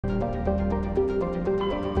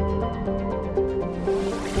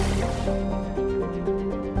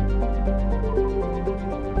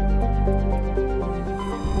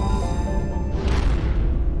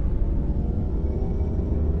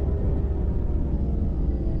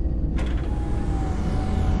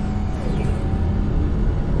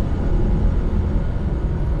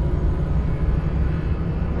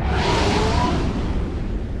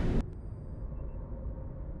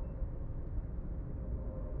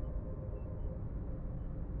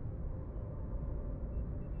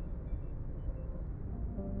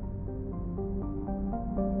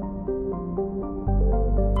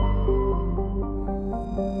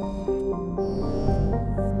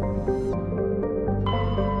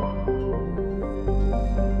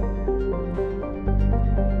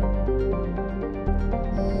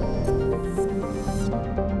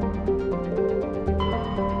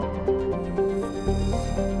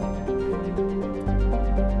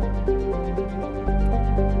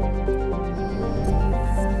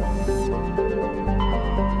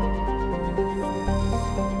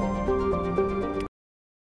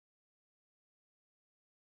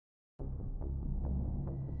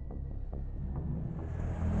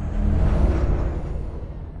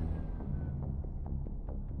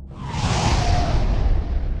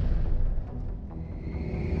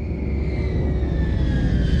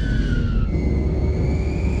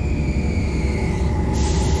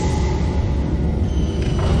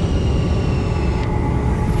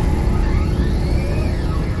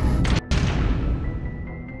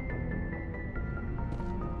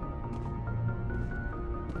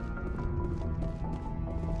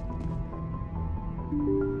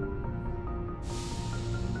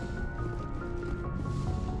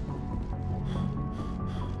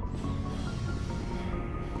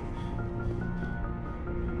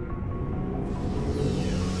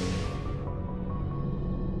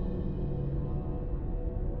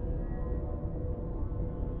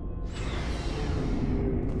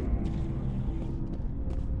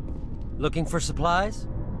Looking for supplies?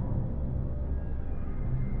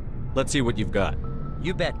 Let's see what you've got.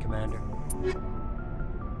 You bet, Commander.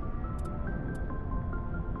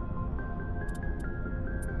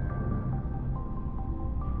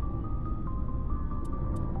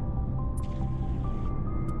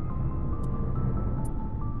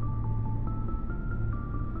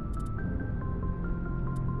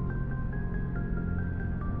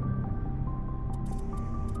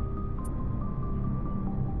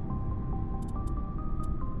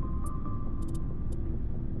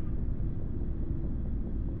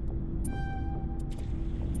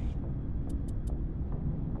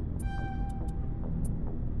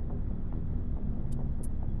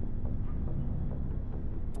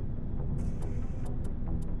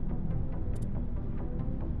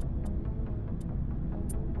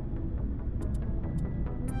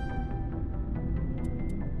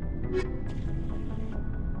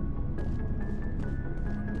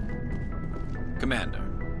 Commander,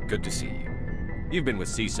 good to see you. You've been with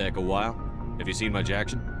CSEC a while. Have you seen much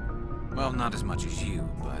action? Well, not as much as you,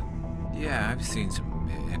 but yeah, I've seen some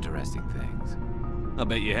interesting things. I'll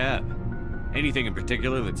bet you have. Anything in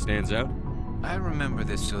particular that stands out? I remember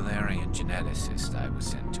this Solarian geneticist I was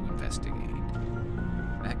sent to investigate.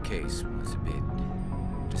 That case was a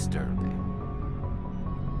bit disturbing.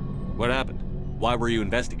 What happened? Why were you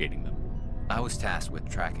investigating them? I was tasked with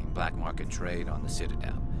tracking black market trade on the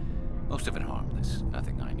Citadel. Most of it harmless,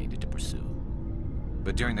 nothing I needed to pursue.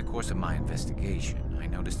 But during the course of my investigation, I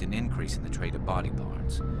noticed an increase in the trade of body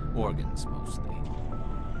parts, organs mostly.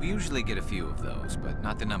 We usually get a few of those, but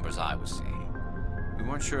not the numbers I was seeing. We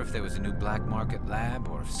weren't sure if there was a new black market lab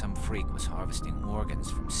or if some freak was harvesting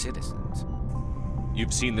organs from citizens.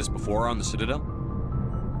 You've seen this before on the Citadel?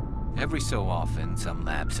 Every so often, some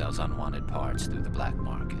lab sells unwanted parts through the black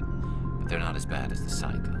market, but they're not as bad as the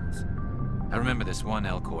psychos. I remember this one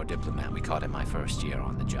L-Corps diplomat we caught in my first year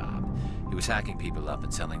on the job. He was hacking people up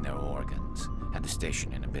and selling their organs. Had the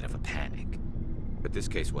station in a bit of a panic. But this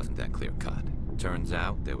case wasn't that clear-cut. Turns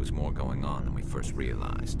out there was more going on than we first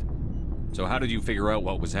realized. So how did you figure out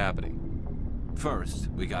what was happening? First,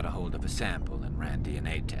 we got a hold of a sample and ran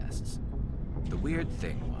DNA tests. The weird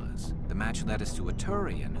thing was, the match led us to a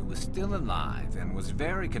Turian who was still alive and was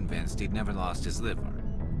very convinced he'd never lost his liver.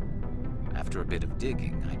 After a bit of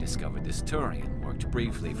digging, I discovered this Turian worked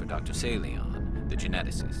briefly for Dr. Salion, the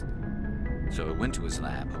geneticist. So I went to his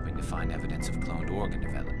lab hoping to find evidence of cloned organ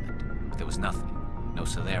development. But there was nothing. No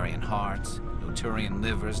Solarian hearts, no Turian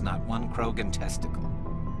livers, not one Krogan testicle.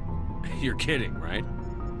 You're kidding, right?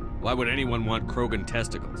 Why would anyone want Krogan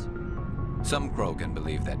testicles? Some Krogan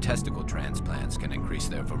believe that testicle transplants can increase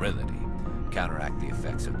their virility, counteract the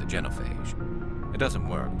effects of the genophage. It doesn't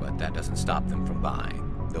work, but that doesn't stop them from buying.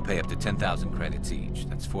 They'll pay up to 10,000 credits each.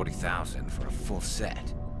 That's 40,000 for a full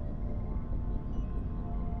set.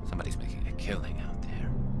 Somebody's making a killing out there.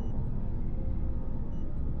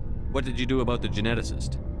 What did you do about the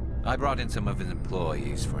geneticist? I brought in some of his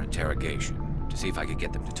employees for interrogation, to see if I could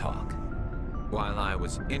get them to talk. While I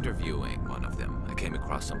was interviewing one of them, I came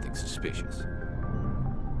across something suspicious.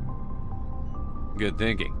 Good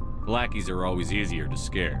thinking. Lackeys are always easier to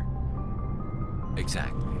scare.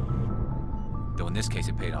 Exactly. Though in this case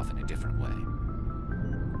it paid off in a different way.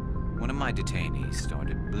 One of my detainees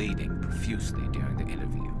started bleeding profusely during the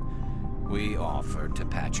interview. We offered to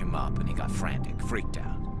patch him up and he got frantic, freaked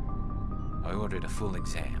out. I ordered a full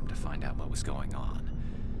exam to find out what was going on.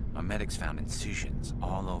 Our medics found incisions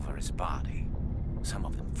all over his body, some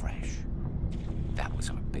of them fresh. That was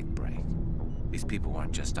our big break. These people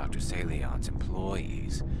weren't just Dr. Salion's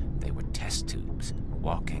employees. They were test tubes,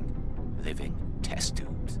 walking, living test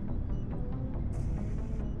tubes.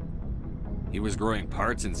 He was growing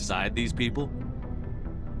parts inside these people?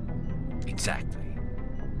 Exactly.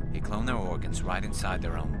 He cloned their organs right inside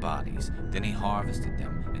their own bodies. Then he harvested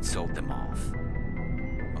them and sold them off.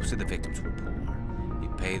 Most of the victims were poor.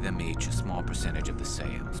 He'd pay them each a small percentage of the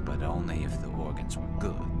sales, but only if the organs were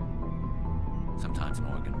good. Sometimes an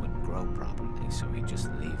organ wouldn't grow properly, so he'd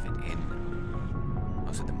just leave it in them.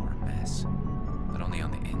 Most of them were a mess, but only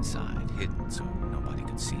on the inside, hidden so nobody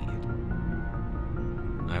could see it.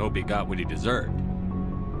 I hope he got what he deserved.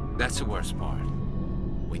 That's the worst part.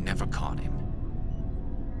 We never caught him.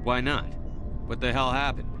 Why not? What the hell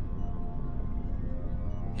happened?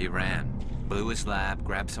 He ran, blew his lab,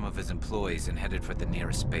 grabbed some of his employees, and headed for the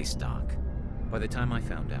nearest space dock. By the time I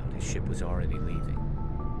found out, his ship was already leaving.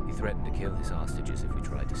 He threatened to kill his hostages if we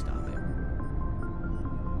tried to stop him.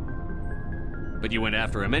 But you went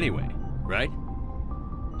after him anyway, right?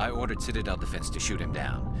 I ordered Citadel Defense to shoot him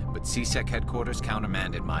down, but CSEC headquarters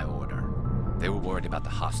countermanded my order. They were worried about the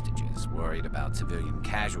hostages, worried about civilian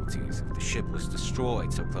casualties if the ship was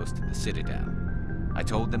destroyed so close to the Citadel. I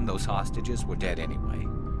told them those hostages were dead anyway.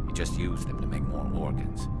 You just used them to make more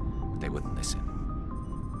organs. But they wouldn't listen.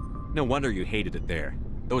 No wonder you hated it there.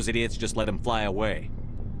 Those idiots just let him fly away.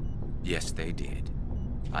 Yes, they did.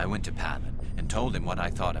 I went to Palin and told him what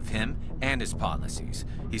I thought of him and his policies.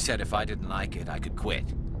 He said if I didn't like it, I could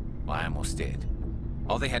quit. Well, I almost did.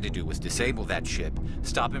 All they had to do was disable that ship,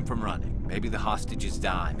 stop him from running. Maybe the hostages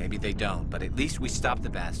die, maybe they don't, but at least we stopped the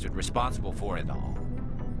bastard responsible for it all.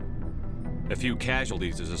 A few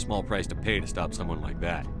casualties is a small price to pay to stop someone like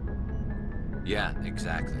that. Yeah,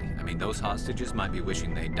 exactly. I mean, those hostages might be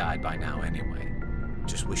wishing they'd died by now anyway.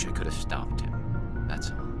 Just wish I could have stopped him.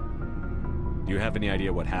 That's all. Do you have any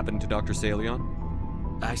idea what happened to Dr.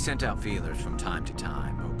 Salion? I sent out feelers from time to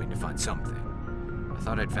time, hoping to find something. I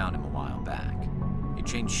thought I'd found him a while back. He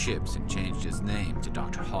changed ships and changed his name to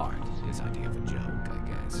Dr. Hart, his idea of a joke, I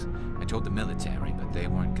guess. I told the military, but they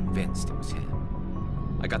weren't convinced it was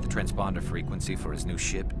him. I got the transponder frequency for his new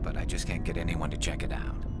ship, but I just can't get anyone to check it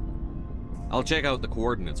out. I'll check out the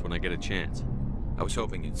coordinates when I get a chance. I was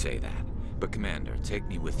hoping you'd say that. But Commander, take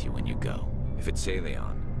me with you when you go. If it's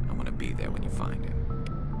Salion, I want to be there when you find him.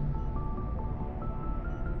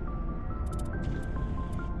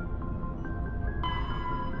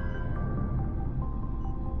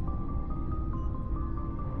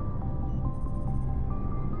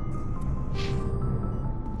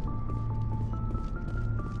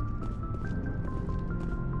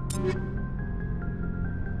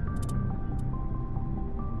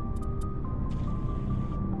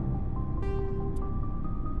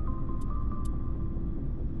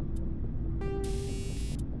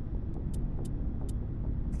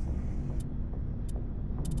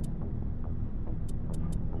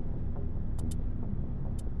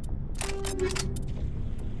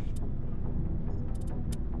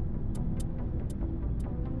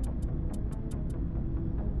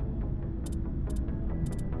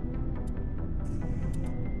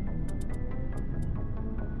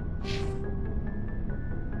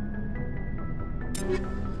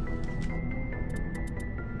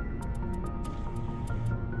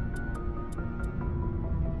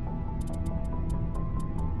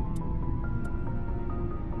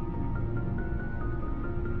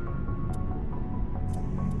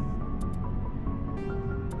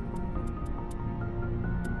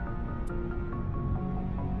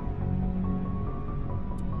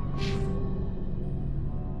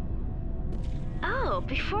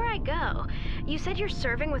 Before I go, you said you're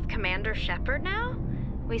serving with Commander Shepard now?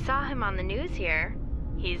 We saw him on the news here.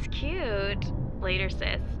 He's cute. Later,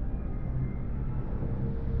 sis.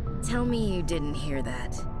 Tell me you didn't hear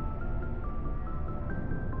that.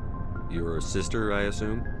 Your sister, I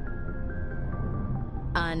assume?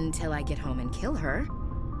 Until I get home and kill her.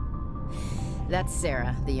 That's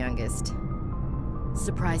Sarah, the youngest.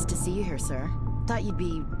 Surprised to see you here, sir. Thought you'd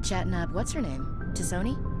be chatting up, what's her name?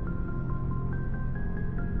 T'Soni?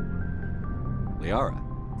 Liara.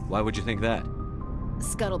 Why would you think that?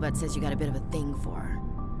 Scuttlebutt says you got a bit of a thing for her.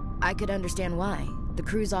 I could understand why. The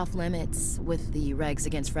crew's off limits with the regs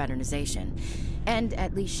against fraternization. And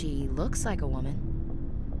at least she looks like a woman.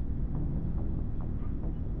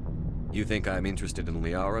 You think I'm interested in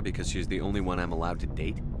Liara because she's the only one I'm allowed to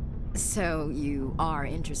date? So you are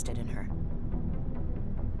interested in her?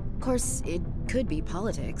 Of course, it could be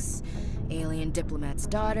politics. Alien diplomat's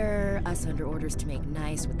daughter, us under orders to make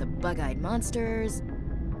nice with the bug-eyed monsters.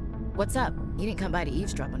 What's up? You didn't come by to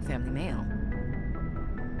eavesdrop on Family Mail.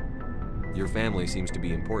 Your family seems to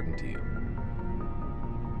be important to you.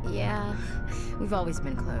 Yeah, we've always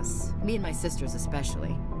been close. Me and my sisters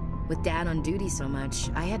especially. With Dad on duty so much,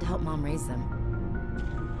 I had to help Mom raise them.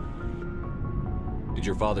 Did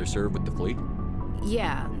your father serve with the fleet?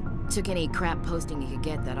 Yeah, took any crap posting he could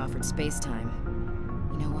get that offered space time.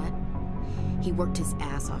 You know what? He worked his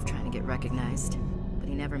ass off trying to get recognized, but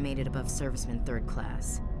he never made it above serviceman 3rd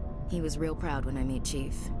class. He was real proud when I met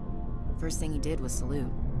Chief. First thing he did was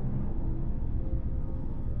salute.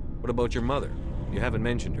 What about your mother? You haven't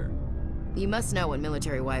mentioned her. You must know what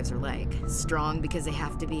military wives are like. Strong because they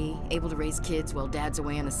have to be, able to raise kids while Dad's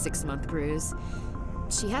away on a 6-month cruise.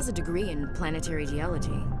 She has a degree in planetary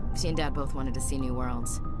geology. She and Dad both wanted to see new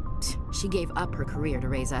worlds. She gave up her career to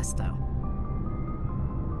raise us, though.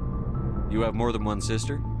 You have more than one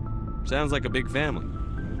sister? Sounds like a big family.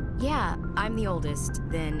 Yeah, I'm the oldest,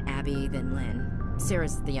 then Abby, then Lynn.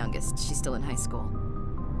 Sarah's the youngest. She's still in high school.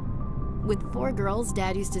 With 4 girls,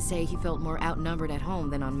 Dad used to say he felt more outnumbered at home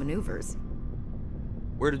than on maneuvers.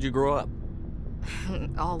 Where did you grow up?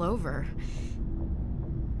 All over.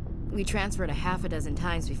 We transferred a half a dozen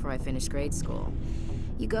times before I finished grade school.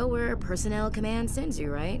 You go where personnel command sends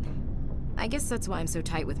you, right? I guess that's why I'm so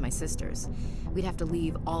tight with my sisters. We'd have to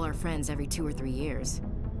leave all our friends every 2 or 3 years.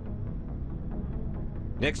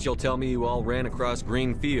 Next, you'll tell me you all ran across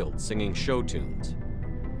green fields singing show tunes.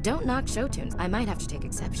 Don't knock show tunes. I might have to take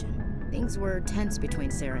exception. Things were tense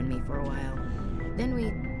between Sarah and me for a while. Then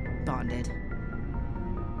we bonded.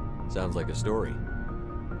 Sounds like a story.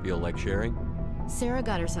 Feel like sharing? Sarah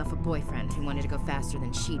got herself a boyfriend who wanted to go faster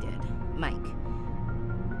than she did, Mike.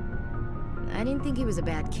 I didn't think he was a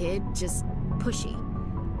bad kid, just pushy.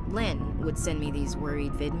 Lynn would send me these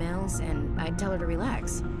worried vid mails, and I'd tell her to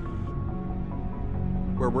relax.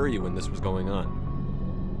 Where were you when this was going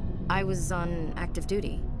on? I was on active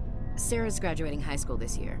duty. Sarah's graduating high school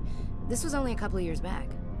this year. This was only a couple of years back.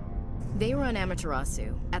 They were on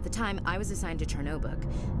Amaterasu. At the time, I was assigned to Chernobog.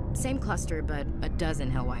 Same cluster, but a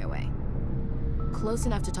dozen Hellwire away. Close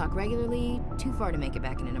enough to talk regularly, too far to make it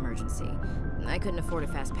back in an emergency. I couldn't afford a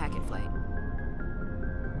fast packet flight.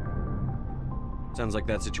 Sounds like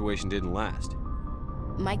that situation didn't last.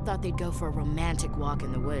 Mike thought they'd go for a romantic walk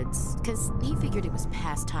in the woods, because he figured it was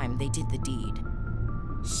past time they did the deed.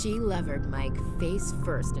 She levered Mike face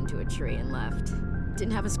first into a tree and left.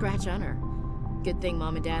 Didn't have a scratch on her. Good thing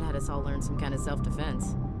Mom and Dad had us all learn some kind of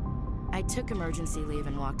self-defense. I took emergency leave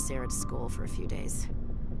and walked Sarah to school for a few days.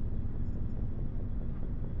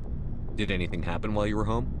 Did anything happen while you were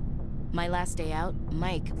home? My last day out,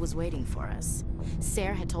 Mike was waiting for us.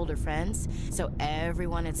 Sarah had told her friends, so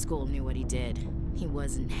everyone at school knew what he did. He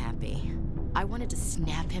wasn't happy. I wanted to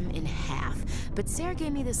snap him in half, but Sarah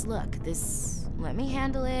gave me this look, this let me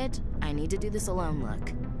handle it, I need to do this alone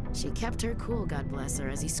look. She kept her cool, God bless her,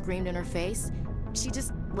 as he screamed in her face. She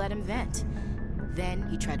just let him vent. Then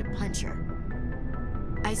he tried to punch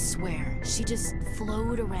her. I swear, she just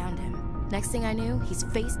flowed around him. Next thing I knew, he's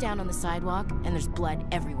face down on the sidewalk, and there's blood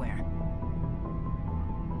everywhere.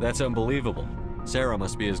 That's unbelievable. Sarah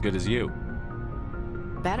must be as good as you.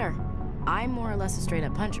 Better. I'm more or less a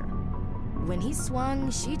straight-up puncher. When he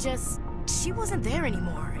swung, she wasn't there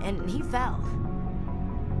anymore, and he fell.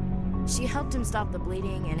 She helped him stop the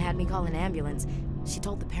bleeding and had me call an ambulance. She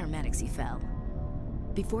told the paramedics he fell.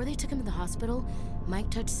 Before they took him to the hospital, Mike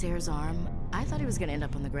touched Sarah's arm. I thought he was gonna end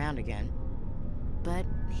up on the ground again. But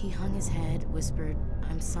he hung his head, whispered,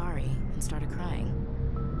 "I'm sorry," and started crying.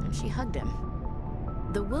 And she hugged him.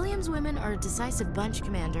 The Williams women are a decisive bunch,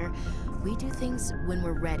 Commander. We do things when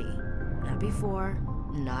we're ready. Not before,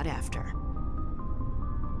 not after.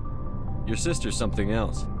 Your sister's something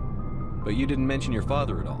else. But you didn't mention your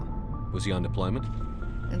father at all. Was he on deployment?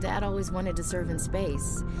 Dad always wanted to serve in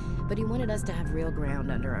space, but he wanted us to have real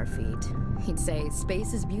ground under our feet. He'd say,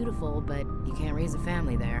 space is beautiful, but you can't raise a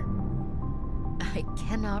family there. I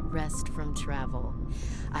cannot rest from travel.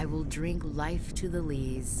 I will drink life to the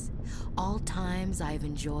lees. All times I have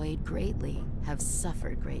enjoyed greatly, have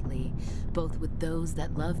suffered greatly, both with those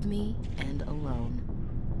that loved me and alone.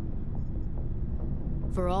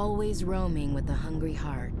 For always roaming with a hungry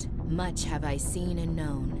heart, much have I seen and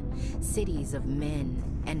known, cities of men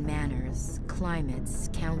and manners, climates,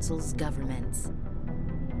 councils, governments.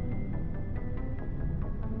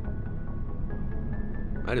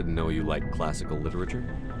 I didn't know you liked classical literature.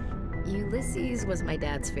 Ulysses was my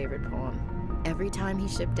dad's favorite poem. Every time he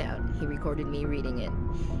shipped out, he recorded me reading it.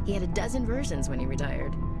 He had a dozen versions when he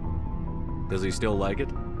retired. Does he still like it?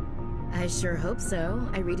 I sure hope so.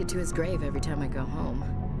 I read it to his grave every time I go home.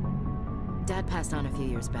 Dad passed on a few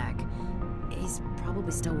years back. He's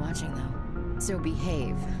probably still watching, though. So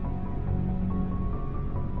behave.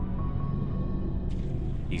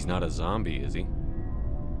 He's not a zombie, is he?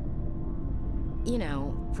 You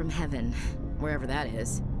know, from heaven, wherever that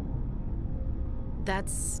is.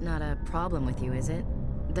 That's not a problem with you, is it?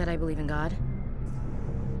 That I believe in God?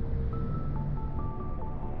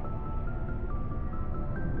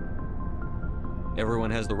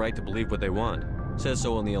 Everyone has the right to believe what they want. Says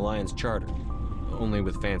so in the Alliance Charter. Only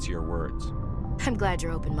with fancier words. I'm glad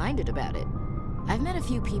you're open-minded about it. I've met a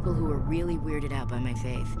few people who are really weirded out by my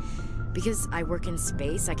faith. Because I work in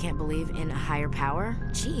space, I can't believe in a higher power?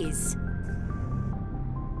 Jeez.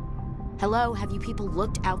 Hello, have you people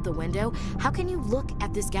looked out the window? How can you look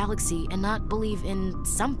at this galaxy and not believe in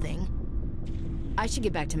something? I should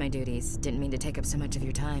get back to my duties. Didn't mean to take up so much of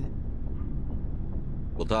your time.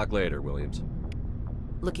 We'll talk later, Williams.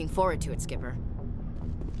 Looking forward to it, Skipper.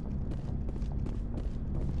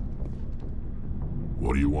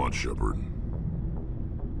 What do you want, Shepard?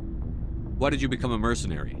 Why did you become a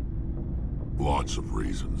mercenary? Lots of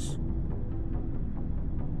reasons.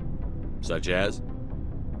 Such as?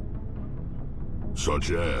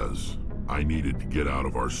 Such as I needed to get out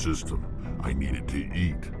of our system. I needed to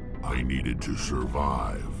eat. I needed to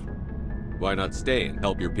survive. Why not stay and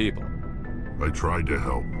help your people? I tried to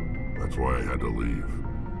help. That's why I had to leave.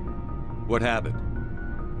 What happened?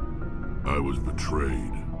 I was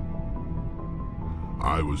betrayed.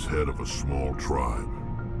 I was head of a small tribe.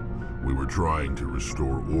 We were trying to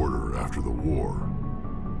restore order after the war,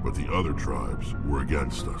 but the other tribes were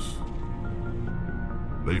against us.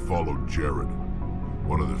 They followed Jared,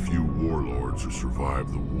 one of the few warlords who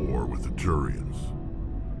survived the war with the Turians.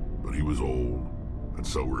 But he was old, and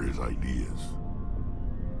so were his ideas.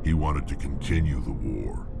 He wanted to continue the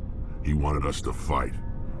war. He wanted us to fight.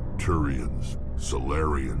 Turians,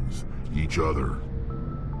 Solarians, each other.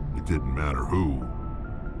 It didn't matter who,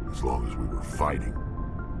 as long as we were fighting.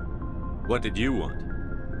 What did you want?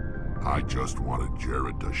 I just wanted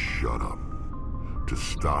Jared to shut up, to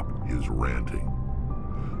stop his ranting.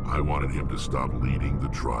 I wanted him to stop leading the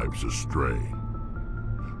tribes astray.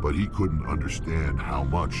 But he couldn't understand how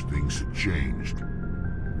much things had changed.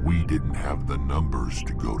 We didn't have the numbers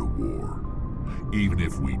to go to war. Even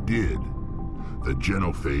if we did, the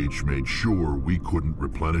genophage made sure we couldn't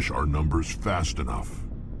replenish our numbers fast enough.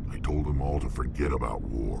 I told them all to forget about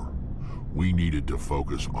war. We needed to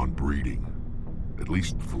focus on breeding, at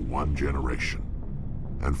least for one generation.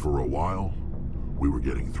 And for a while, we were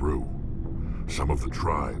getting through. Some of the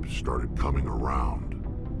tribes started coming around.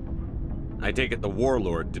 I take it the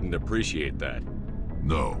warlord didn't appreciate that.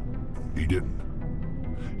 No, he didn't.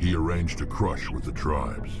 He arranged a crush with the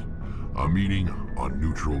tribes. A meeting on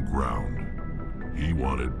neutral ground. He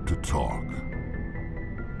wanted to talk.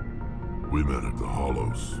 We met at the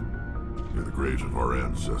Hollows, near the graves of our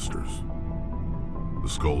ancestors. The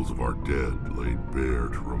skulls of our dead laid bare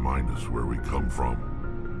to remind us where we come from,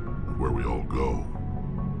 and where we all go.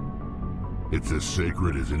 It's as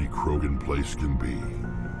sacred as any Krogan place can be.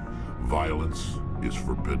 Violence is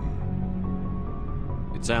forbidden.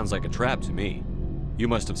 It sounds like a trap to me. You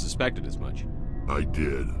must have suspected as much. I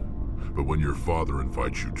did. But when your father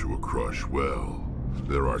invites you to a crush, well,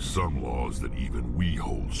 there are some laws that even we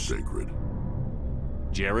hold sacred.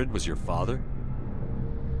 Jared was your father?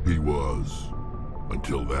 He was.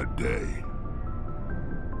 Until that day.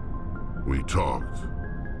 We talked,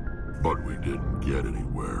 but we didn't get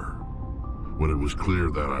anywhere. When it was clear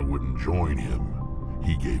that I wouldn't join him,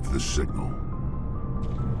 he gave the signal.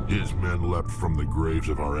 His men leapt from the graves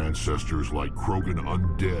of our ancestors like Krogan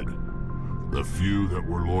undead. The few that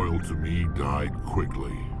were loyal to me died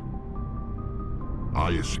quickly.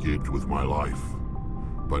 I escaped with my life,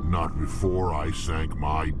 but not before I sank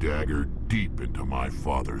my dagger deep into my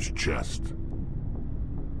father's chest.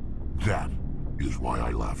 That is why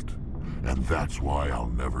I left, and that's why I'll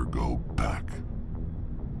never go back.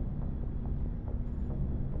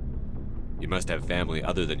 You must have family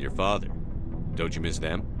other than your father. Don't you miss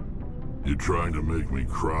them? You trying to make me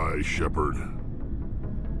cry, Shepard?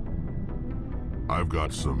 I've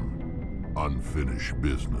got some unfinished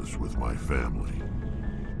business with my family,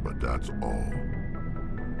 but that's all.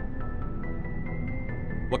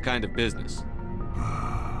 What kind of business?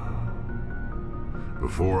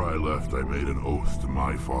 Before I left, I made an oath to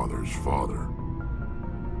my father's father.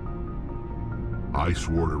 I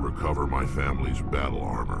swore to recover my family's battle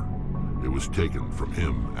armor. It was taken from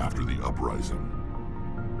him after the uprising.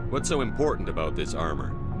 What's so important about this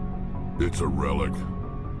armor? It's a relic.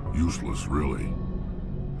 Useless, really.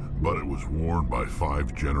 But it was worn by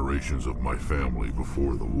 5 generations of my family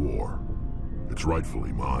before the war. It's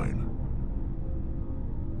rightfully mine.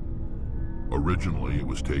 Originally, it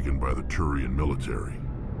was taken by the Turian military.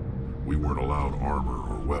 We weren't allowed armor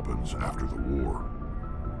or weapons after the war.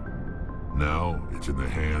 Now, it's in the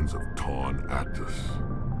hands of Taun Actus,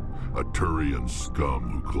 a Turian scum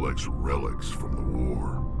who collects relics from the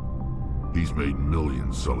war. He's made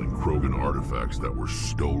millions selling Krogan artifacts that were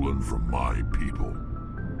stolen from my people.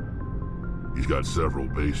 He's got several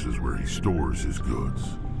bases where he stores his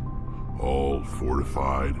goods, all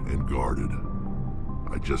fortified and guarded.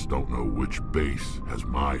 I just don't know which base has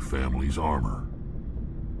my family's armor.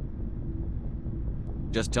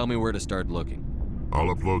 Just tell me where to start looking.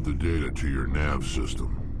 I'll upload the data to your nav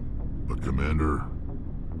system. But Commander,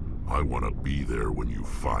 I want to be there when you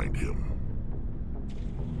find him.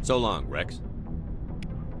 So long, Rex.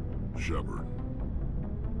 Shepard.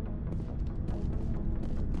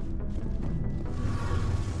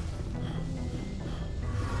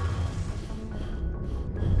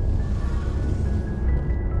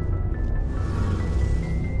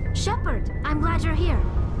 Shepard, I'm glad you're here.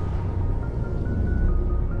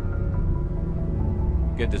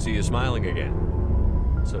 Good to see you smiling again,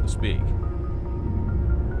 so to speak.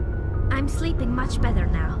 I'm sleeping much better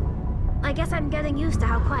now. I guess I'm getting used to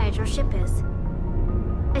how quiet your ship is.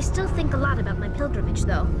 I still think a lot about my pilgrimage,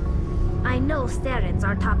 though. I know Saren's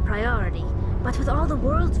our top priority, but with all the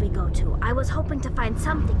worlds we go to, I was hoping to find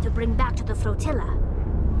something to bring back to the flotilla.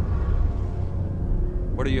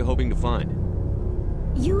 What are you hoping to find?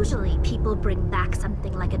 Usually, people bring back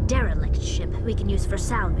something like a derelict ship we can use for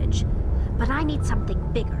salvage. But I need something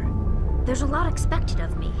bigger. There's a lot expected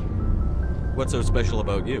of me. What's so special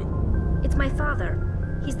about you? It's my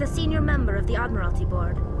father. He's the senior member of the Admiralty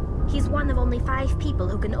Board. He's one of only 5 people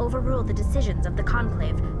who can overrule the decisions of the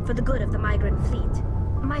Conclave for the good of the migrant fleet.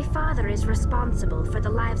 My father is responsible for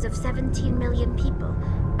the lives of 17 million people.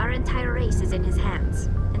 Our entire race is in his hands,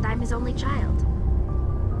 and I'm his only child.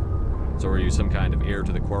 So are you some kind of heir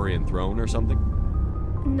to the Quarian throne or something?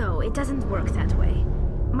 No, it doesn't work that way.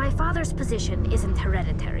 My father's position isn't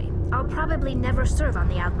hereditary. I'll probably never serve on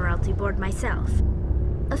the Admiralty Board myself.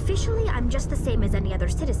 Officially, I'm just the same as any other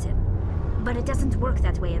citizen. But it doesn't work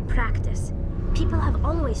that way in practice. People have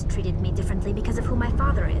always treated me differently because of who my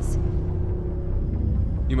father is.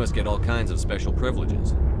 You must get all kinds of special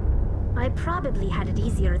privileges. I probably had it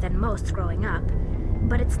easier than most growing up,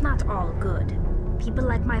 but it's not all good. People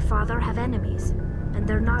like my father have enemies, and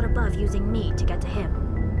they're not above using me to get to him.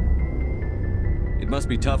 It must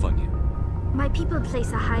be tough on you. My people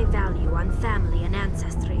place a high value on family and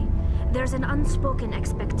ancestry. There's an unspoken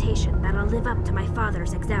expectation that I'll live up to my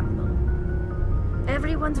father's example.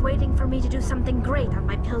 Everyone's waiting for me to do something great on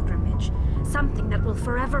my pilgrimage, something that will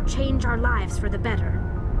forever change our lives for the better.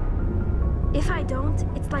 If I don't,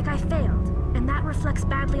 it's like I failed, and that reflects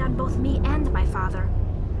badly on both me and my father.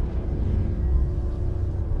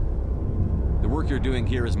 The work you're doing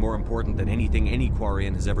here is more important than anything any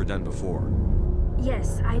Quarian has ever done before.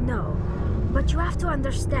 Yes, I know. But you have to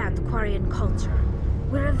understand Quarian culture.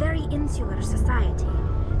 We're a very insular society.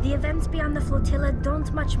 The events beyond the flotilla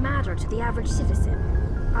don't much matter to the average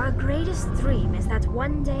citizen. Our greatest dream is that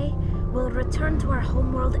one day, we'll return to our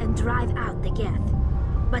homeworld and drive out the Geth.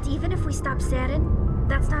 But even if we stop Saren,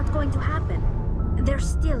 that's not going to happen. There's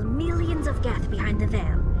still millions of Geth behind the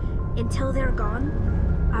veil. Until they're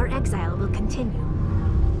gone, our exile will continue.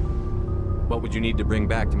 What would you need to bring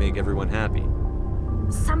back to make everyone happy?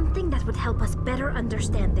 Something that would help us better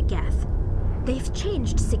understand the Geth. They've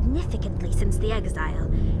changed significantly since the exile.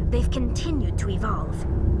 They've continued to evolve.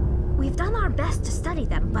 We've done our best to study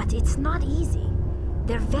them, but it's not easy.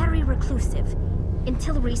 They're very reclusive.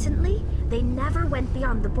 Until recently, they never went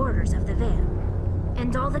beyond the borders of the Veil.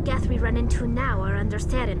 And all the Geth we run into now are under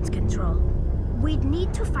Saren's control. We'd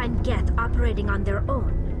need to find Geth operating on their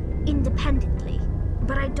own, independently.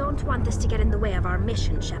 But I don't want this to get in the way of our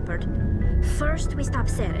mission, Shepard. First, we stop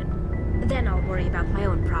Saren. Then I'll worry about my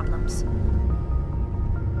own problems.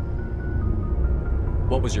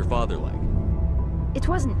 What was your father like? It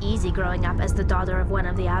wasn't easy growing up as the daughter of one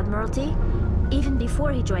of the Admiralty. Even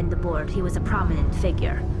before he joined the board, he was a prominent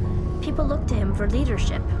figure. People looked to him for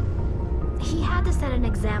leadership. He had to set an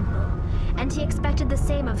example, and he expected the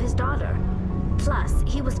same of his daughter. Plus,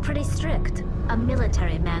 he was pretty strict, a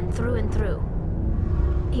military man through and through.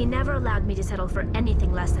 He never allowed me to settle for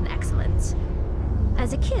anything less than excellence.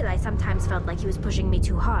 As a kid, I sometimes felt like he was pushing me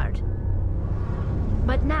too hard.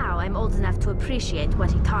 But now, I'm old enough to appreciate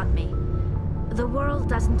what he taught me. The world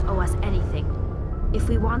doesn't owe us anything. If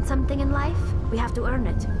we want something in life, we have to earn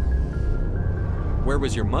it. Where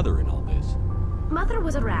was your mother in all this? Mother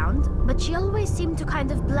was around, but she always seemed to kind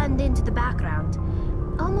of blend into the background.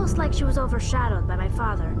 Almost like she was overshadowed by my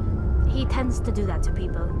father. He tends to do that to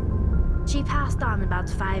people. She passed on about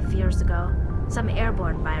 5 years ago. Some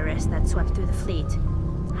airborne virus that swept through the fleet.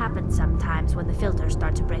 Happens sometimes when the filters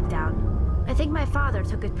start to break down. I think my father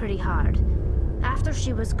took it pretty hard. After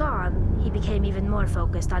she was gone, he became even more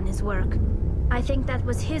focused on his work. I think that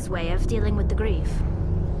was his way of dealing with the grief.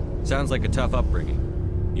 Sounds like a tough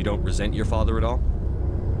upbringing. You don't resent your father at all?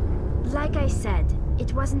 Like I said,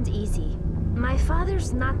 it wasn't easy. My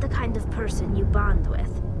father's not the kind of person you bond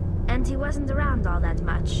with. And he wasn't around all that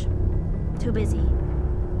much. Too busy.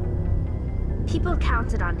 People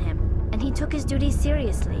counted on him, and he took his duties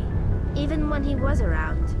seriously. Even when he was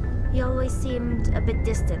around, he always seemed a bit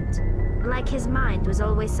distant. Like his mind was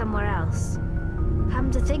always somewhere else. Come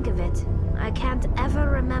to think of it, I can't ever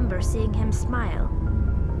remember seeing him smile.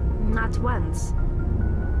 Not once.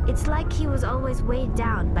 It's like he was always weighed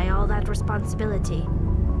down by all that responsibility.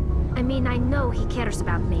 I mean, I know he cares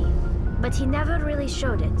about me, but he never really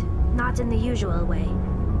showed it, not in the usual way.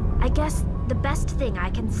 I guess the best thing I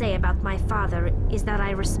can say about my father is that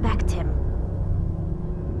I respect him.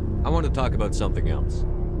 I want to talk about something else.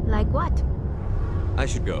 Like what? I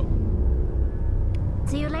should go.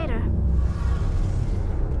 See you later.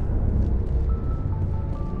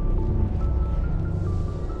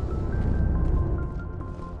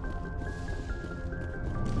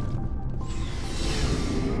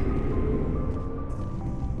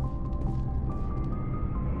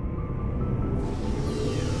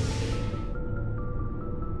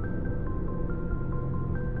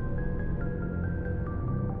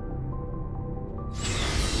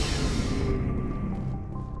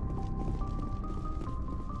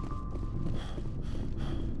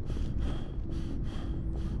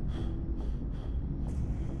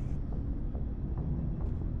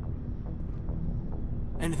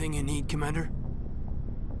 Anything you need, Commander?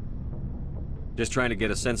 Just trying to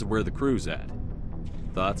get a sense of where the crew's at.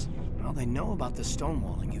 Thoughts? Well, they know about the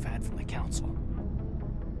stonewalling you've had from the Council.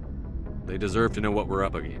 They deserve to know what we're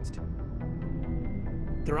up against.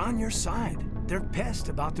 They're on your side. They're pissed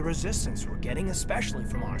about the resistance we're getting, especially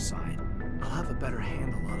from our side. I'll have a better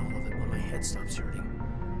handle on all of it when my head stops hurting.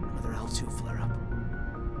 Another L2 flare-up.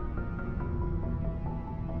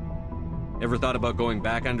 Ever thought about going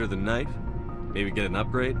back under the knife? Maybe get an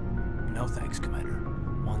upgrade? No thanks, Commander.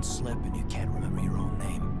 One slip and you can't remember your own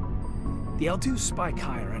name. The L2s spike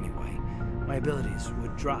higher anyway. My abilities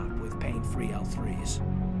would drop with pain-free L3s.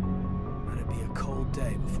 It'd be a cold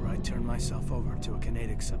day before I turn myself over to a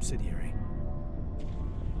Canadic subsidiary.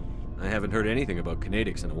 I haven't heard anything about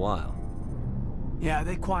Canadics in a while. Yeah,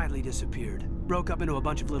 they quietly disappeared. Broke up into a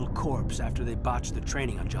bunch of little corps after they botched the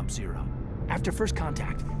training on Jump Zero. After first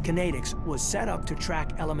contact, Canadics was set up to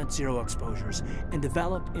track Element Zero exposures and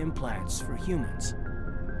develop implants for humans.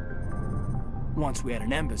 Once we had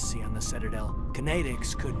an embassy on the Citadel,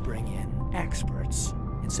 Canadics could bring in experts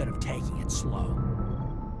instead of taking it slow.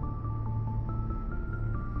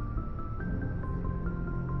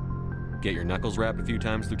 Get your knuckles rapped a few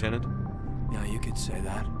times, Lieutenant? Yeah, you could say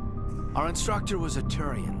that. Our instructor was a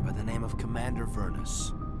Turian by the name of Commander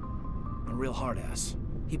Vernus. A real hard-ass.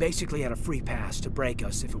 He basically had a free pass to break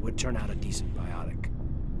us if it would turn out a decent biotic.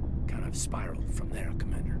 Kind of spiraled from there,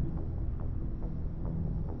 Commander.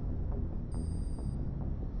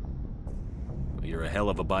 Well, you're a hell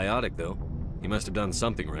of a biotic, though. You must have done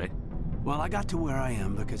something right. Well, I got to where I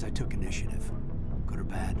am because I took initiative. Good or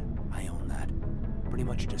bad, I own that. Pretty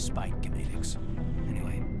much despite Canadics.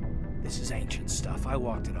 Anyway, this is ancient stuff. I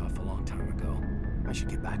walked it off a long time ago. I should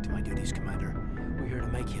get back to my duties, Commander. We're here to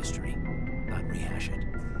make history, not rehash it.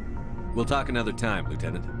 We'll talk another time,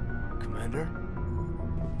 Lieutenant. Commander?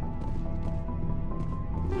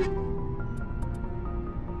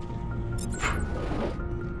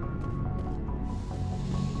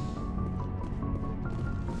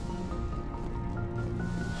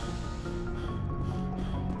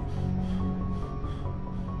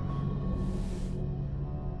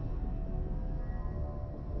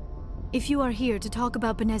 If you are here to talk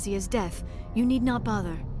about Benezia's death, you need not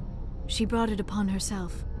bother. She brought it upon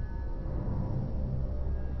herself.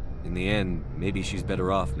 In the end, maybe she's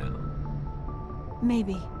better off now.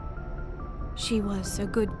 Maybe. She was a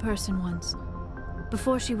good person once,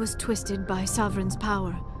 before she was twisted by Sovereign's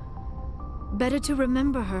power. Better to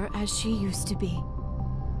remember her as she used to be.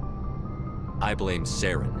 I blame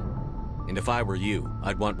Saren. And if I were you,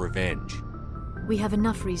 I'd want revenge. We have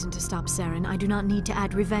enough reason to stop Saren. I do not need to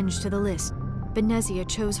add revenge to the list. Benezia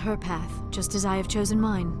chose her path, just as I have chosen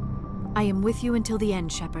mine. I am with you until the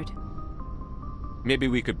end, Shepard. Maybe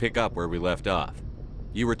we could pick up where we left off.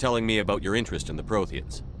 You were telling me about your interest in the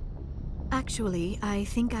Protheans. Actually, I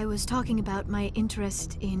think I was talking about my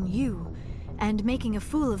interest in you, and making a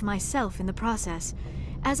fool of myself in the process.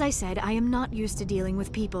 As I said, I am not used to dealing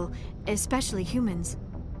with people, especially humans.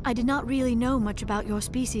 I did not really know much about your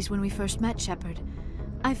species when we first met, Shepard.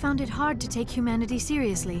 I found it hard to take humanity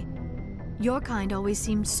seriously. Your kind always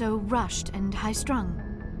seemed so rushed and high-strung.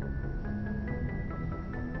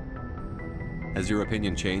 Has your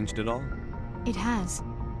opinion changed at all? It has.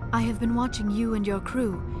 I have been watching you and your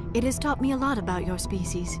crew. It has taught me a lot about your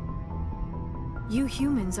species. You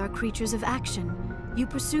humans are creatures of action. You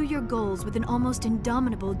pursue your goals with an almost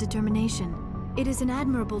indomitable determination. It is an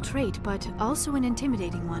admirable trait, but also an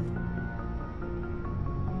intimidating one.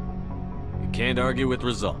 You can't argue with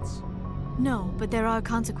results. No, but there are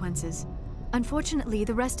consequences. Unfortunately,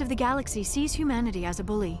 the rest of the galaxy sees humanity as a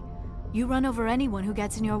bully. You run over anyone who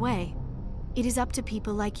gets in your way. It is up to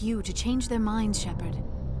people like you to change their minds, Shepard.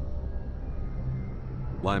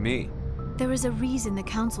 Why me? There is a reason the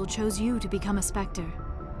Council chose you to become a Spectre.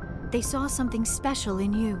 They saw something special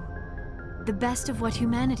in you. The best of what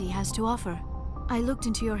humanity has to offer. I looked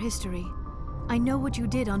into your history. I know what you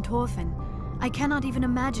did on Torfin. I cannot even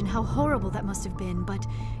imagine how horrible that must have been, but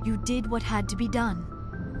you did what had to be done.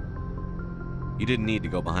 You didn't need to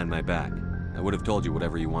go behind my back. I would have told you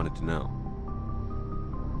whatever you wanted to know.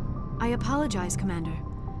 I apologize, Commander.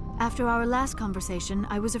 After our last conversation,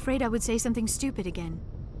 I was afraid I would say something stupid again.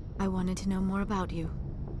 I wanted to know more about you.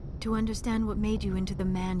 To understand what made you into the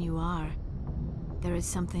man you are. There is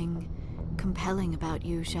something compelling about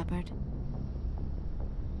you, Shepard.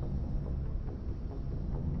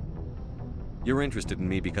 You're interested in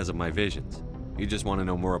me because of my visions. You just want to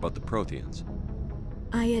know more about the Protheans.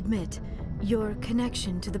 I admit, your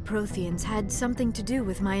connection to the Protheans had something to do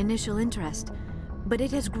with my initial interest, but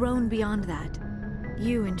it has grown beyond that.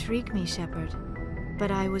 You intrigue me, Shepard,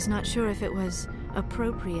 but I was not sure if it was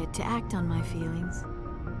appropriate to act on my feelings.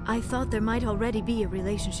 I thought there might already be a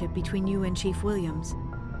relationship between you and Chief Williams.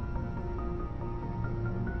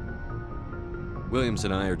 Williams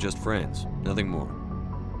and I are just friends, nothing more.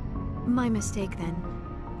 My mistake, then.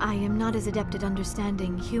 I am not as adept at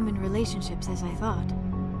understanding human relationships as I thought.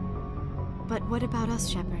 But what about us,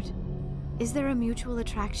 Shepard? Is there a mutual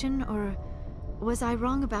attraction, or was I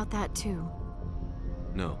wrong about that too?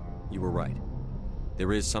 No, you were right.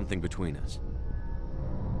 There is something between us.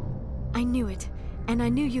 I knew it, and I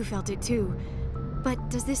knew you felt it too. But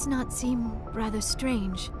does this not seem rather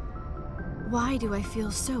strange? Why do I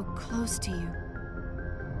feel so close to you?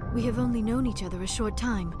 We have only known each other a short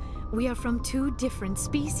time. We are from two different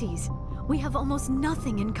species. We have almost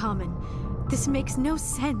nothing in common. This makes no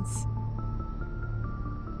sense.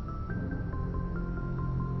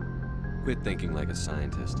 Quit thinking like a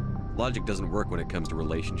scientist. Logic doesn't work when it comes to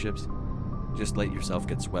relationships. Just let yourself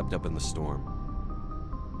get swept up in the storm.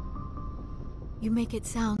 You make it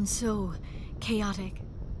sound so chaotic,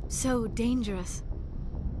 so dangerous.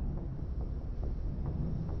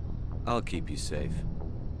 I'll keep you safe.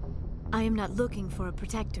 I am not looking for a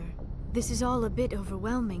protector. This is all a bit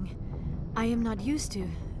overwhelming. I am not used to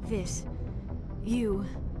this. You.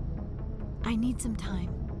 I need some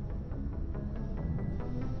time.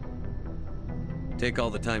 Take all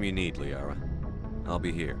the time you need, Liara. I'll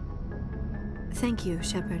be here. Thank you,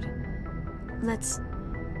 Shepard. Let's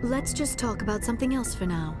just talk about something else for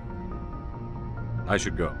now. I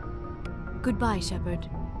should go. Goodbye, Shepard.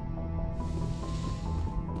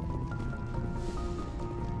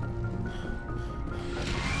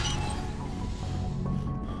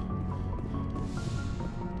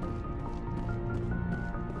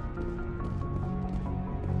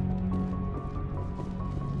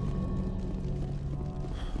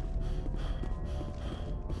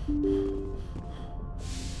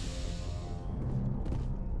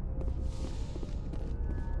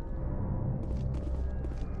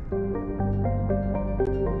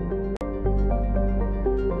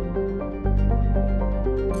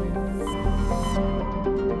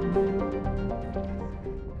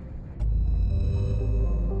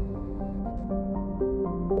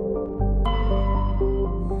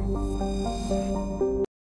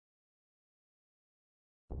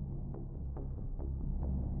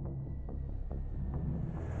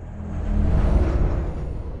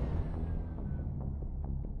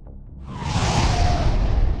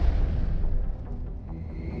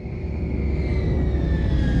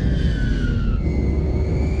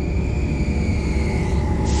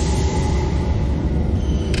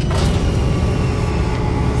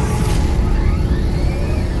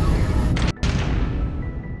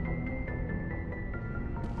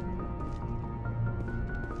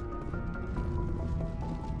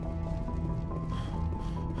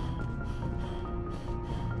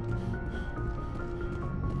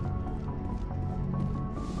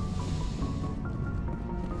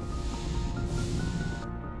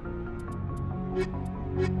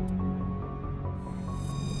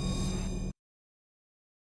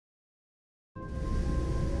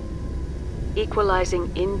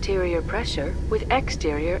 Equalizing interior pressure with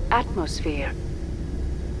exterior atmosphere.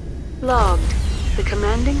 Logged. The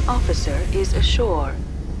commanding officer is ashore.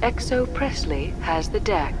 Exo Presley has the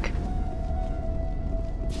deck.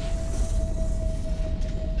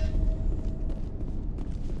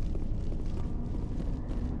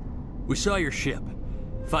 We saw your ship.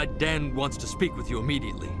 Faidan wants to speak with you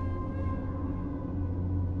immediately.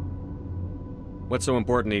 What's so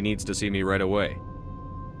important he needs to see me right away?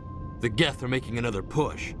 The Geth are making another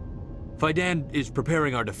push. Faidan is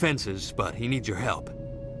preparing our defenses, but he needs your help.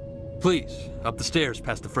 Please, up the stairs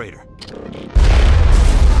past the freighter.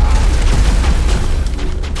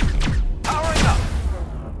 Powering up!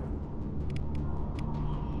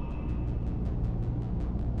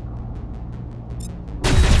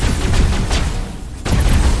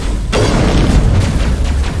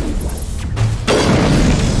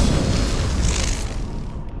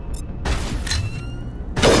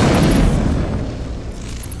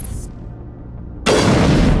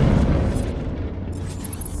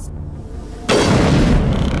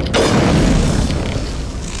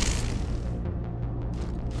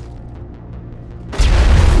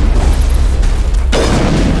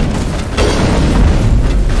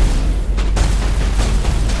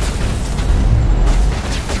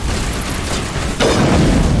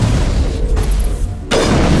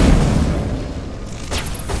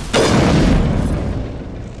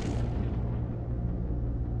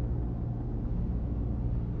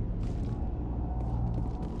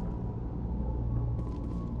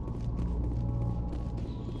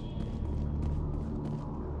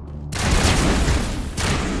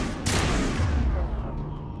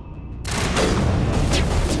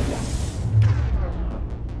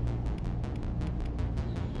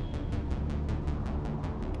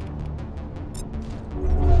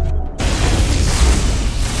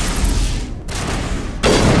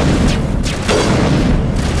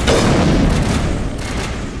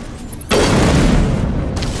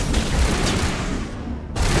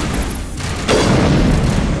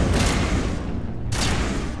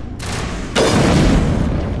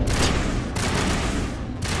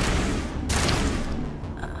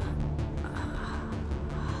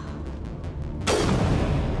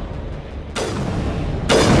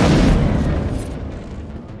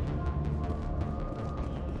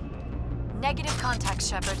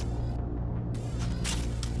 Shepard.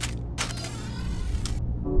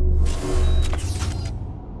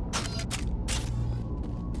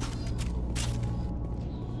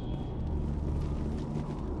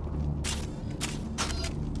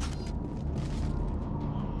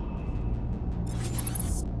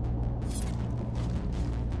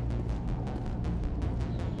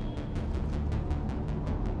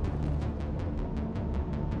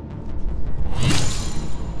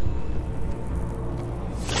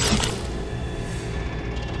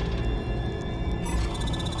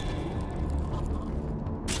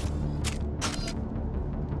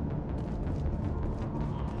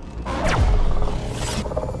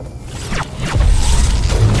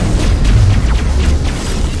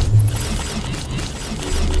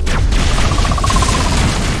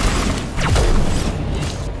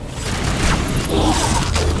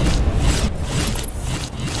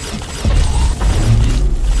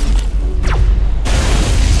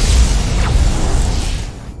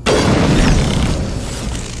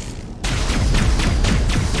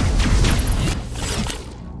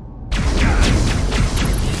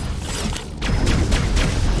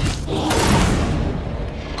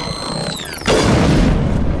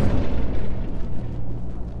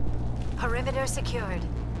 Perimeter secured.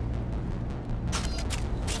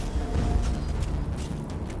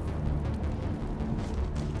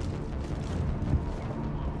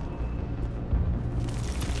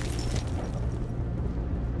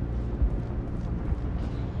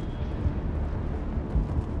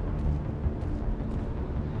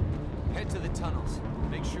 Head to the tunnels.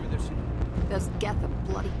 Make sure there's... Those Geth are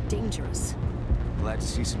bloody dangerous. Glad to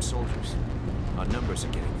see some soldiers. Our numbers are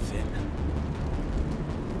getting thin.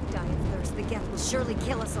 Die of thirst, the Geth will surely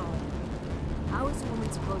kill us all. How is a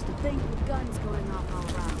woman supposed to think with guns going off all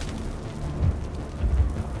around?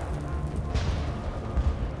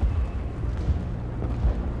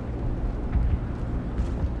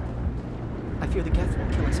 I fear the Geth will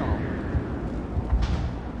kill us all.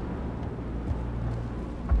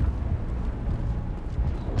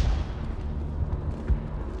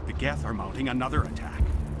 The Geth are mounting another attack.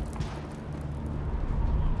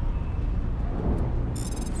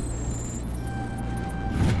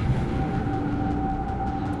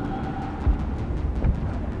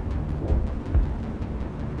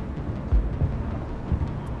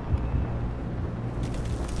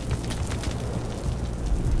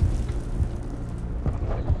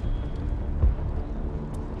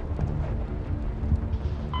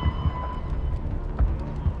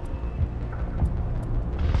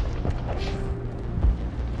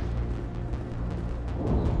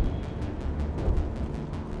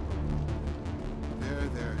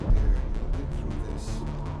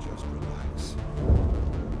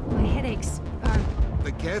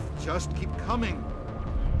 Just keep coming.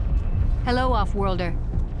 Hello, Off-Worlder.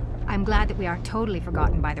 I'm glad that we are totally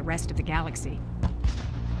forgotten by the rest of the galaxy.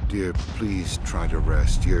 Dear, please try to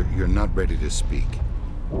rest. You're not ready to speak.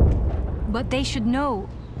 But they should know...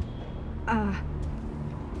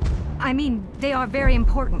 I mean, they are very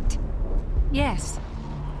important. Yes.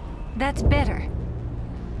 That's better.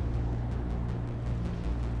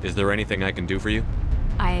 Is there anything I can do for you?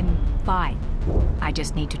 I'm fine. I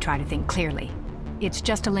just need to try to think clearly. It's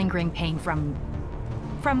just a lingering pain from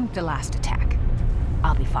the last attack.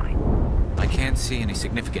 I'll be fine. I can't see any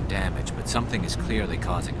significant damage, but something is clearly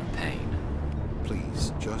causing her pain.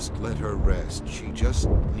 Please, just let her rest. She just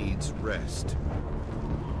needs rest.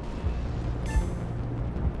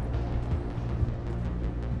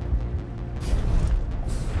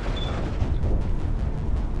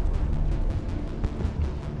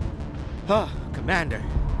 Commander.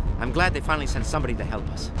 I'm glad they finally sent somebody to help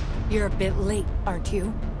us. You're a bit late, aren't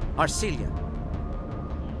you? Arcelia.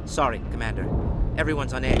 Sorry, Commander.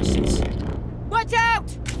 Everyone's on edge since... Watch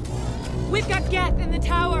out! We've got Geth in the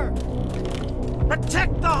tower!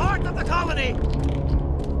 Protect the heart of the colony!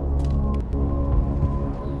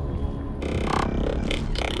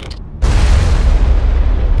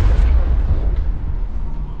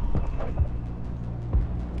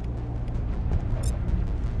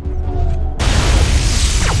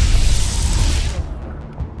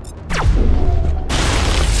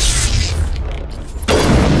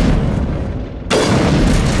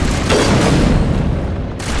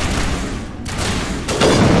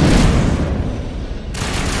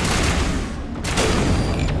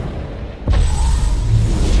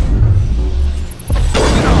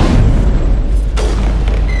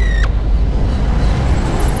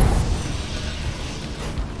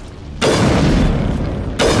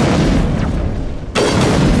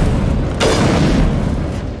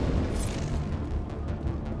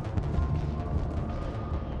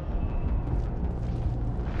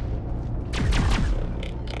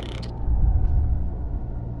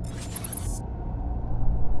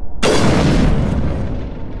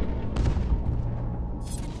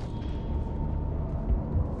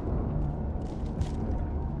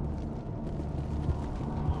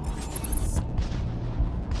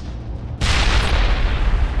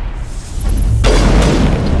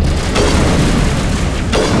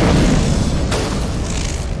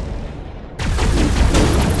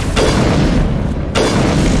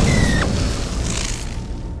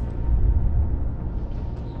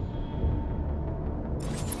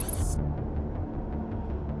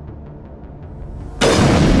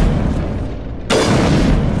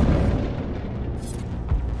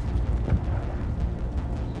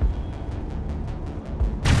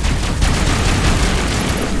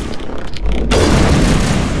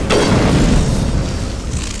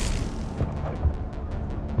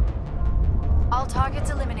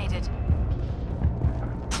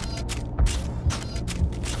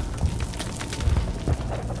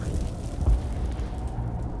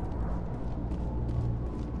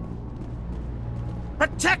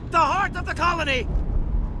 Protect the heart of the colony!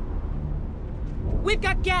 We've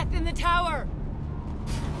got Geth in the tower!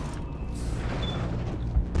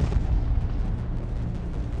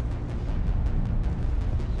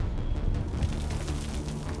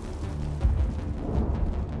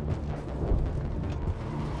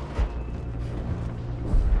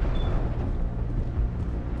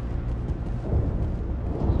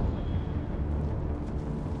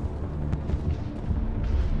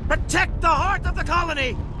 Protect the heart of the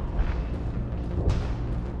colony!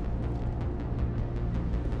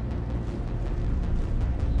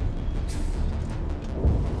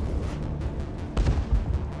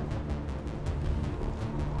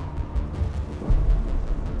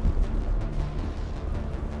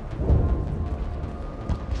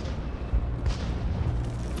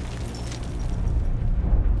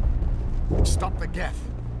 Stop the Geth.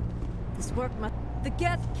 This work must... The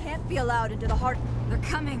Geth can't be allowed into the heart. They're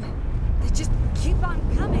coming. They just keep on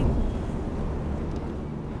coming.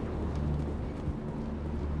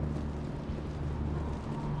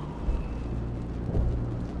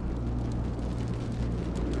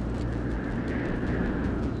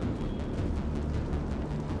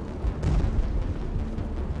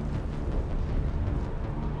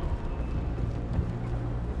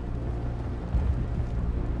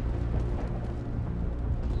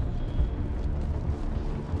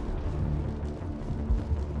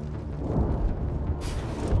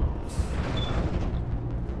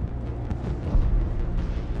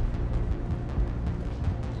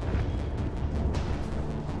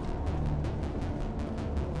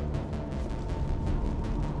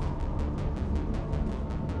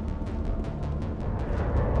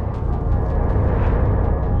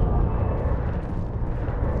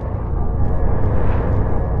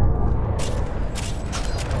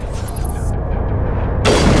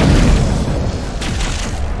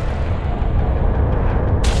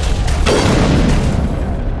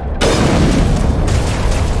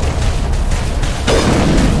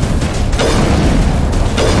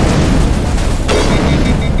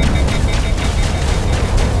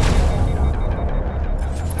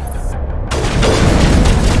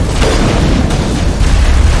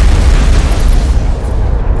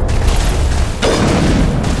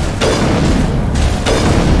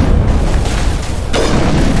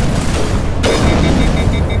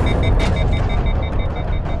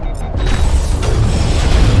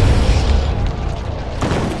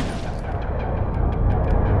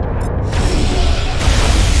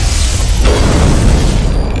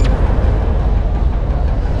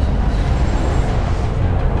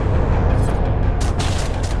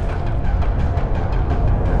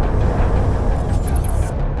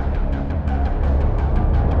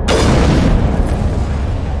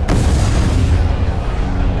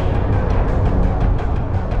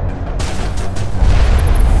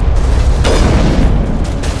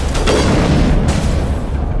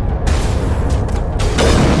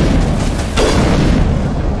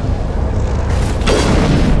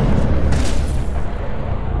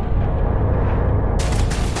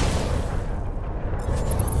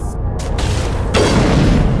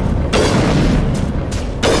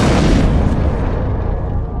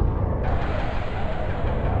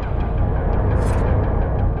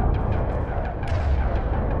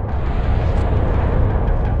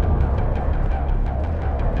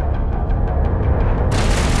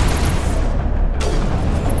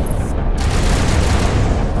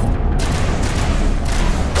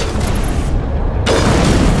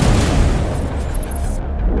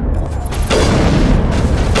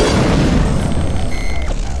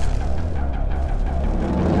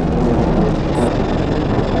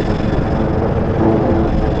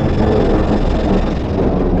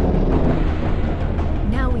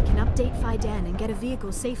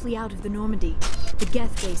 vehicle safely out of the Normandy. The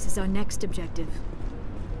Geth base is our next objective.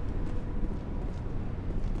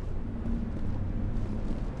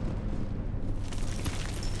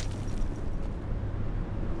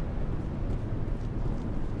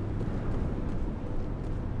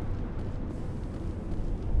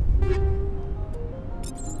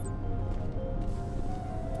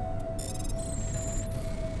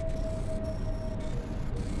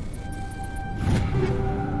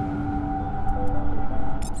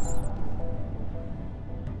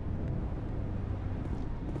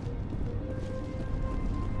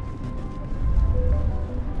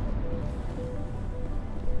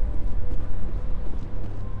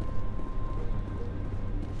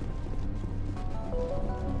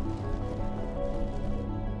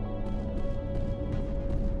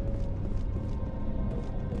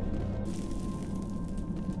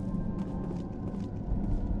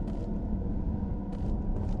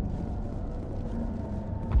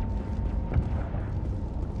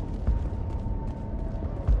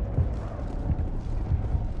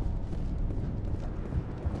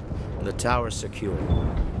 tower's secure.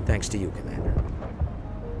 Thanks to you, Commander.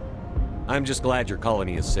 I'm just glad your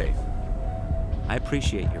colony is safe. I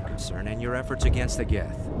appreciate your concern and your efforts against the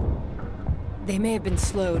Geth. They may have been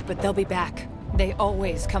slowed, but they'll be back. They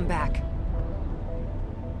always come back.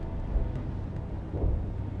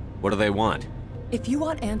 What do they want? If you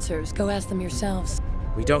want answers, go ask them yourselves.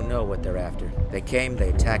 We don't know what they're after. They came, they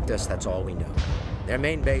attacked us, that's all we know. Their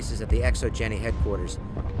main base is at the ExoGeni headquarters.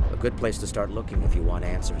 A good place to start looking if you want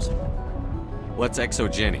answers. What's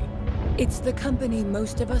ExoGeni? It's the company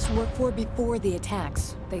most of us work for before the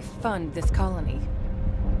attacks. They fund this colony.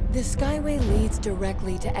 The Skyway leads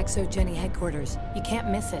directly to ExoGeni headquarters. You can't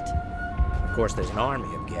miss it. Of course, there's an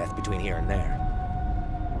army of Geth between here and there.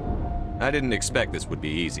 I didn't expect this would be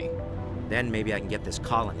easy. Then maybe I can get this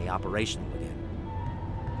colony operational again.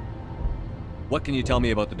 What can you tell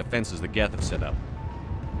me about the defenses the Geth have set up?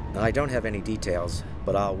 I don't have any details,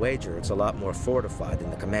 but I'll wager it's a lot more fortified than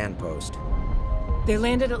the command post. They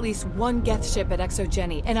landed at least one Geth ship at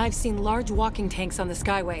ExoGeni, and I've seen large walking tanks on the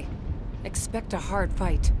Skyway. Expect a hard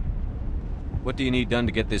fight. What do you need done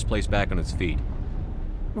to get this place back on its feet?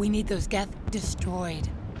 We need those Geth destroyed.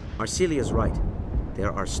 Arcelia's right.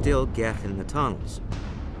 There are still Geth in the tunnels.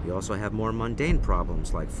 We also have more mundane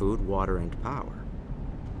problems like food, water, and power.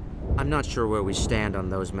 I'm not sure where we stand on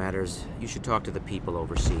those matters. You should talk to the people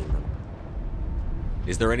overseeing them.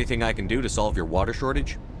 Is there anything I can do to solve your water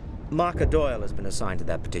shortage? Maka Doyle has been assigned to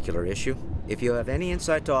that particular issue. If you have any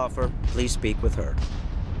insight to offer, please speak with her.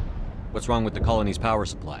 What's wrong with the colony's power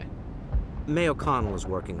supply? May O'Connell is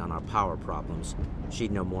working on our power problems.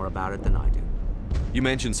 She'd know more about it than I do. You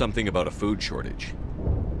mentioned something about a food shortage.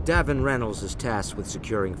 Davin Reynolds is tasked with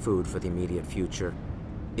securing food for the immediate future.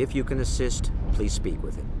 If you can assist, please speak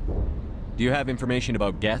with him. Do you have information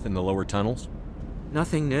about Geth in the lower tunnels?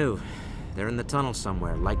 Nothing new. They're in the tunnel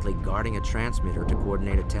somewhere, likely guarding a transmitter to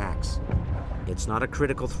coordinate attacks. It's not a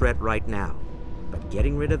critical threat right now, but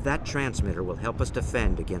getting rid of that transmitter will help us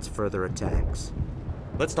defend against further attacks.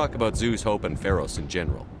 Let's talk about Zeus, Hope, and Feros in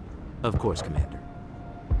general. Of course, Commander.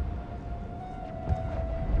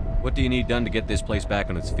 What do you need done to get this place back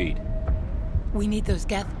on its feet? We need those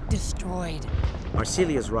Geth destroyed.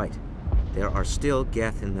 Arcelia's right. There are still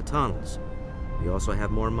Geth in the tunnels. We also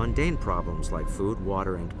have more mundane problems like food,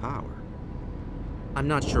 water, and power. I'm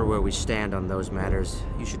not sure where we stand on those matters.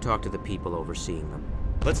 You should talk to the people overseeing them.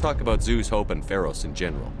 Let's talk about Zeus, Hope, and Feros in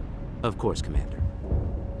general. Of course, Commander.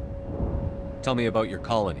 Tell me about your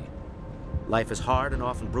colony. Life is hard and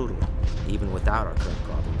often brutal, even without our current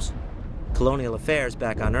problems. Colonial affairs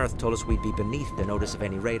back on Earth told us we'd be beneath the notice of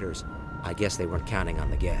any raiders. I guess they weren't counting on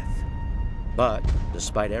the Geth. But,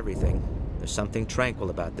 despite everything, there's something tranquil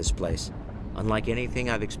about this place, unlike anything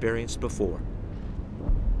I've experienced before.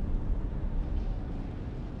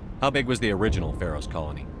 How big was the original Feros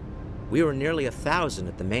colony? We were nearly 1,000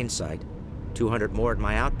 at the main site, 200 more at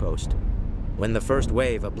my outpost. When the first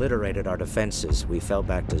wave obliterated our defenses, we fell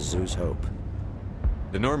back to Zeus Hope.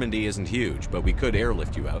 The Normandy isn't huge, but we could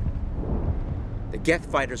airlift you out. The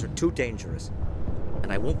Geth fighters are too dangerous,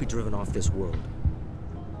 and I won't be driven off this world.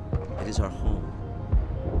 It is our home.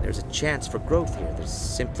 There's a chance for growth here that's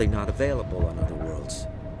simply not available on other worlds.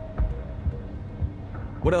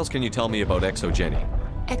 What else can you tell me about ExoGeni?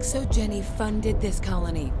 ExoGeni funded this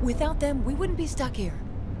colony. Without them, we wouldn't be stuck here.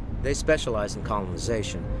 They specialize in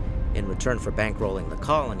colonization. In return for bankrolling the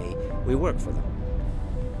colony, we work for them.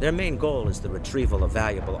 Their main goal is the retrieval of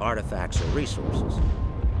valuable artifacts or resources.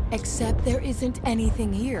 Except there isn't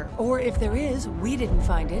anything here. Or if there is, we didn't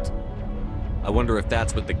find it. I wonder if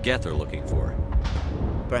that's what the Geth are looking for.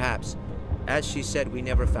 Perhaps. As she said, we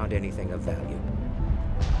never found anything of value.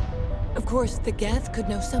 Of course, the Geth could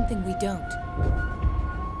know something we don't.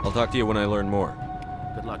 I'll talk to you when I learn more.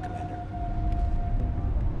 Good luck, Commander.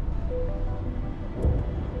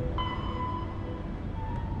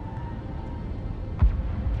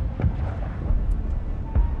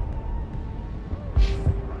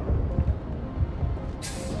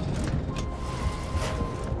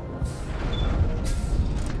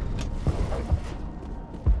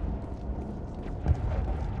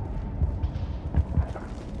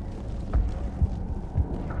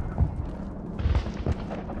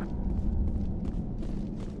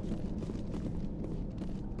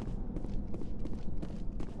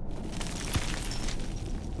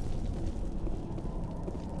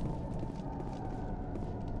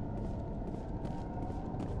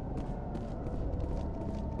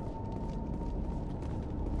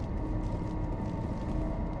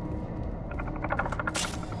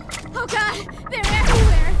 Oh god! They're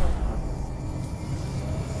everywhere!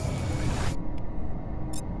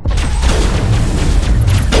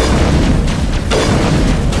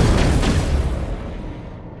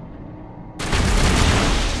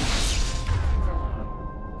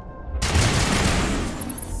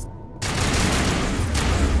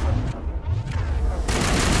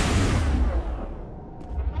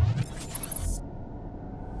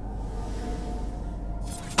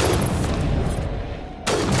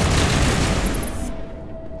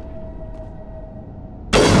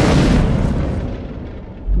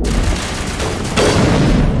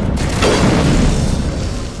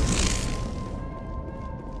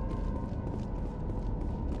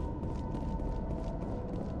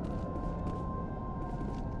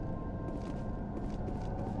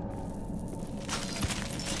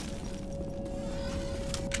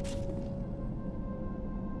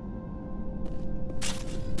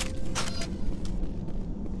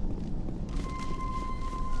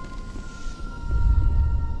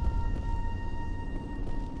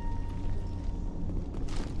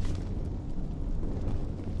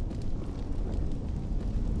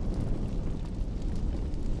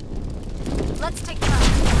 Let's take time.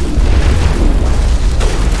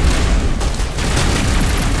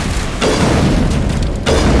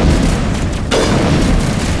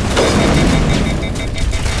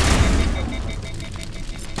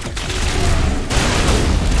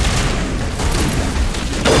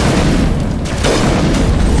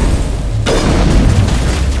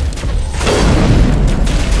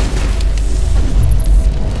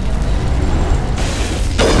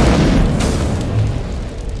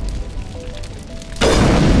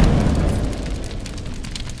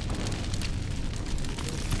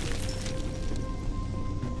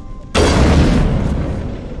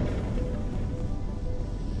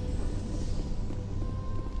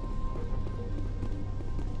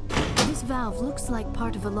 This valve looks like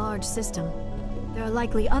part of a large system. There are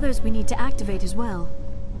likely others we need to activate as well.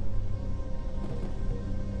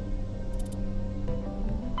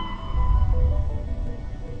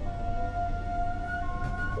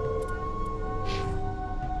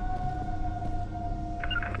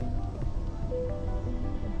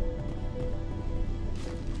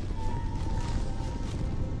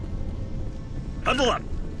 Huddle up!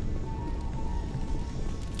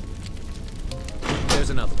 There's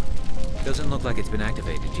another one. Doesn't look like it's been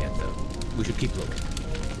activated yet, though. We should keep looking.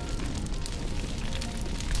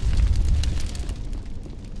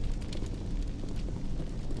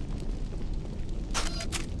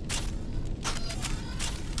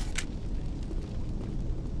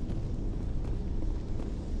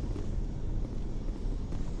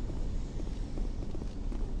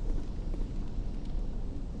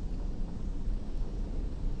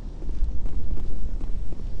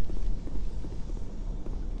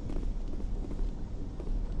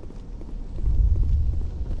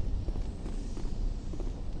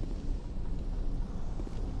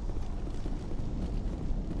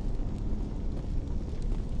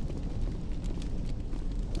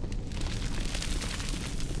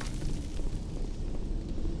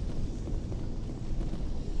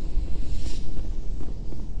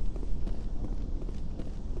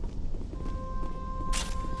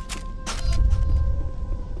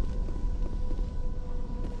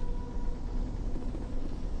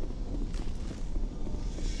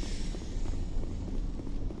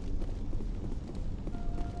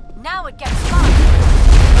 Now it gets fun.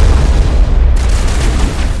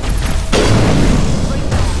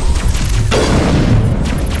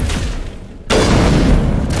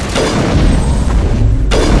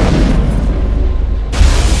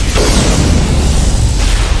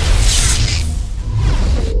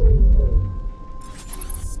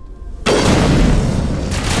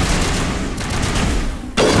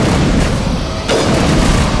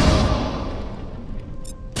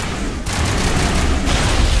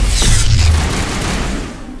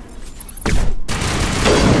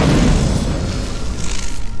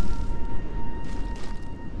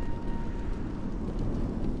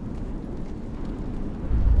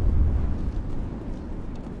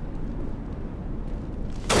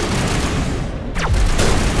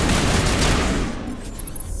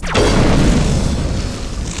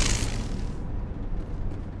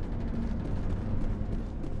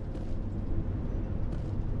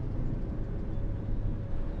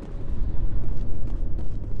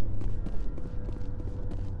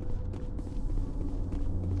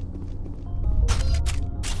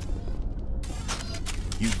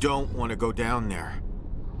 You don't want to go down there.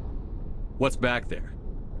 What's back there?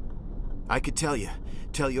 I could tell you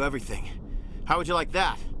everything. How would you like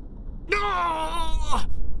that? No!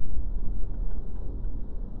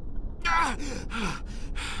 That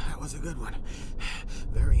was a good one.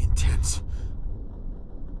 Very intense.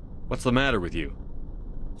 What's the matter with you?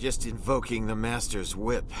 Just invoking the Master's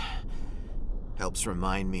whip helps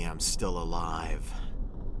remind me I'm still alive.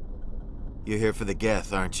 You're here for the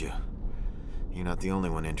Geth, aren't you? You're not the only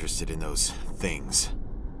one interested in those things.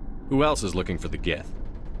 Who else is looking for the Geth?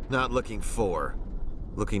 Not looking for.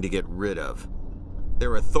 Looking to get rid of.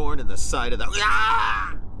 They're a thorn in the side of the...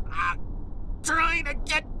 Trying to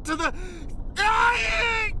get to the...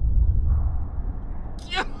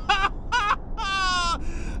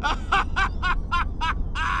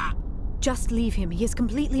 Just leave him. He is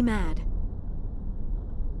completely mad.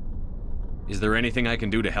 Is there anything I can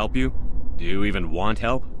do to help you? Do you even want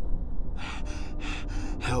help?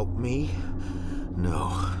 Help me?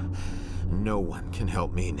 No. No one can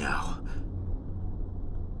help me now.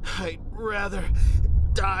 I'd rather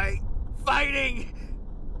die fighting!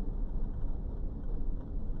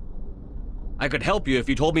 I could help you if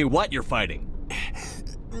you told me what you're fighting.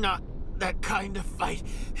 Not that kind of fight.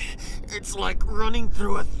 It's like running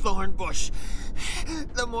through a thorn bush.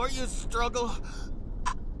 The more you struggle,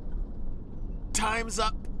 time's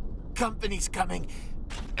up company's coming.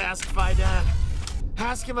 Ask Faidan.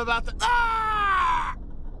 Ask him about the... Ah!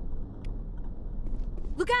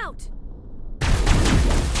 Look out!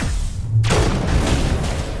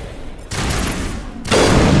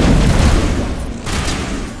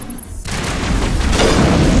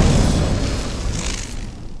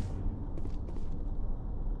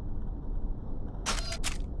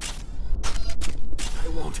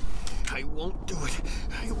 I won't do it.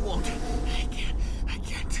 I won't. I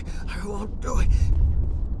can't. I won't do it.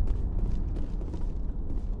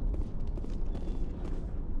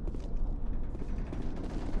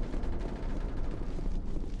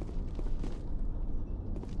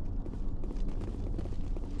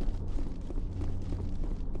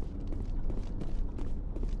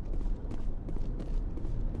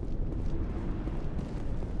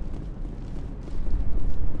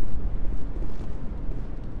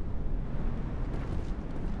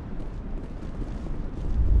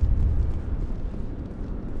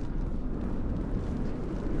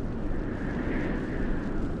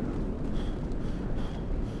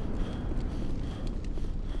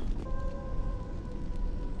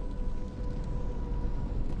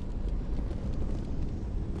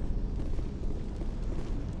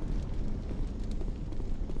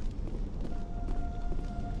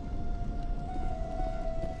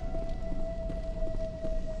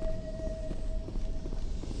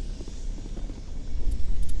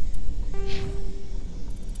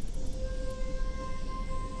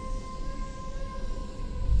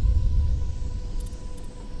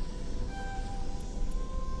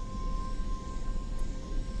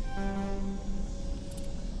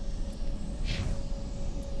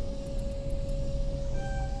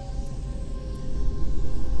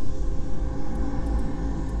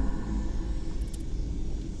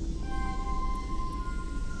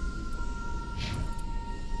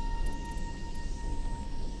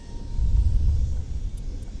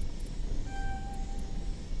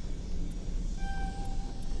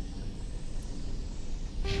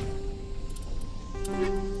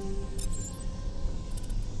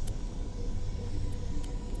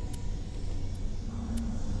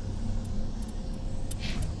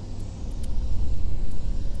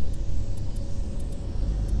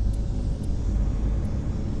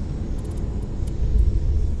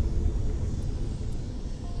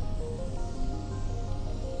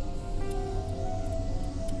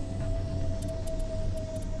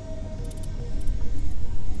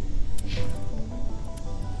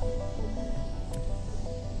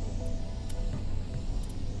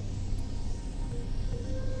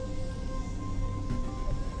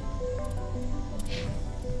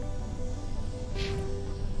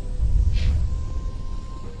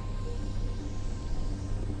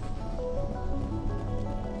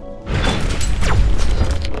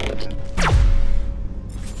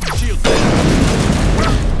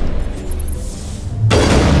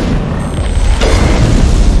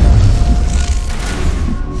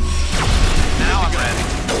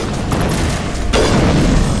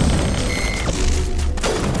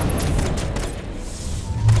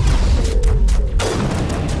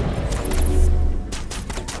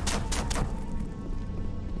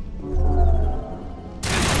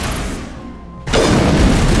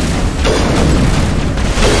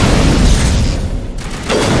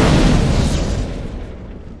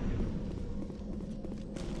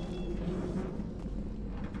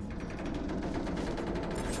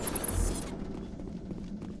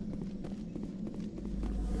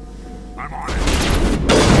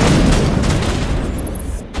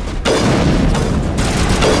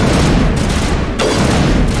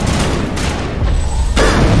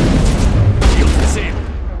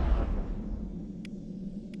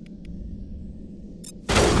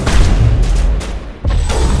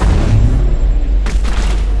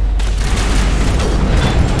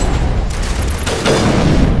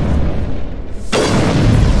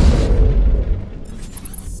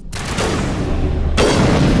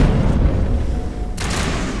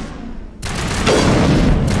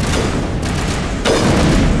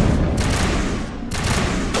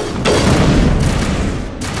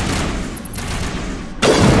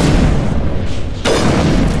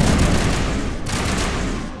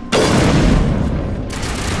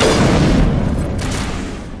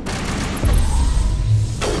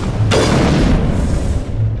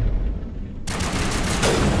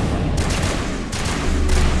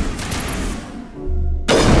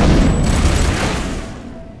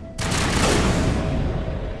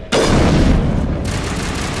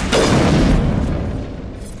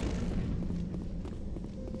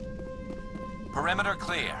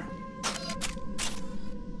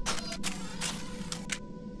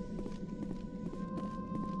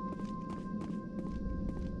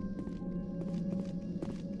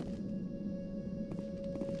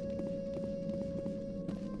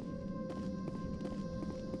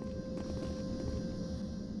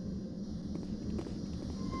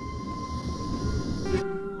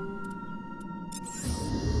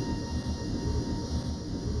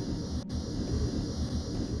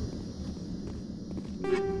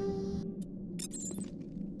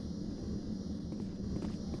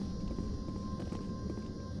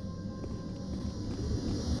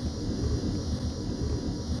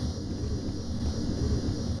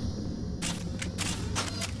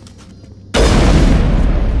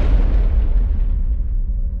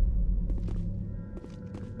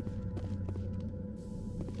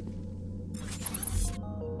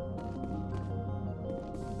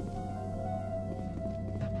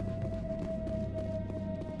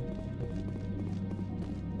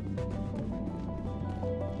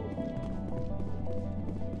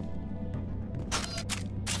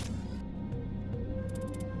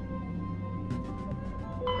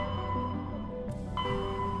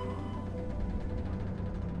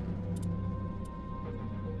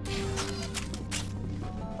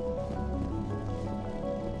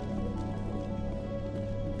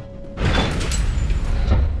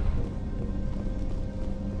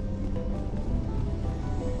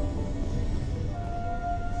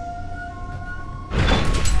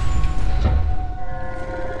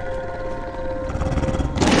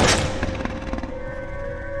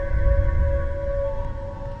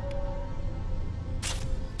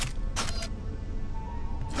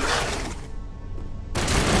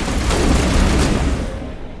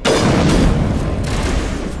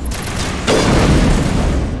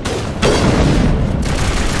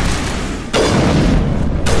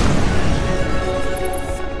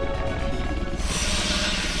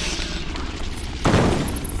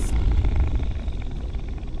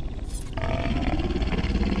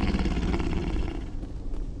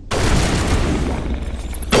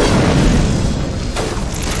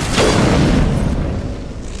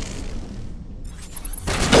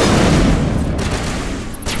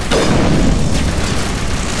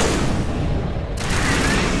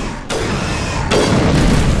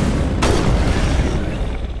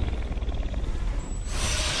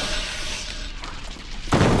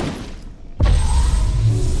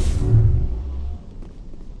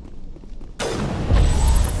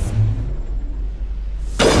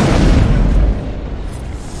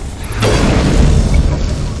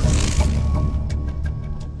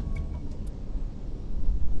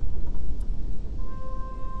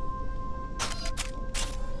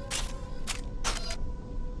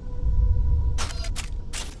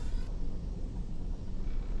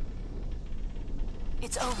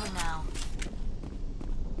 It's over now.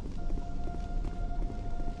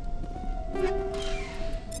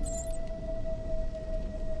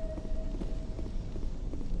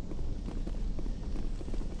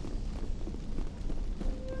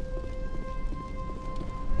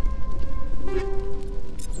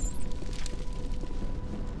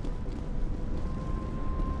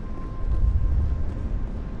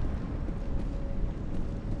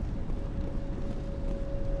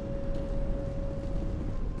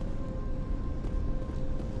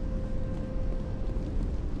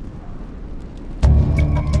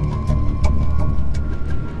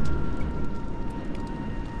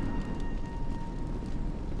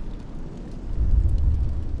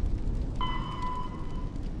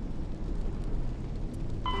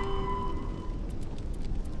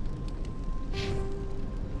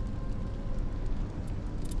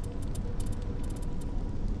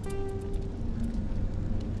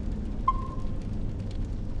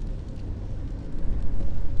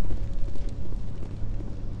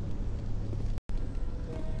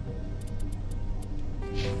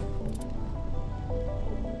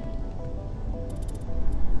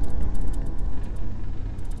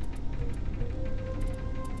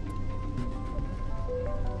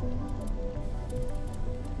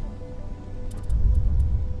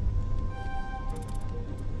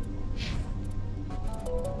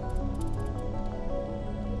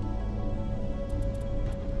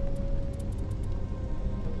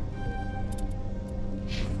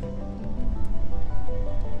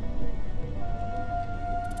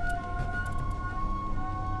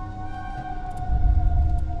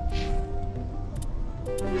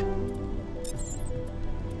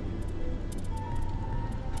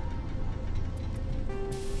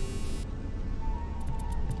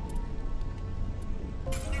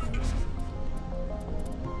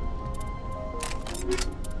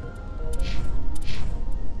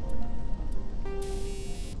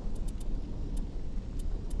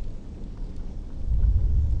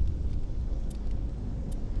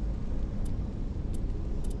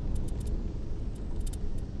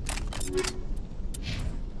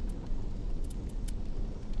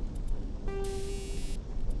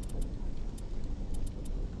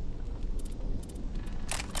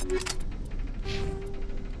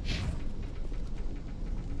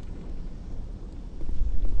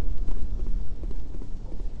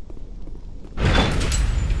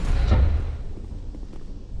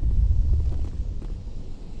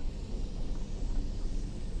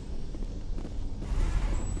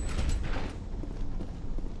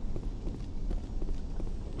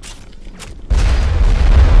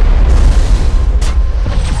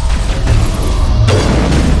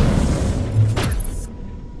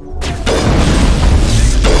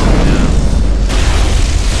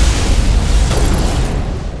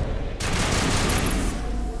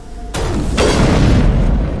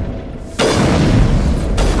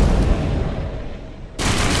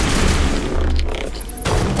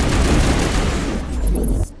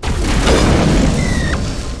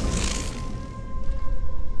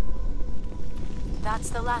 That's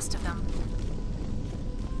the last of them.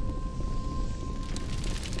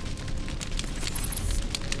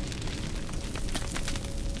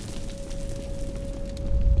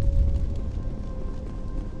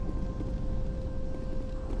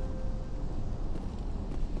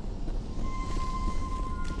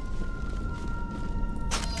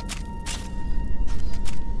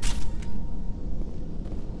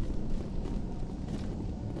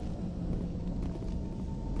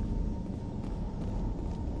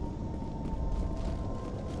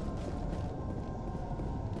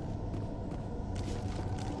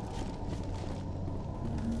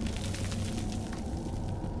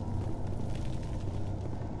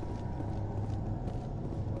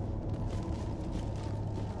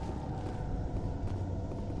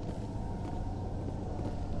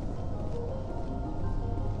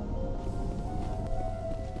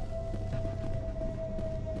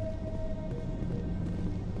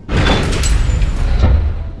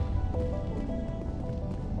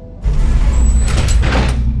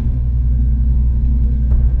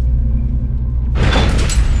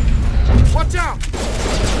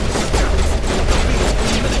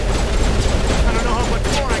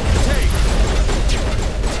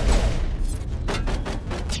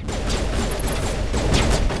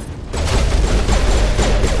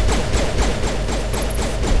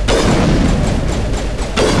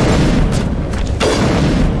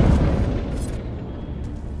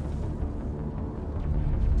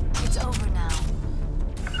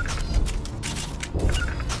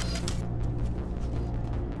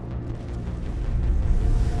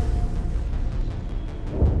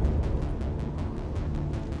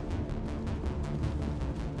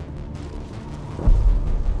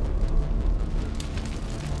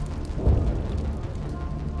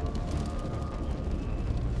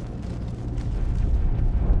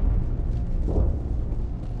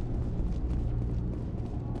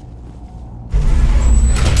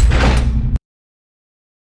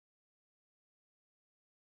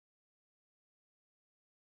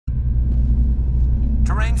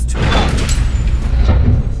 range too.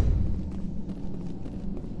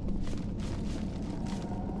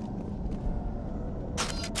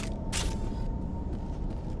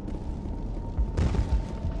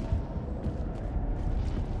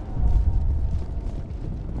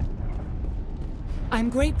 I'm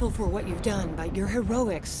grateful for what you've done, but your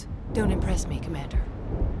heroics don't impress me, Commander.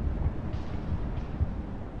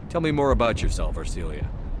 Tell me more about yourself, Arcelia.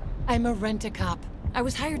 I'm a rent-a-cop. I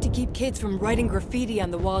was hired to keep kids from writing graffiti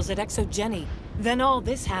on the walls at Exogeny. Then all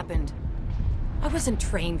this happened. I wasn't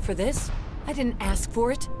trained for this. I didn't ask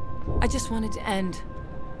for it. I just wanted to end.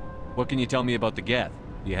 What can you tell me about the Geth?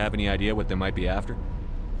 Do you have any idea what they might be after?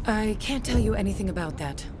 I can't tell you anything about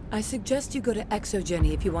that. I suggest you go to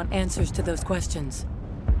Exogeny if you want answers to those questions.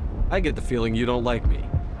 I get the feeling you don't like me.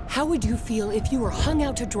 How would you feel if you were hung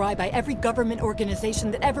out to dry by every government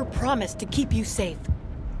organization that ever promised to keep you safe?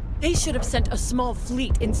 They should have sent a small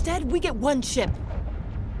fleet. Instead, we get one ship.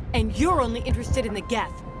 And you're only interested in the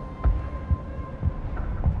Geth.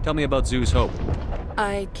 Tell me about Zhu's Hope.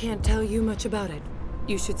 I can't tell you much about it.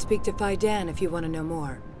 You should speak to Faidan if you want to know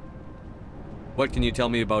more. What can you tell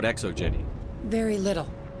me about Exogeny? Very little.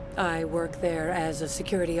 I work there as a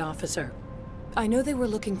security officer. I know they were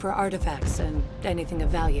looking for artifacts and anything of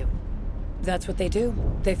value. That's what they do.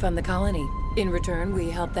 They fund the colony. In return,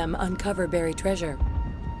 we help them uncover buried treasure.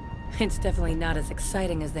 It's definitely not as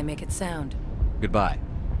exciting as they make it sound. Goodbye.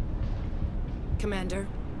 Commander.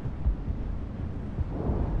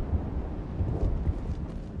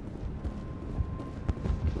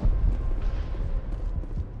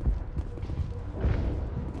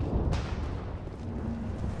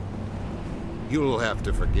 You'll have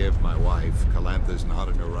to forgive my wife. Calantha's not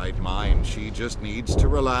in her right mind. She just needs to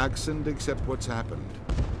relax and accept what's happened.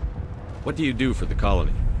 What do you do for the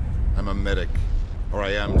colony? I'm a medic. Or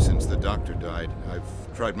I am since the doctor died.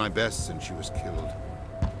 I've tried my best since she was killed.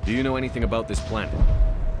 Do you know anything about this planet?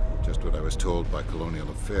 Just what I was told by Colonial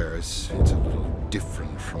Affairs. It's a little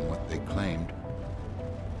different from what they claimed.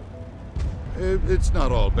 It's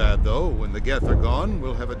not all bad, though. When the Geth are gone,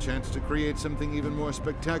 we'll have a chance to create something even more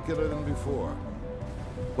spectacular than before.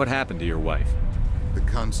 What happened to your wife? The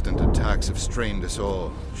constant attacks have strained us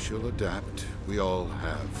all. She'll adapt. We all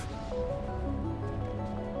have.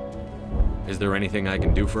 Is there anything I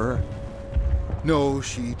can do for her? No,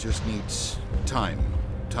 she just needs time.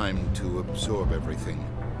 Time to absorb everything.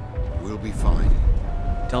 We'll be fine.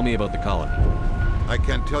 Tell me about the colony. I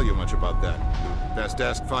can't tell you much about that. You'd best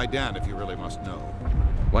ask Faidan if you really must know.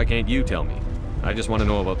 Why can't you tell me? I just want to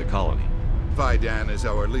know about the colony. Faidan is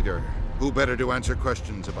our leader. Who better to answer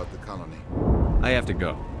questions about the colony? I have to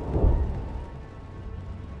go.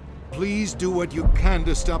 Please do what you can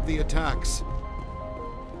to stop the attacks.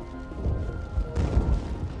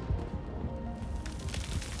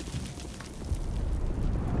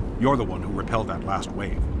 You're the one who repelled that last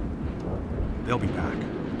wave. They'll be back.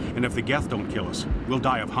 And if the Geth don't kill us, we'll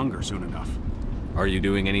die of hunger soon enough. Are you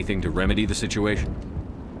doing anything to remedy the situation?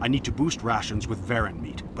 I need to boost rations with Varen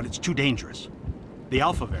meat, but it's too dangerous. The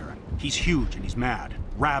Alpha Varen, he's huge and he's mad.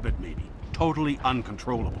 Rabid, maybe. Totally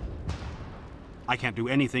uncontrollable. I can't do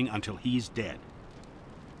anything until he's dead.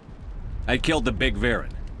 I killed the big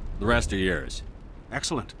Varen. The rest are yours.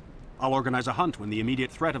 Excellent. I'll organize a hunt when the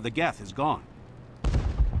immediate threat of the Geth is gone.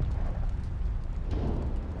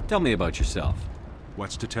 Tell me about yourself.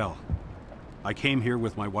 What's to tell? I came here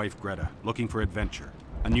with my wife Greta, looking for adventure,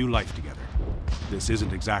 a new life together. This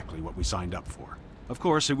isn't exactly what we signed up for. Of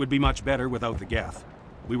course, it would be much better without the Geth.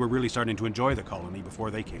 We were really starting to enjoy the colony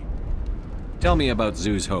before they came. Tell me about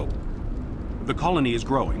Zhu's Hope. The colony is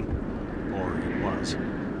growing, or it was.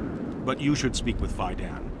 But you should speak with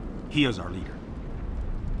Faidan. He is our leader.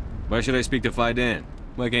 Why should I speak to Faidan?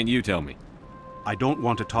 Why can't you tell me? I don't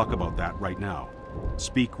want to talk about that right now.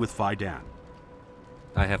 Speak with Faidan.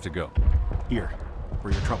 I have to go. Here,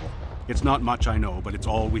 for your trouble. It's not much, I know, but it's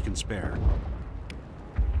all we can spare.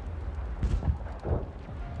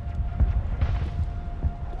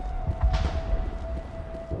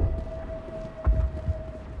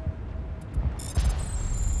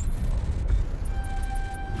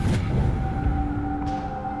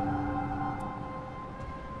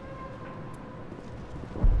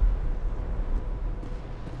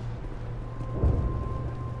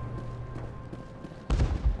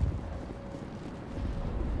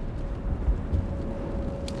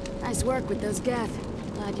 Nice work with those Geth.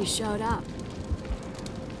 Glad you showed up.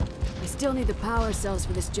 I still need the power cells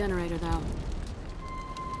for this generator, though.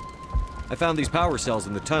 I found these power cells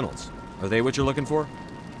in the tunnels. Are they what you're looking for?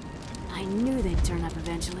 I knew they'd turn up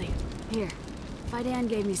eventually. Here, Faidan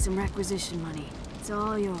gave me some requisition money. It's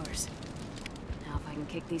all yours. Now if I can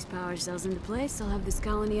can kick these power cells into place, I'll have this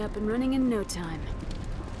colony up and running in no time.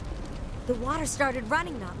 The water started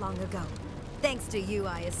running not long ago. Thanks to you,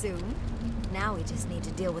 I assume. Now we just need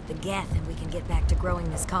to deal with the Geth and we can get back to growing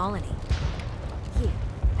this colony. Here,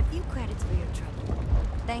 a few credits for your trouble.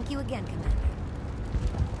 Thank you again, Commander.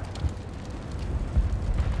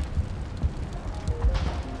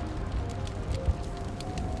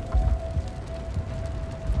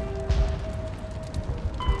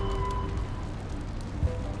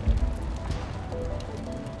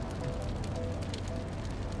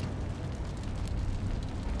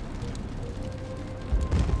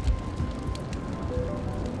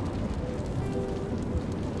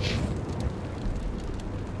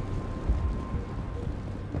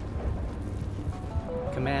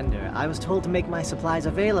 Commander, I was told to make my supplies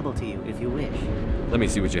available to you if you wish. Let me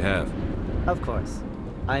see what you have. Of course.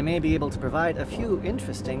 I may be able to provide a few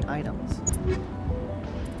interesting items.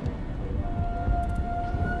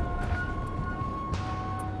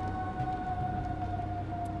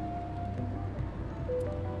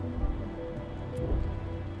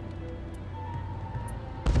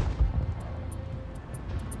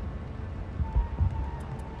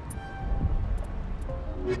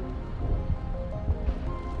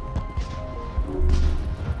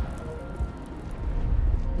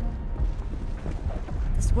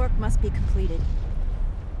 Work must be completed.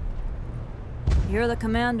 You're the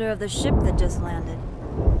commander of the ship that just landed.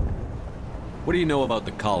 What do you know about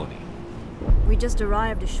the colony? We just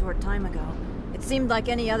arrived a short time ago. It seemed like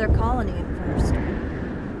any other colony at first.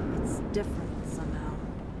 It's different somehow.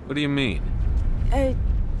 What do you mean?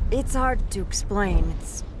 It's hard to explain.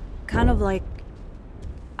 It's kind of like...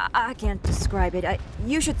 I can't describe it.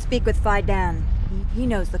 You should speak with Faidan. He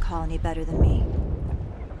knows the colony better than me.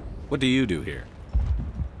 What do you do here?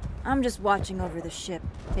 I'm just watching over the ship,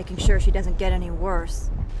 making sure she doesn't get any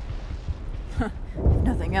worse. If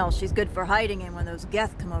nothing else, she's good for hiding in when those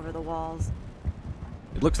Geth come over the walls.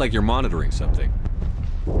 It looks like you're monitoring something.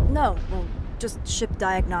 No, well, just ship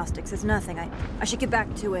diagnostics. It's nothing. I should get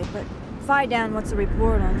back to it, but Faidan wants a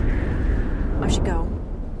report on... I should go.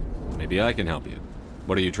 Maybe I can help you.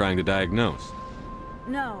 What are you trying to diagnose?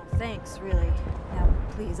 No, thanks, really. Now,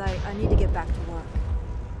 please, I need to get back to work.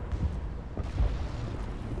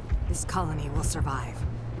 This colony will survive.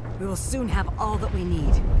 We will soon have all that we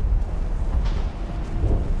need.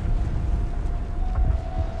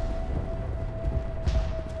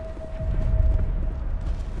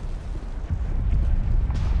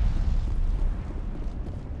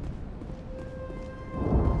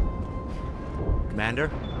 Commander,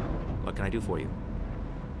 what can I do for you?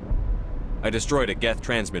 I destroyed a Geth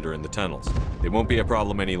transmitter in the tunnels. They won't be a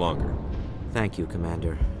problem any longer. Thank you,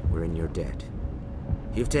 Commander. We're in your debt.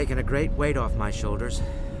 You've taken a great weight off my shoulders.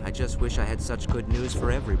 I just wish I had such good news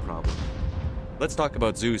for every problem. Let's talk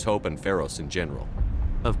about Zoo's Hope and Feros in general.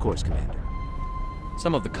 Of course, Commander.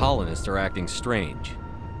 Some of the colonists are acting strange.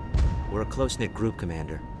 We're a close-knit group,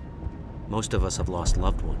 Commander. Most of us have lost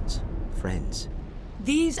loved ones, friends.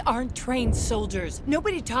 These aren't trained soldiers.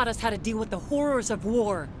 Nobody taught us how to deal with the horrors of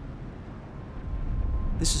war.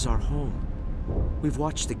 This is our home. We've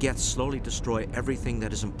watched the Geth slowly destroy everything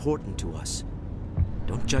that is important to us.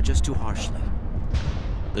 Don't judge us too harshly.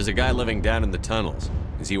 There's a guy living down in the tunnels.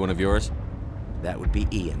 Is he one of yours? That would be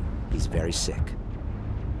Ian. He's very sick.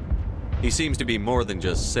 He seems to be more than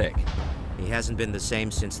just sick. He hasn't been the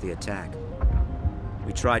same since the attack.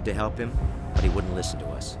 We tried to help him, but he wouldn't listen to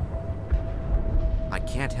us. I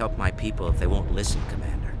can't help my people if they won't listen,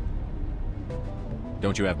 Commander.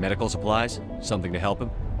 Don't you have medical supplies? Something to help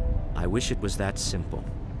him? I wish it was that simple.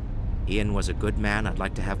 Ian was a good man I'd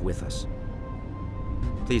like to have with us.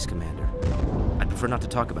 Please, Commander. I'd prefer not to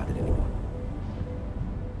talk about it anymore.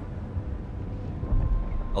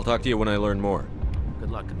 I'll talk to you when I learn more.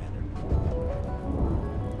 Good luck, Commander.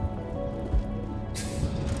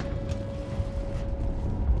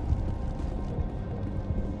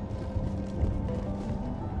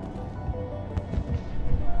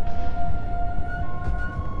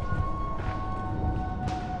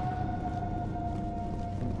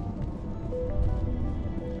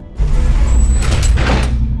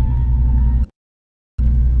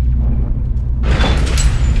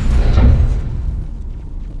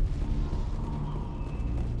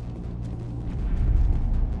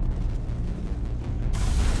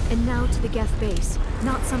 And now to the Geth base.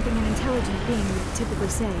 Not something an intelligent being would typically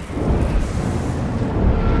say.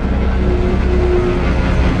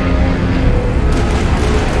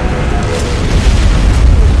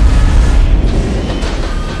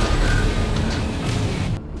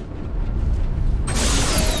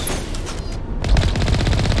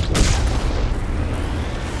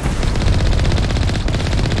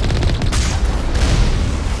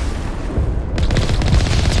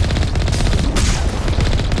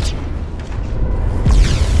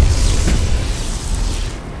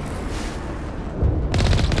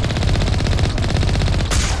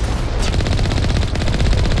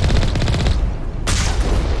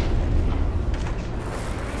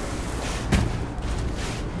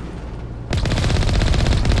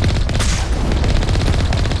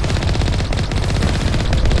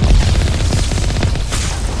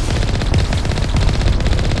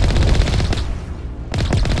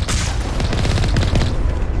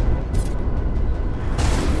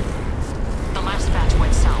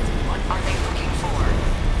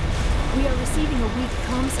 receiving a weak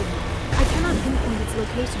comm signal. I cannot pinpoint its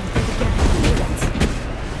location through the Geth interference.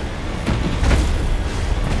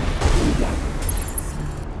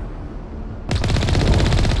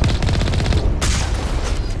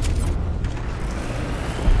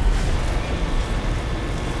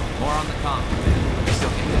 More on the comm. Still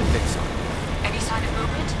getting that fix on. Any sign of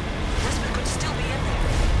movement? Elizabeth could still be in there.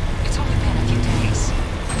 It's only been a few days.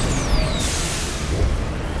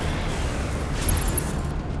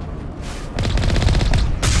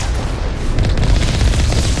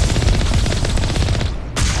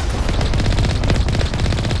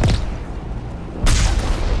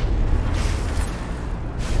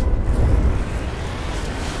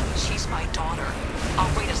 She's my daughter.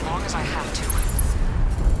 I'll wait as long as I have to.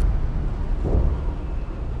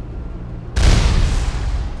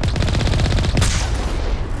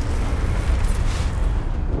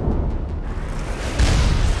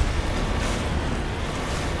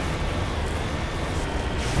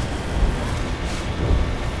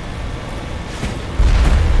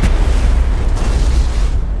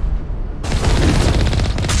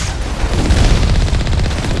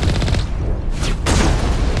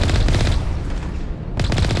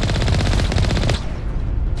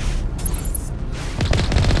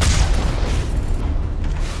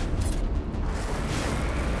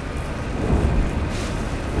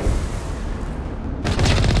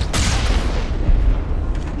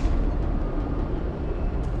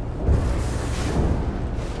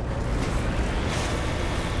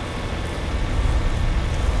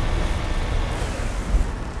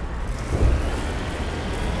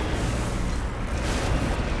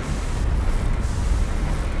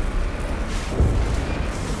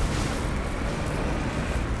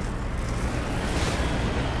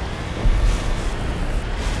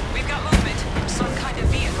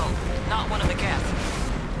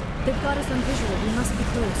 They've got us on visual. We must be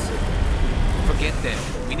close. Forget them.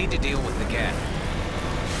 We need to deal with the Geth.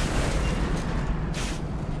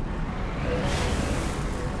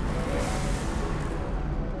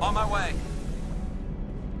 On my way.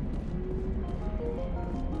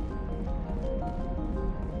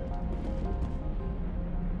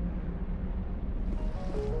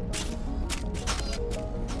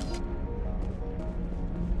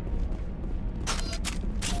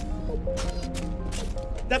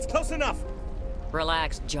 That's close enough!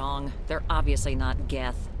 Relax, Jong. They're obviously not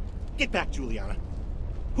Geth. Get back, Juliana.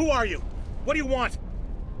 Who are you? What do you want?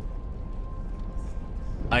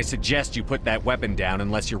 I suggest you put that weapon down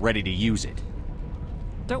unless you're ready to use it.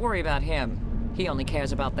 Don't worry about him. He only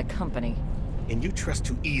cares about the company. And you trust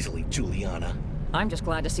too easily, Juliana. I'm just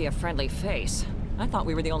glad to see a friendly face. I thought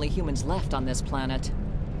we were the only humans left on this planet.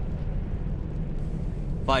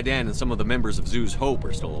 Fidan and some of the members of Zoo's Hope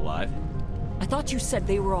are still alive. I thought you said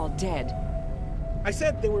they were all dead. I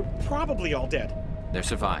said they were probably all dead. They're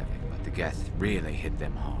surviving, but the Geth really hit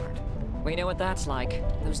them hard. We know what that's like.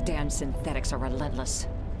 Those damn synthetics are relentless.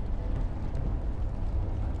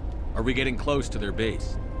 Are we getting close to their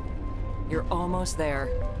base? You're almost there.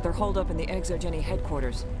 They're holed up in the Exogeny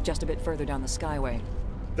headquarters, just a bit further down the Skyway.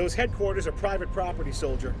 Those headquarters are private property,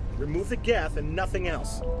 soldier. Remove the Geth and nothing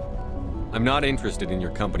else. I'm not interested in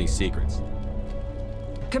your company's secrets.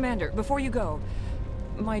 Commander, before you go,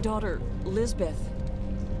 my daughter, Lisbeth,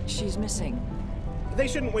 she's missing. They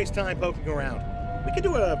shouldn't waste time poking around. We can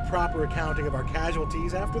do a proper accounting of our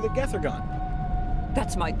casualties after the Geth are gone.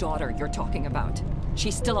 That's my daughter you're talking about.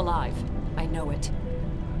 She's still alive. I know it.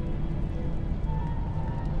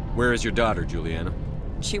 Where is your daughter, Juliana?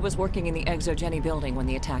 She was working in the Exogeny building when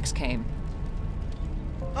the attacks came.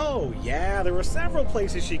 Oh, yeah, there were several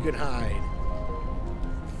places she could hide.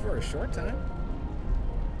 For a short time.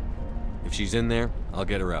 If she's in there, I'll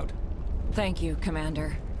get her out. Thank you,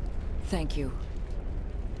 Commander. Thank you.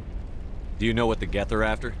 Do you know what the Geth are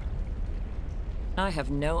after? I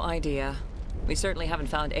have no idea. We certainly haven't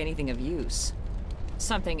found anything of use.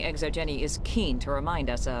 Something Exogeny is keen to remind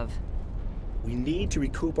us of. We need to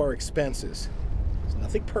recoup our expenses. It's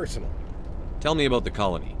nothing personal. Tell me about the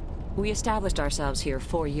colony. We established ourselves here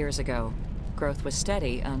 4 years ago. Growth was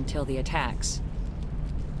steady until the attacks.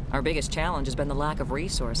 Our biggest challenge has been the lack of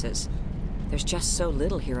resources. There's just so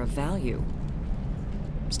little here of value.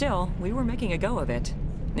 Still, we were making a go of it.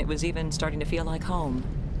 It was even starting to feel like home.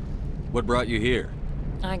 What brought you here?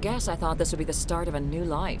 I guess I thought this would be the start of a new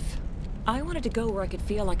life. I wanted to go where I could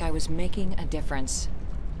feel like I was making a difference.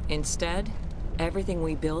 Instead, everything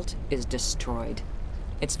we built is destroyed.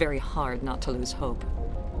 It's very hard not to lose hope.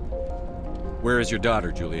 Where is your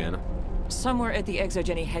daughter, Juliana? Somewhere at the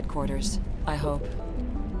Exogeny headquarters, I hope.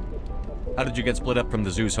 How did you get split up from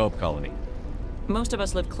the Zeus Hope colony? Most of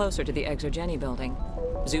us lived closer to the Exogeny building.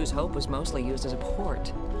 Zoo's Hope was mostly used as a port.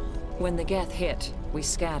 When the Geth hit, we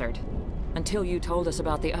scattered. Until you told us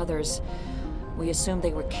about the others, we assumed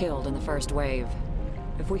they were killed in the first wave.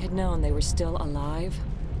 If we had known they were still alive,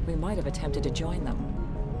 we might have attempted to join them.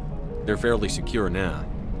 They're fairly secure now.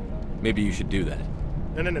 Maybe you should do that.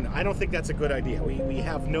 No. I don't think that's a good idea. We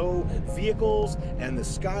have no vehicles, and the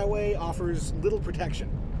Skyway offers little protection.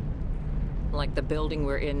 Like the building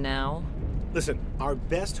we're in now? Listen, our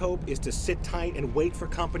best hope is to sit tight and wait for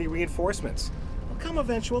company reinforcements. They'll come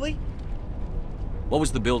eventually. What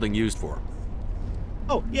was the building used for?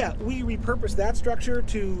 Oh, yeah, we repurposed that structure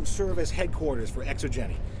to serve as headquarters for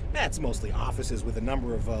Exogeny. That's mostly offices with a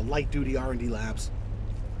number of light-duty R&D labs.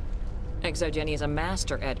 Exogeny is a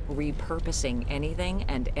master at repurposing anything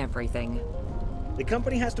and everything. The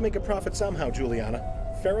company has to make a profit somehow, Juliana.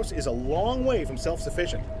 Feros is a long way from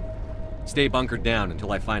self-sufficient. Stay bunkered down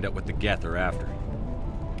until I find out what the Geth are after.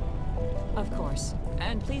 Of course.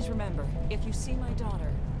 And please remember, if you see my daughter...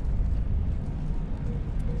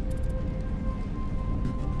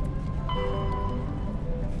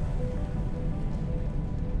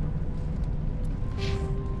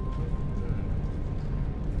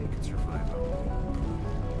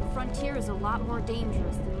 The frontier is a lot more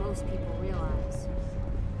dangerous than most people realize.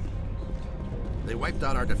 They wiped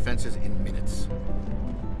out our defenses in minutes.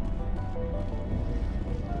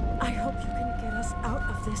 I hope you can get us out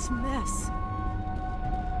of this mess.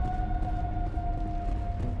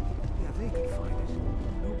 Yeah, they could find it.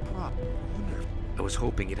 No problem. I was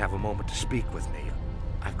hoping you'd have a moment to speak with me.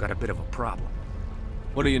 I've got a bit of a problem.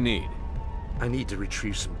 What do you need? I need to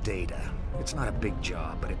retrieve some data. It's not a big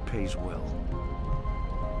job, but it pays well.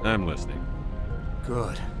 I'm listening.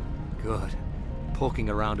 Good. Poking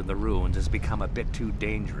around in the ruins has become a bit too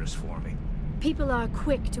dangerous for me. People are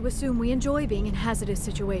quick to assume we enjoy being in hazardous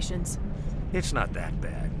situations. It's not that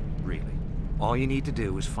bad, really. All you need to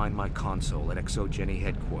do is find my console at Exogeny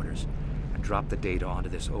headquarters and drop the data onto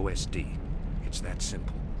this OSD. It's that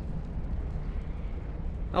simple.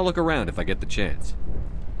 I'll look around if I get the chance.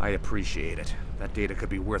 I appreciate it. That data could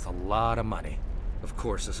be worth a lot of money. Of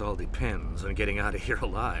course, this all depends on getting out of here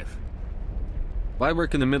alive. Why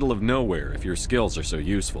work in the middle of nowhere if your skills are so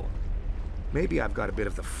useful? Maybe I've got a bit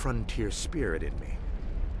of the frontier spirit in me.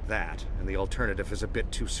 That, and the alternative is a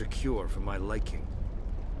bit too secure for my liking.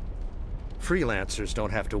 Freelancers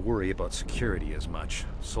don't have to worry about security as much,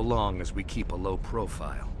 so long as we keep a low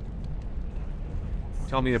profile.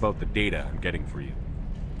 Tell me about the data I'm getting for you.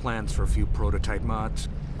 Plans for a few prototype mods?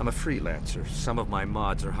 I'm a freelancer. Some of my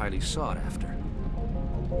mods are highly sought after.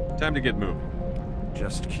 Time to get moving.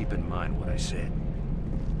 Just keep in mind what I said.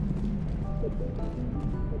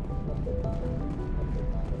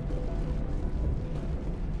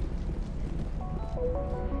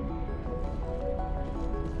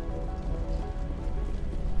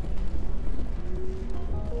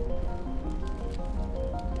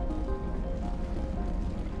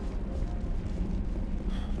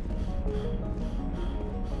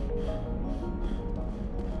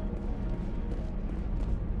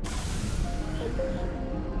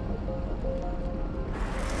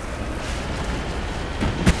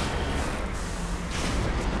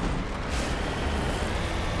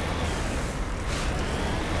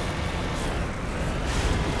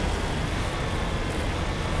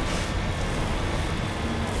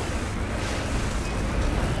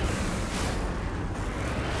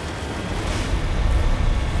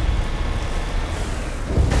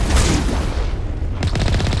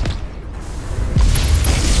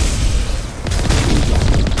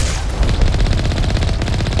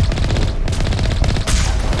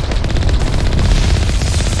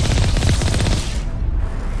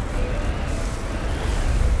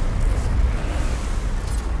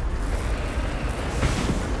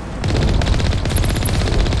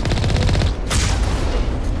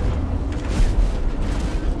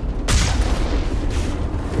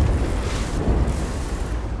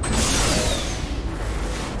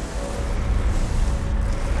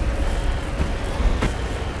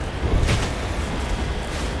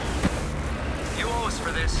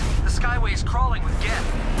 Skyway's crawling with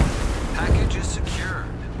Geth. Package is secured.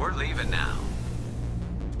 We're leaving now.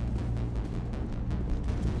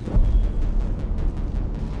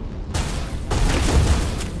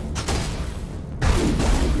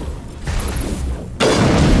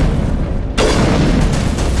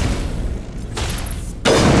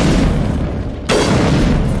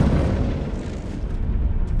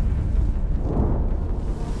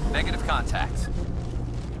 Negative contacts.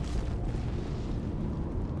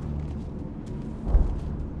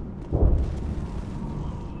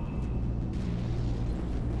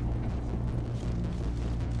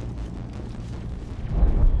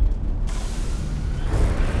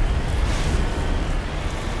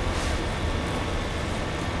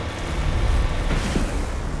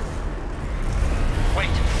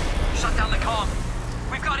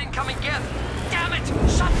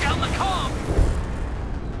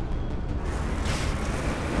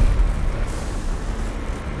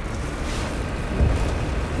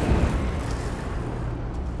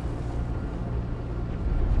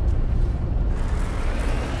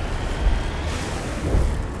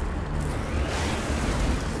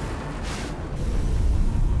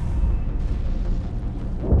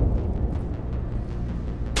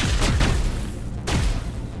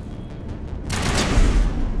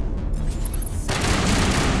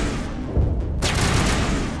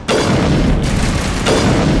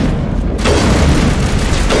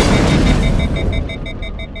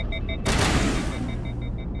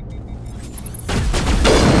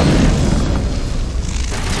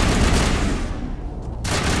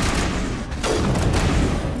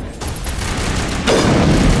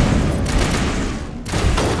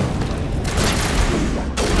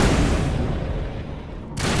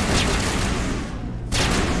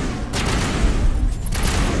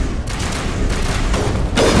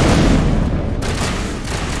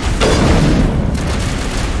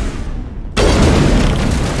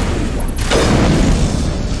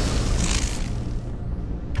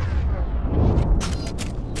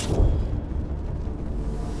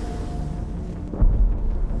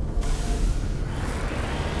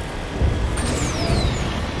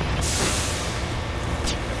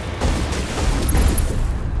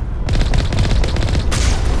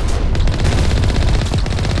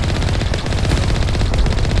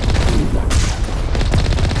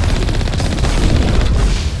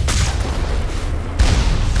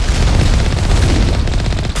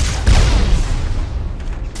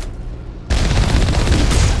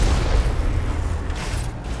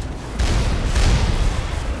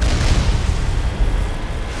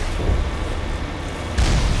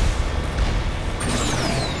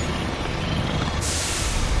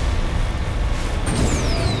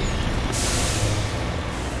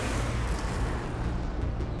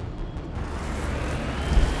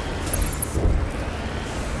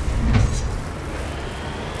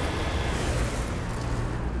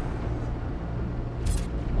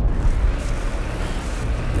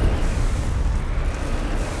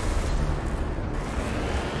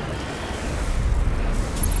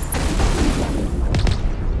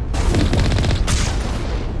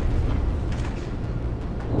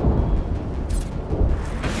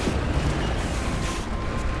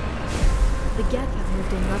 The Geth have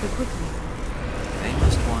moved in rather quickly. They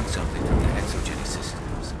must want something from the exogenic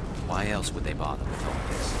systems. Why else would they bother with all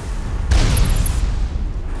this?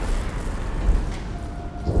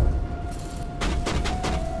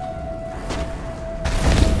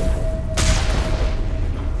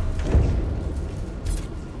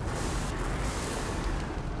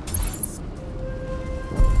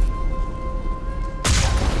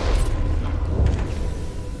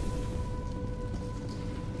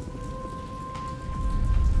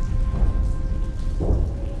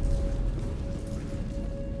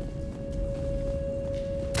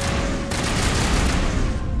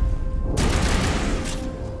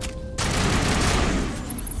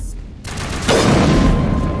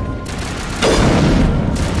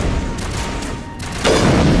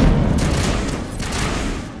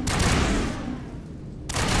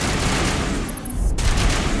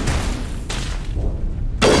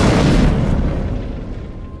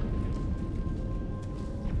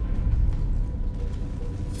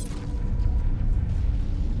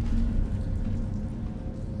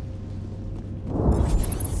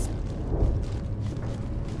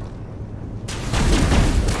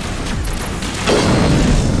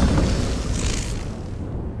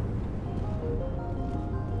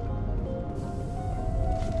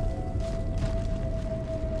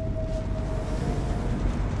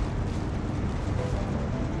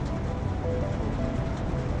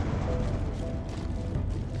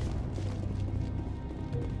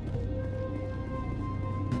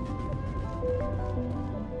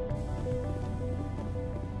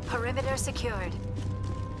 Perimeter secured.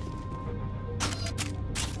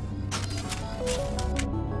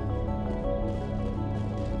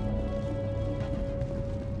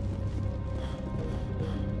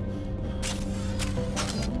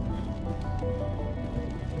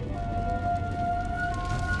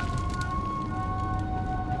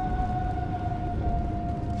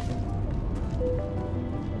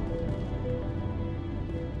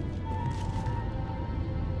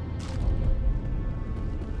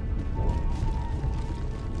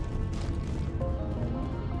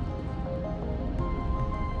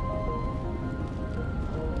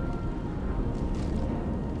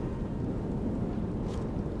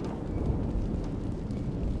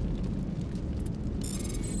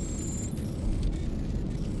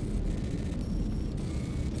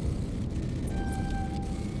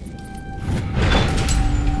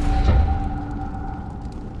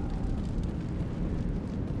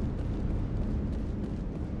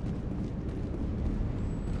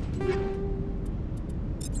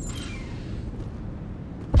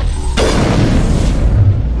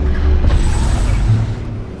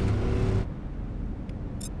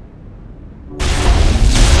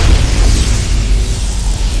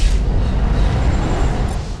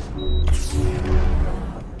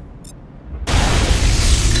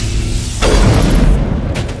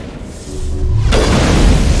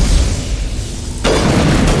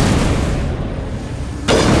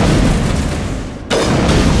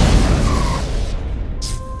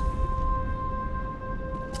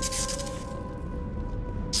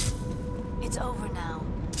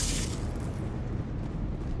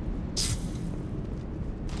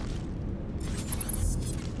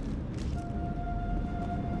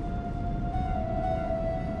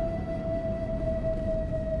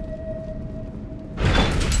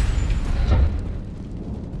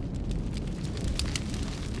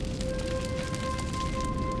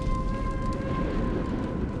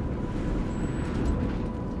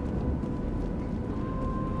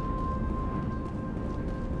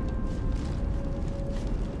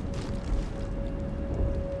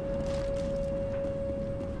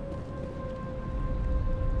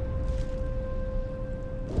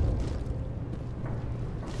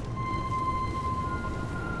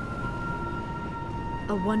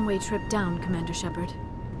 A one-way trip down, Commander Shepard.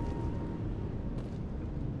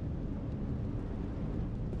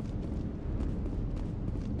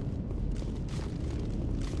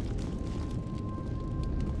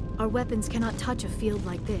 Our weapons cannot touch a field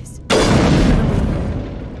like this.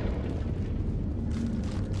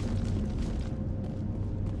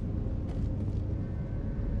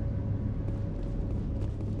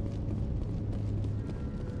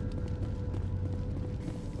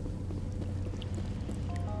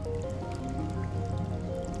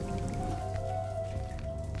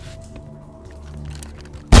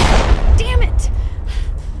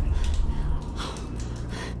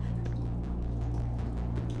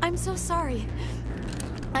 I'm so sorry.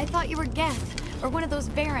 I thought you were Geth, or one of those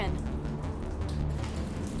Baron.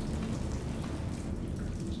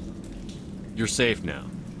 You're safe now.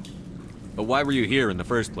 But why were you here in the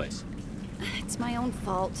first place? It's my own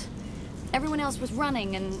fault. Everyone else was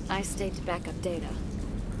running, and I stayed to back up data.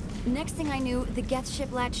 Next thing I knew, the Geth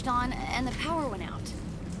ship latched on, and the power went out.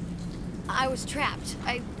 I was trapped.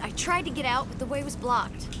 I tried to get out, but the way was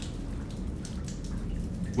blocked.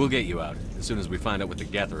 We'll get you out, as soon as we find out what the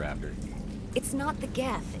Geth are after. It's not the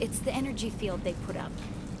Geth, it's the energy field they put up.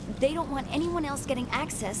 They don't want anyone else getting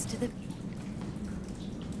access to the...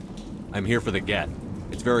 I'm here for the Geth.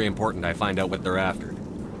 It's very important I find out what they're after.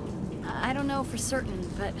 I don't know for certain,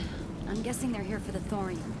 but I'm guessing they're here for the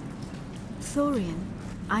thorium. Thorium?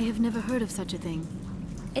 I have never heard of such a thing.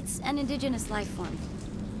 It's an indigenous life form.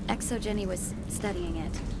 Exogeny was studying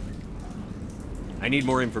it. I need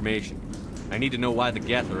more information. I need to know why the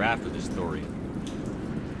Geth are after this thorium.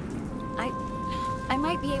 I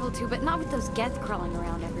might be able to, but not with those Geth crawling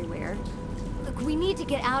around everywhere. Look, we need to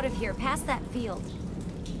get out of here, past that field.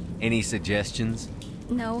 Any suggestions?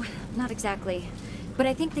 No, not exactly. But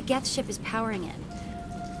I think the Geth ship is powering it.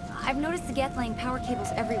 I've noticed the Geth laying power cables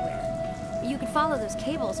everywhere. You could follow those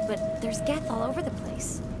cables, but there's Geth all over the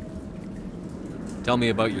place. Tell me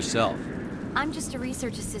about yourself. I'm just a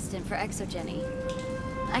research assistant for Exogeny.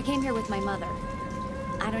 I came here with my mother.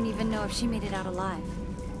 I don't even know if she made it out alive.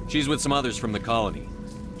 She's with some others from the colony.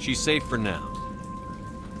 She's safe for now.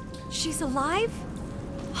 She's alive?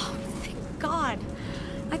 Oh, thank God.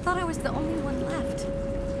 I thought I was the only one left.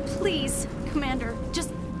 Please, Commander,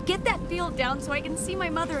 just get that field down so I can see my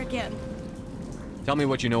mother again. Tell me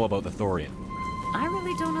what you know about the thorium. I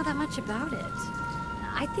really don't know that much about it.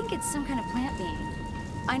 I think it's some kind of plant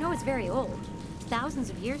being. I know it's very old. Thousands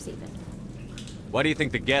of years, even. Why do you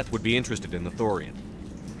think the Geth would be interested in the thorium?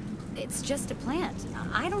 It's just a plant.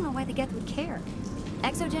 I don't know why the Geth would care.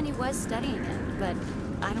 Exogeny was studying it, but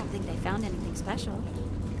I don't think they found anything special.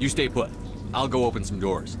 You stay put. I'll go open some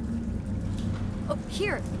doors. Oh,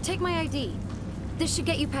 here, take my ID. This should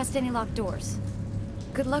get you past any locked doors.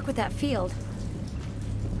 Good luck with that field.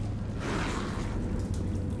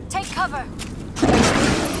 Take cover!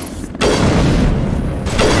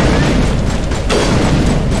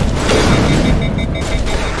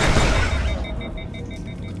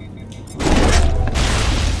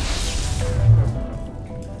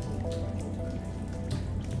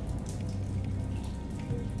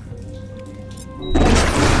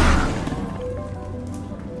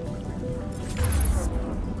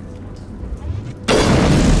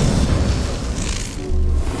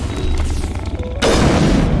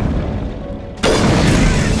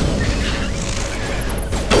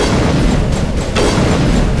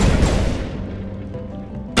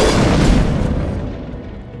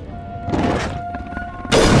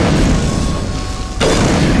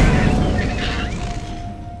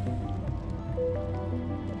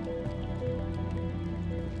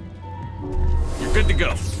 Good to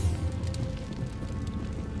go.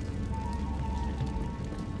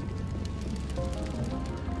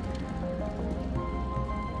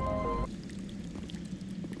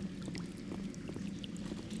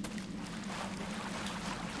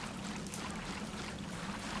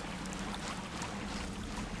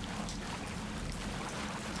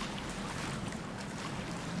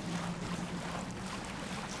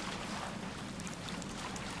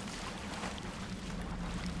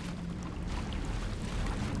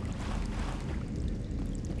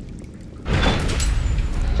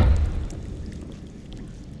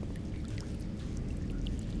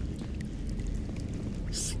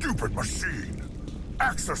 Stupid machine!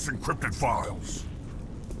 Access encrypted files!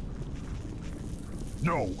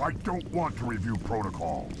 No, I don't want to review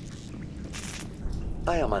protocol.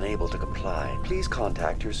 I am unable to comply. Please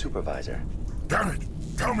contact your supervisor. Damn it!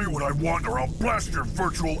 Tell me what I want or I'll blast your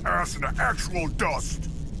virtual ass into actual dust!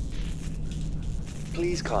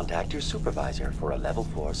 Please contact your supervisor for a level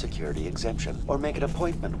 4 security exemption, or make an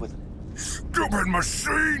appointment with... Stupid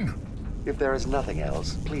machine! If there is nothing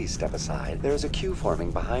else, please step aside. There is a queue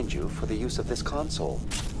forming behind you for the use of this console.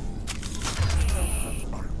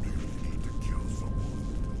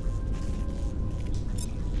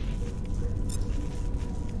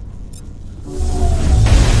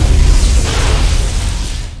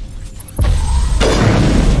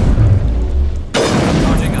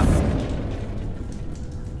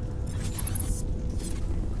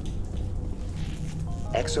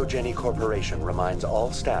 Exogeny Corporation reminds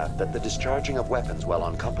all staff that the discharging of weapons while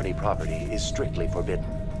on company property is strictly forbidden.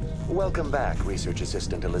 Welcome back, Research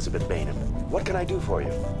Assistant Elizabeth Bainham. What can I do for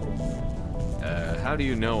you? How do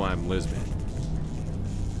you know I'm Lisbeth?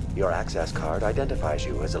 Your access card identifies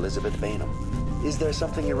you as Elizabeth Bainham. Is there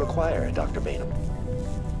something you require, Dr. Bainham?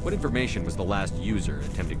 What information was the last user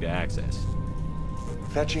attempting to access?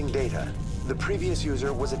 Fetching data. The previous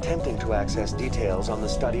user was attempting to access details on the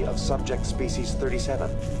study of subject species 37,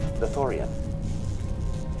 the Thorian.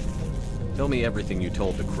 Tell me everything you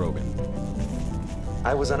told the Krogan.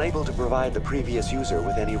 I was unable to provide the previous user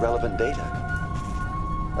with any relevant data.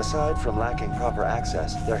 Aside from lacking proper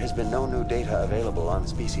access, there has been no new data available on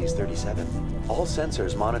species 37. All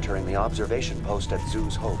sensors monitoring the observation post at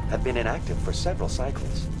Zoo's Hope have been inactive for several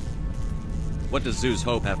cycles. What does Zoo's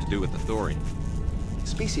Hope have to do with the Thorian?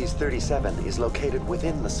 Species 37 is located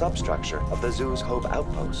within the substructure of the Zoo's Hope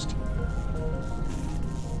outpost.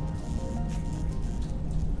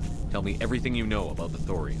 Tell me everything you know about the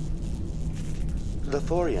Thorian. The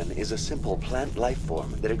Thorian is a simple plant life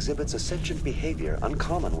form that exhibits a sentient behavior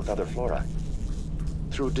uncommon with other flora.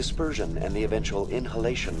 Through dispersion and the eventual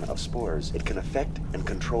inhalation of spores, it can affect and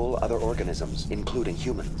control other organisms, including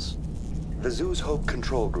humans. The Zoo's Hope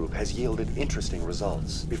control group has yielded interesting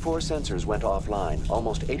results. Before sensors went offline,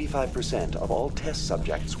 almost 85% of all test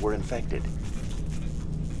subjects were infected.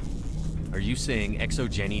 Are you saying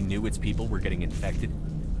ExoGeni knew its people were getting infected?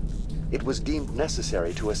 It was deemed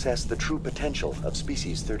necessary to assess the true potential of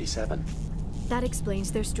species 37. That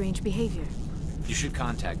explains their strange behavior. You should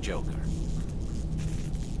contact Joker.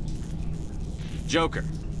 Joker.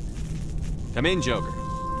 Come in, Joker.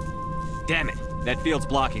 Damn it, that field's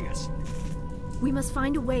blocking us. We must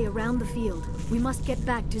find a way around the field. We must get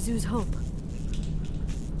back to Zoo's Hope.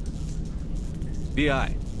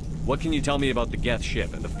 BI, what can you tell me about the Geth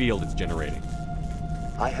ship and the field it's generating?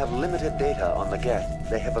 I have limited data on the Geth.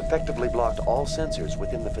 They have effectively blocked all sensors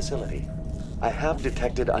within the facility. I have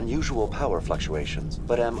detected unusual power fluctuations,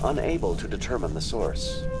 but am unable to determine the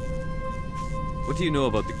source. What do you know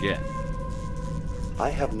about the Geth? I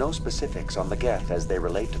have no specifics on the Geth as they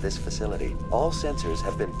relate to this facility. All sensors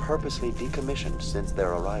have been purposely decommissioned since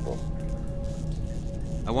their arrival.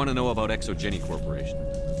 I want to know about ExoGeni Corporation.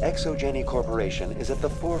 ExoGeni Corporation is at the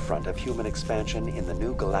forefront of human expansion in the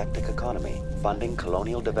new galactic economy, funding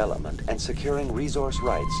colonial development and securing resource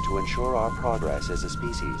rights to ensure our progress as a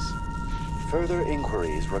species. Further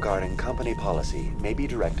inquiries regarding company policy may be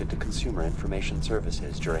directed to Consumer Information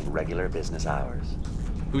Services during regular business hours.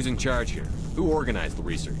 Who's in charge here? Who organized the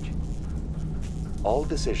research? All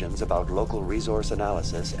decisions about local resource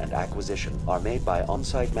analysis and acquisition are made by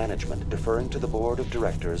on-site management, deferring to the board of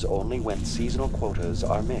directors only when seasonal quotas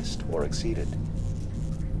are missed or exceeded.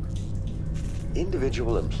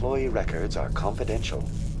 Individual employee records are confidential.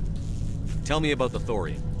 Tell me about the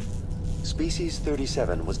Thorian. Species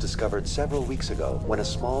 37 was discovered several weeks ago when a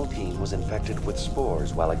small team was infected with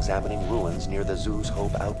spores while examining ruins near the Zoo's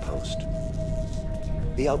Hope outpost.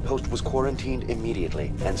 The outpost was quarantined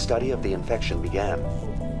immediately, and study of the infection began.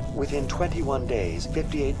 Within 21 days,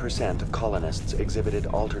 58% of colonists exhibited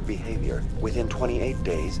altered behavior. Within 28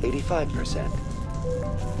 days, 85%.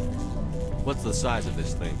 What's the size of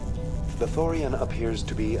this thing? The Thorian appears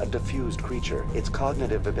to be a diffused creature. Its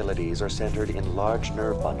cognitive abilities are centered in large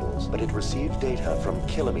nerve bundles, but it receives data from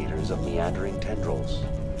kilometers of meandering tendrils.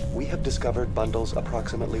 We have discovered bundles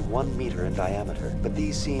approximately 1 meter in diameter, but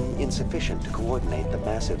these seem insufficient to coordinate the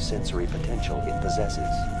massive sensory potential it possesses.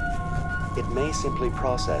 It may simply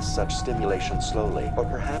process such stimulation slowly, or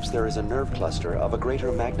perhaps there is a nerve cluster of a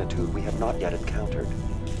greater magnitude we have not yet encountered.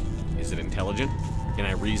 Is it intelligent? Can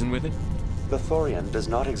I reason with it? The Thorian does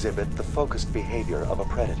not exhibit the focused behavior of a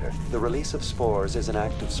predator. The release of spores is an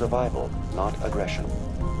act of survival, not aggression.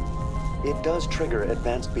 It does trigger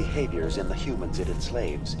advanced behaviors in the humans it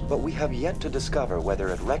enslaves, but we have yet to discover whether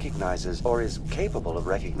it recognizes or is capable of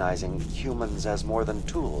recognizing humans as more than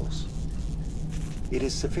tools. It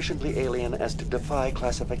is sufficiently alien as to defy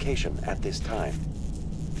classification at this time.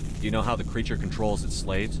 Do you know how the creature controls its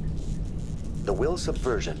slaves? The will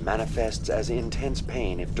subversion manifests as intense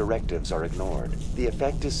pain if directives are ignored. The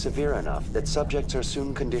effect is severe enough that subjects are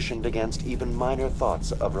soon conditioned against even minor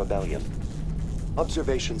thoughts of rebellion.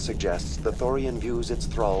 Observation suggests the Thorian views its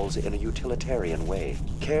thralls in a utilitarian way.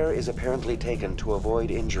 Care is apparently taken to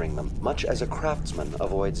avoid injuring them, much as a craftsman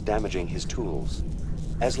avoids damaging his tools.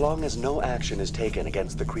 As long as no action is taken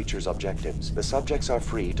against the creature's objectives, the subjects are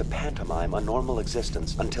free to pantomime a normal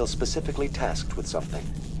existence until specifically tasked with something.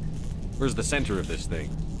 Where's the center of this thing?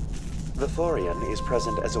 The Thorian is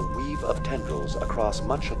present as a weave of tendrils across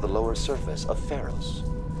much of the lower surface of Feros.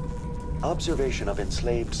 Observation of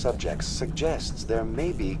enslaved subjects suggests there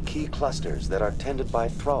may be key clusters that are tended by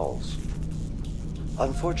thralls.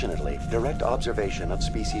 Unfortunately, direct observation of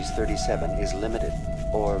species 37 is limited,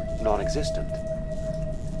 or non-existent.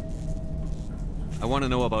 I want to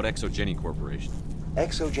know about ExoGeni Corporation.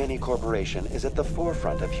 Exogeny Corporation is at the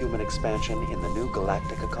forefront of human expansion in the new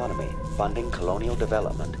galactic economy, funding colonial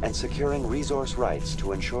development and securing resource rights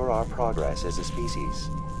to ensure our progress as a species.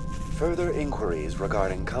 Further inquiries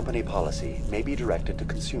regarding company policy may be directed to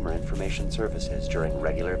Consumer Information Services during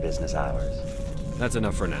regular business hours. That's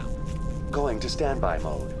enough for now. Going to standby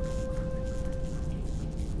mode.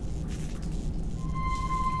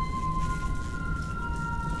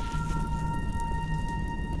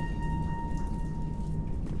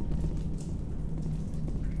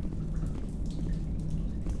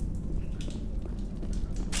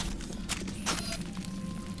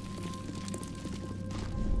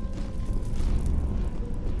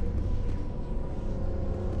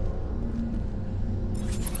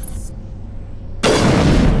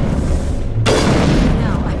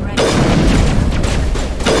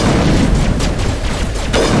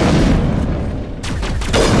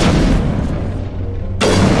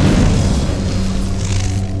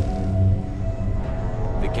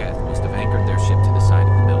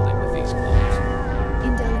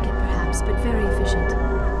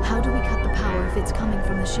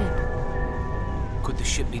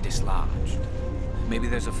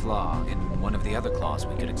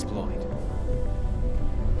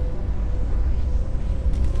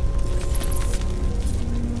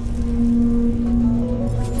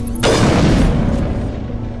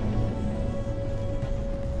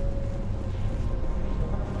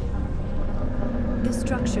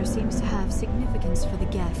 Seems to have significance for the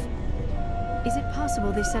Geth. Is it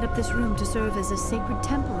possible they set up this room to serve as a sacred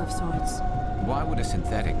temple of sorts? Why would a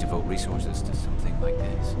synthetic devote resources to something like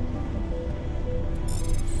this?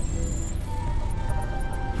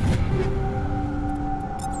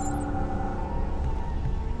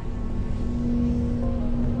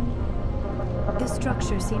 This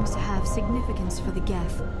structure seems to have significance for the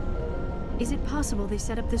Geth. Is it possible they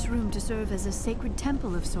set up this room to serve as a sacred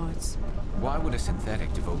temple of sorts? Why would a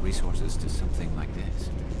synthetic devote resources to something like this?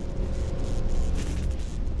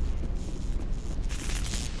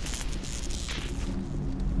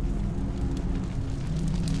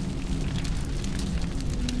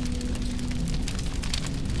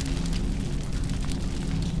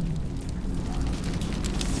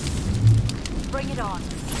 Bring it on.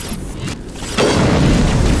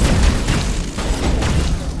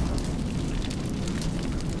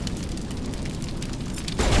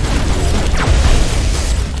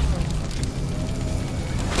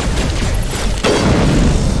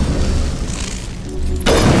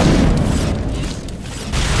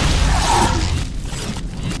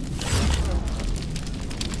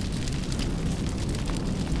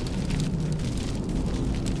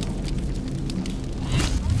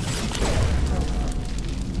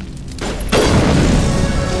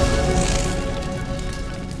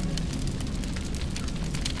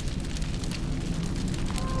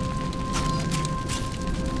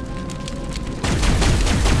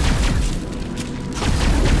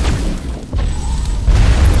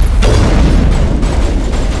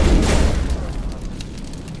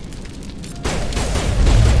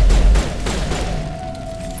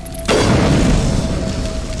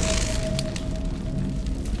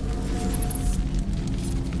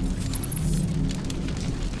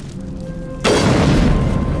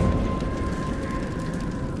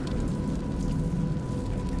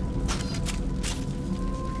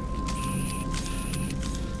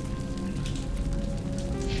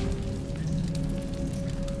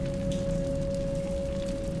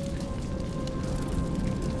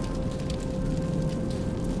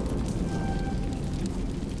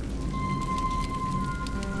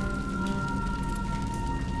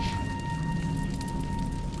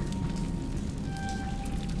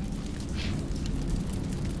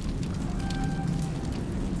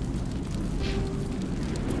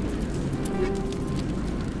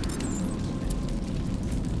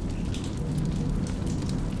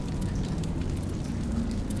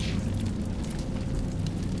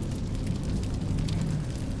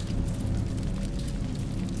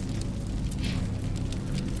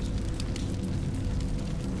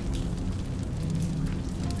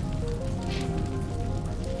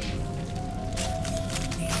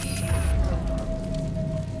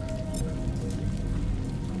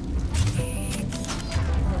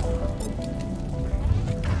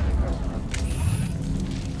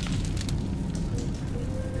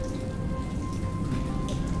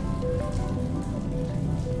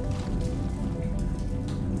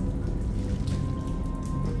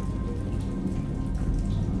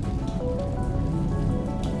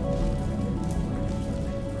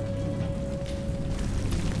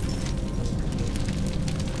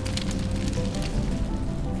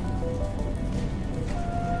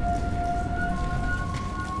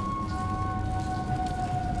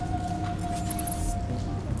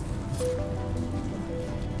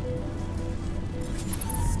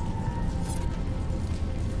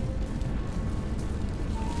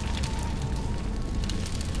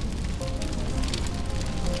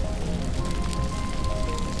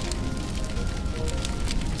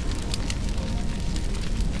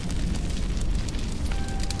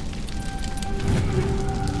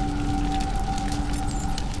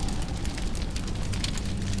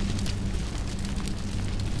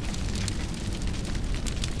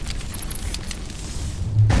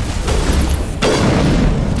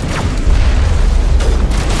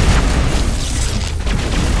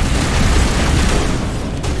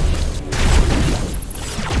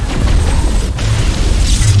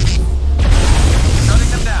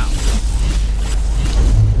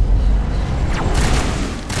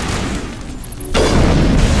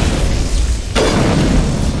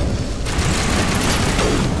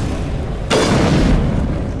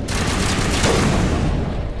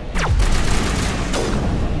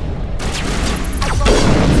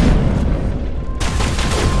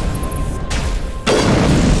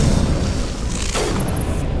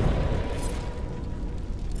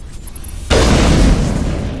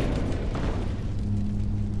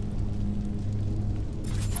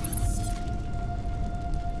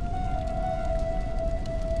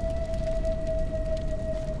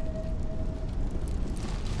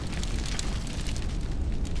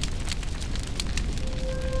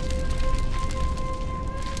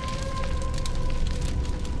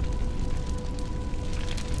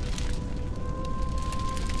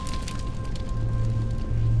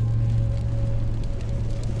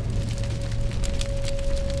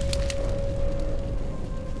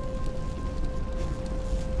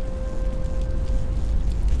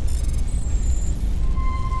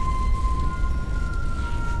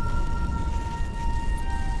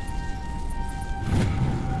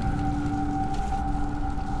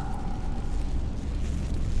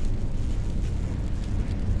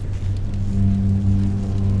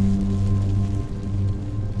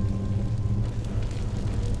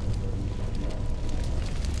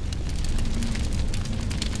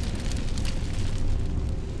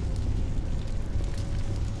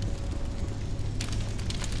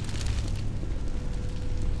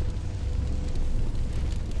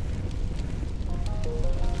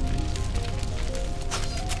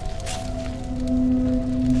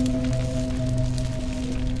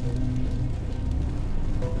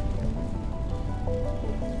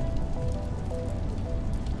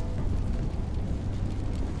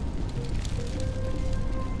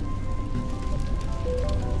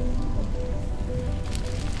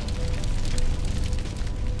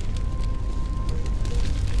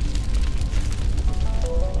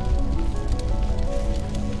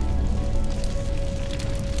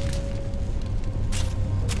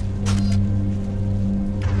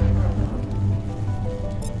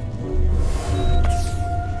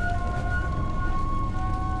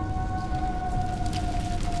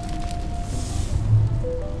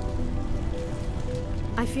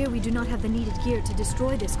 I fear we do not have the needed gear to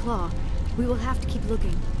destroy this claw. We will have to keep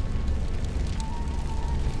looking.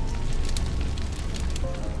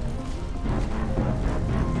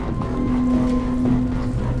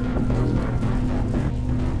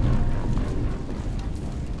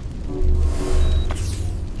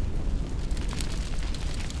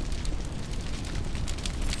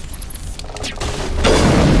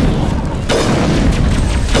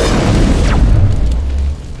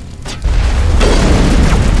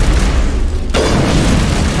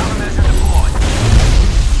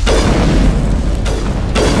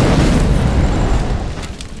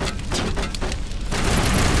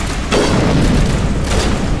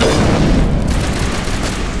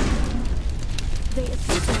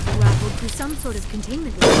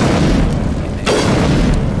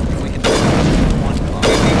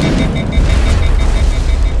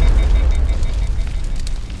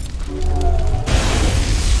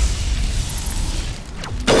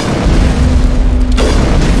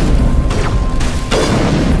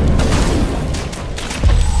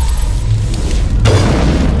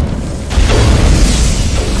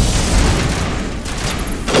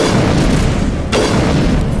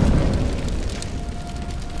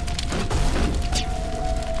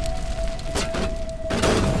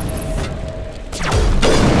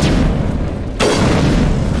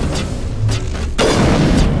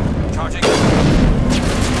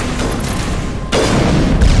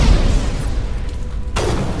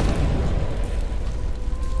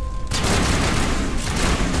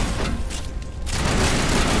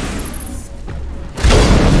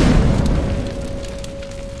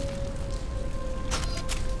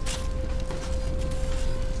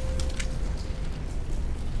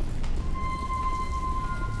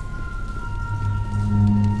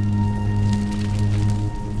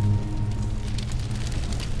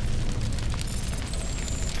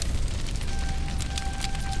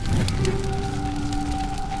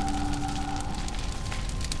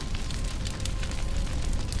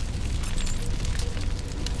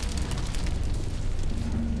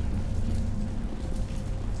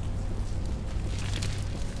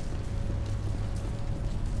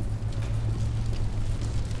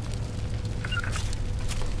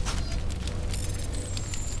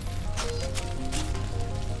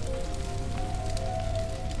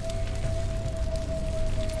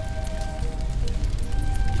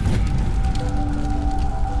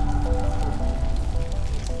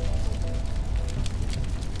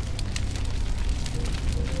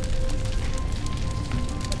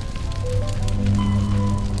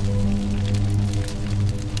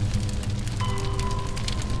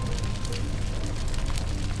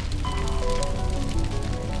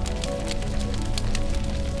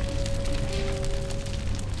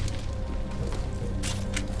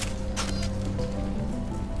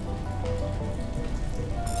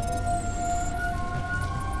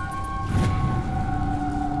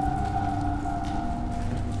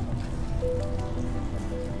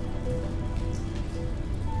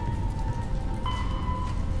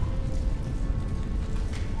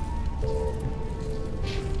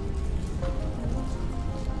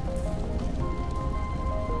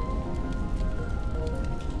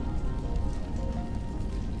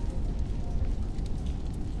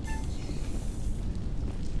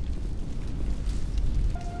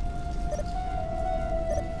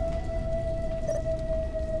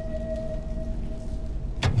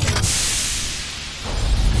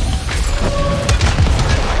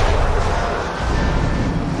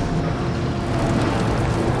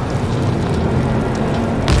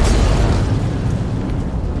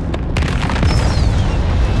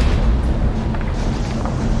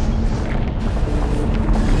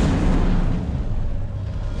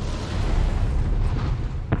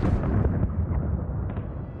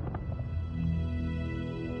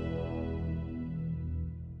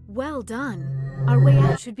 Well done. Our way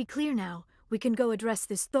out should be clear now. We can go address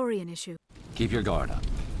this Thorian issue. Keep your guard up.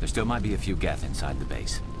 There still might be a few Geth inside the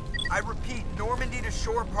base. I repeat, Normandy to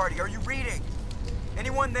shore party. Are you reading?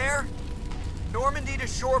 Anyone there? Normandy to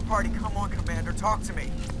shore party. Come on, Commander. Talk to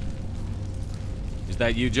me. Is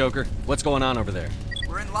that you, Joker? What's going on over there?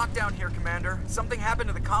 We're in lockdown here, Commander. Something happened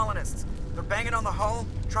to the colonists. They're banging on the hull,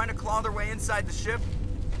 trying to claw their way inside the ship.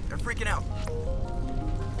 They're freaking out.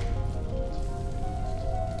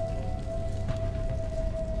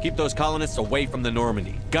 Keep those colonists away from the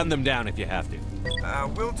Normandy. Gun them down if you have to.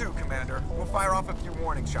 Will do, Commander. We'll fire off a few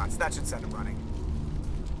warning shots. That should send them running.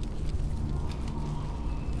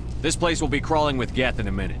 This place will be crawling with Geth in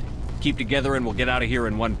a minute. Keep together and we'll get out of here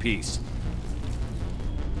in one piece.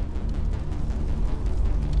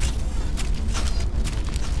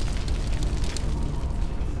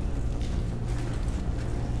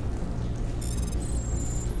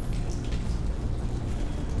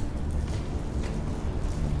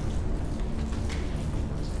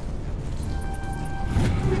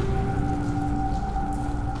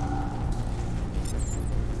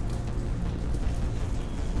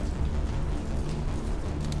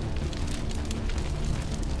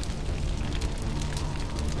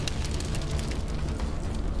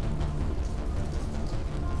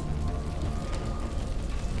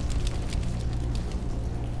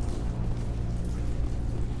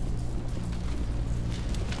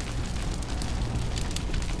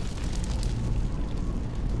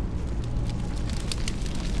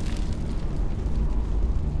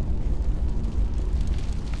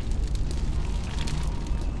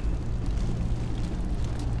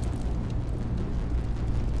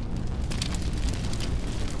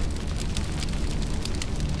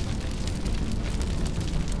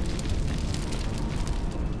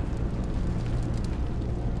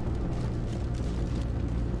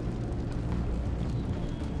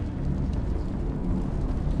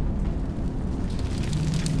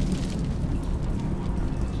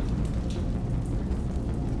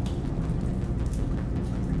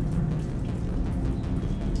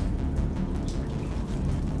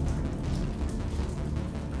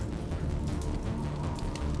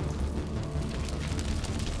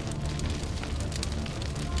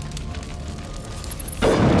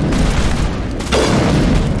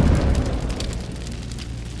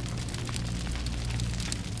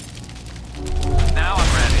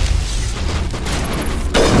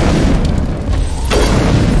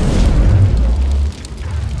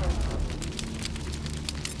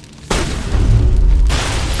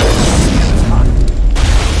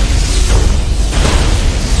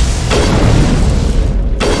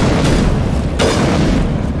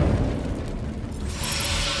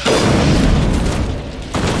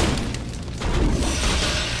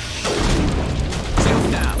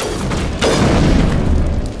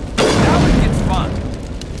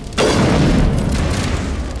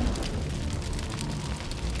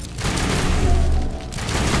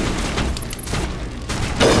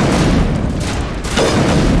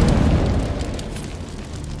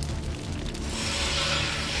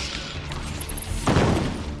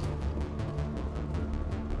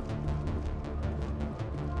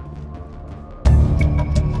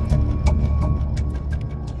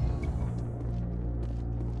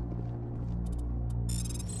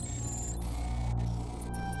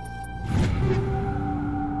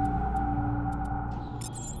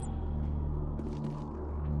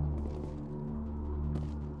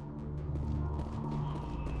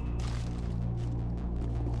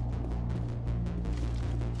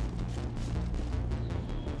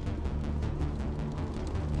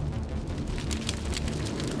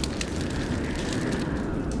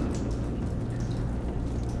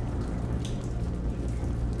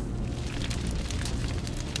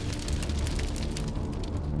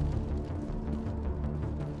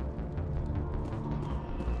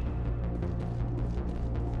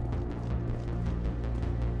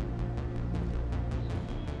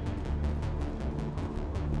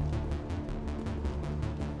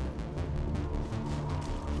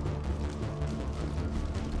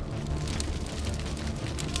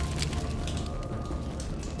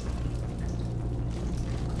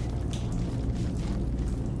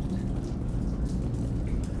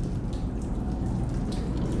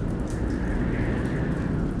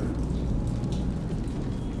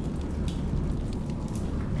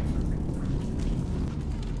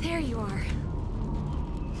 you are.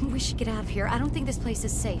 We should get out of here. I don't think this place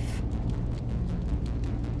is safe.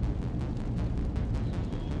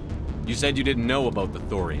 You said you didn't know about the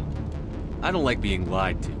thorium. I don't like being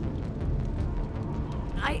lied to.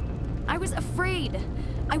 I was afraid.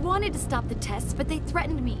 I wanted to stop the tests, but they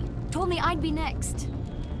threatened me. Told me I'd be next.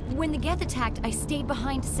 When the Geth attacked, I stayed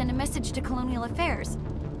behind to send a message to Colonial Affairs.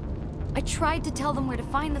 I tried to tell them where to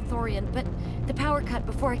find the thorium, but the power cut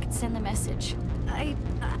before I could send the message. I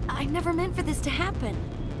never meant for this to happen.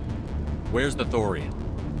 Where's the thorium?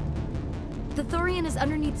 The thorium is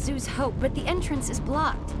underneath Zoo's Hope, but the entrance is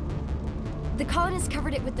blocked. The colonists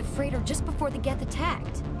covered it with the freighter just before the Geth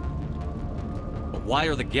attacked. But why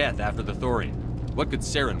are the Geth after the thorium? What could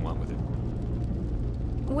Saren want with it?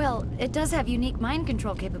 Well, it does have unique mind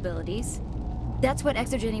control capabilities. That's what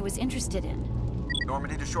Exogeny was interested in.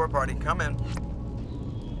 Normandy to shore party, come in.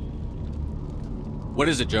 What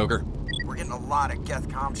is it, Joker? We're getting a lot of Geth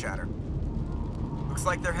comm chatter. Looks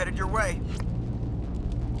like they're headed your way.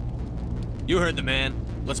 You heard the man.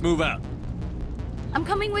 Let's move out. I'm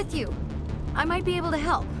coming with you. I might be able to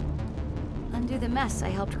help. Undo the mess I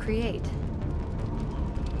helped create.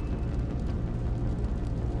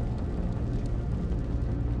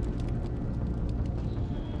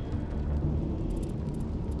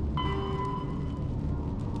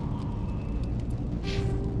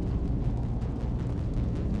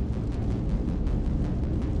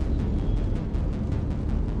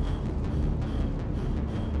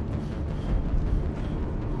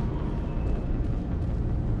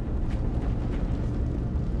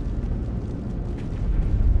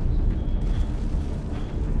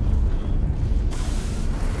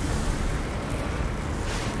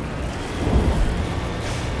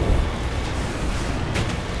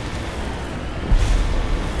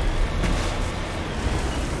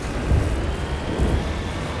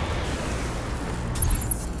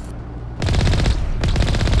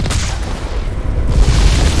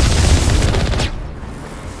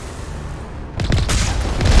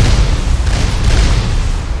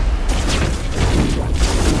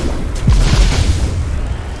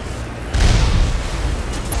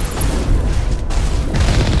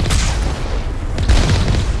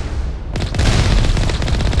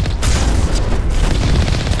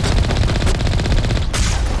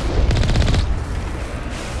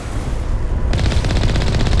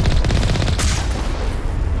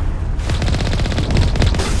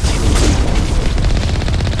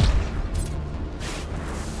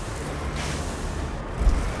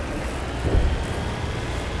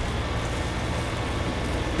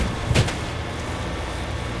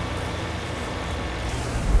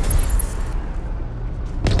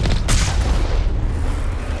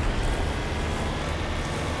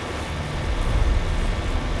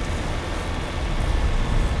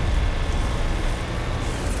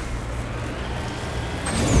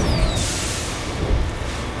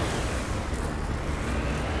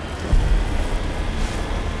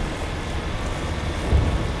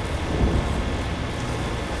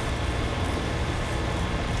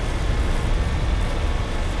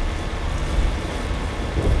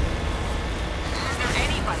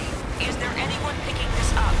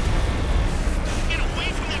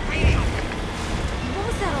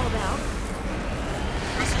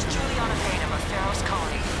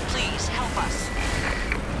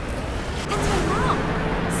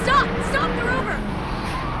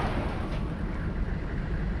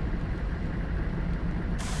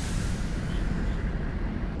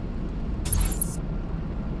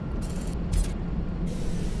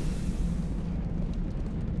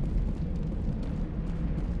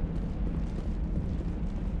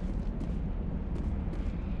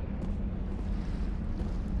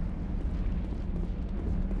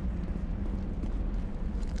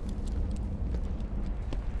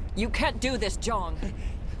 You can't do this, Jong.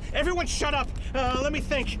 Everyone shut up! Let me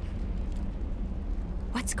think.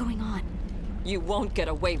 What's going on? You won't get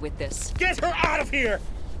away with this. Get her out of here!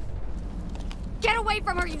 Get away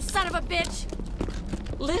from her, you son of a bitch!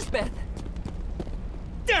 Lisbeth!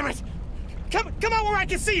 Damn it! Come out where I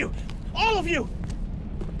can see you! All of you!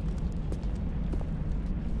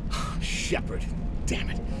 Shepard,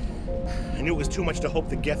 damn it. I knew it was too much to hope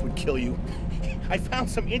the Geth would kill you. I found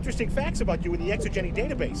some interesting facts about you in the Exogeny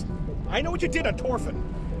database. I know what you did on Torfin.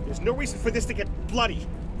 There's no reason for this to get bloody.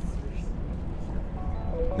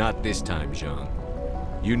 Not this time, Jean.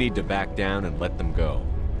 You need to back down and let them go.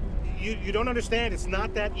 You don't understand. It's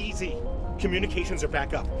not that easy. Communications are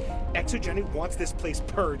back up. Exogeny wants this place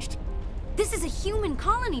purged. This is a human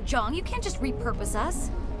colony, Jong. You can't just repurpose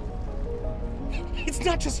us. It's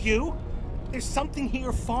not just you. There's something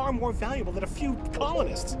here far more valuable than a few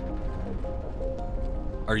colonists.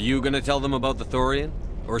 Are you gonna tell them about the Thorian?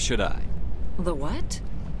 Or should I? The what?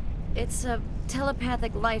 It's a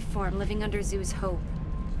telepathic life form living under Zoo's Hope.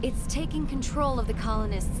 It's taking control of the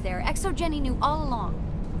colonists there. Exogeny knew all along.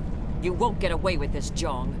 You won't get away with this,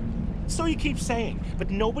 Jong. So you keep saying, but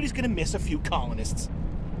nobody's gonna miss a few colonists.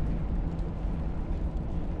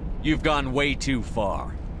 You've gone way too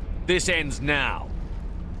far. This ends now.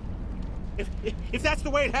 If that's the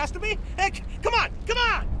way it has to be, heck, come on, come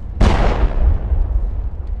on!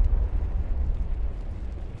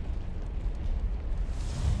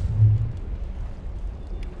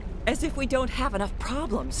 As if we don't have enough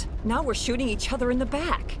problems. Now we're shooting each other in the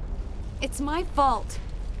back. It's my fault.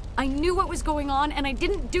 I knew what was going on and I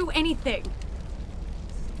didn't do anything.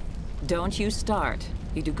 Don't you start.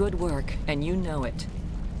 You do good work, and you know it.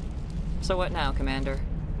 So what now, Commander?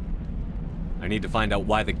 I need to find out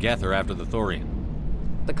why the Geth are after the Thorian.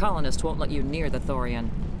 The colonists won't let you near the Thorian.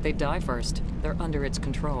 They die first. They're under its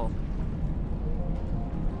control.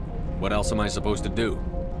 What else am I supposed to do?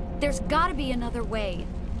 There's gotta be another way.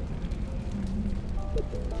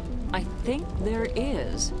 I think there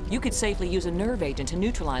is. You could safely use a nerve agent to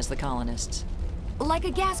neutralize the colonists. Like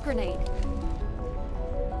a gas grenade.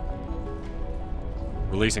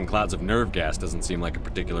 Releasing clouds of nerve gas doesn't seem like a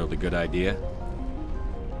particularly good idea.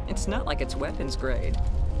 It's not like it's weapons grade.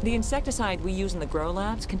 The insecticide we use in the grow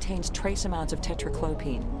labs contains trace amounts of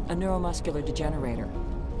tetraclopine, a neuromuscular degenerator.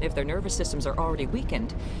 If their nervous systems are already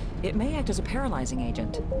weakened, it may act as a paralyzing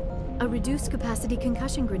agent. A reduced capacity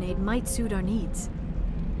concussion grenade might suit our needs.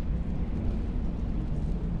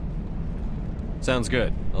 Sounds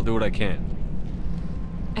good. I'll do what I can.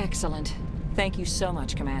 Excellent. Thank you so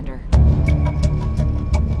much, Commander.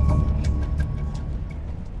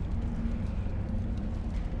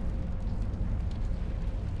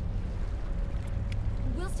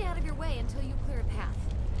 We'll stay out of your way until you clear a path.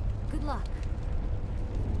 Good luck.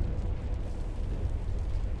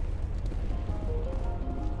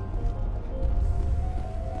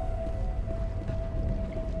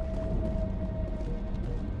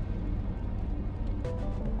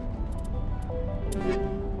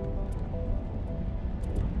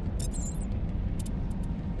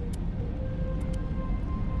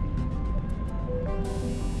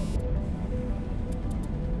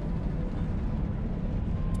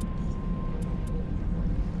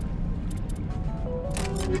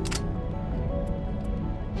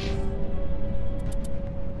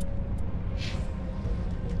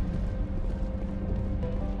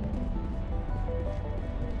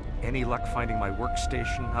 Any luck finding my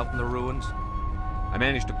workstation out in the ruins? I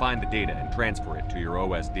managed to find the data and transfer it to your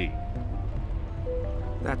OSD.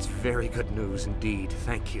 That's very good news indeed,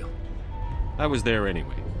 thank you. I was there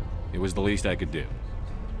anyway. It was the least I could do.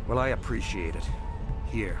 Well, I appreciate it.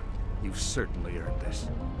 Here, you've certainly earned this.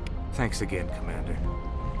 Thanks again, Commander.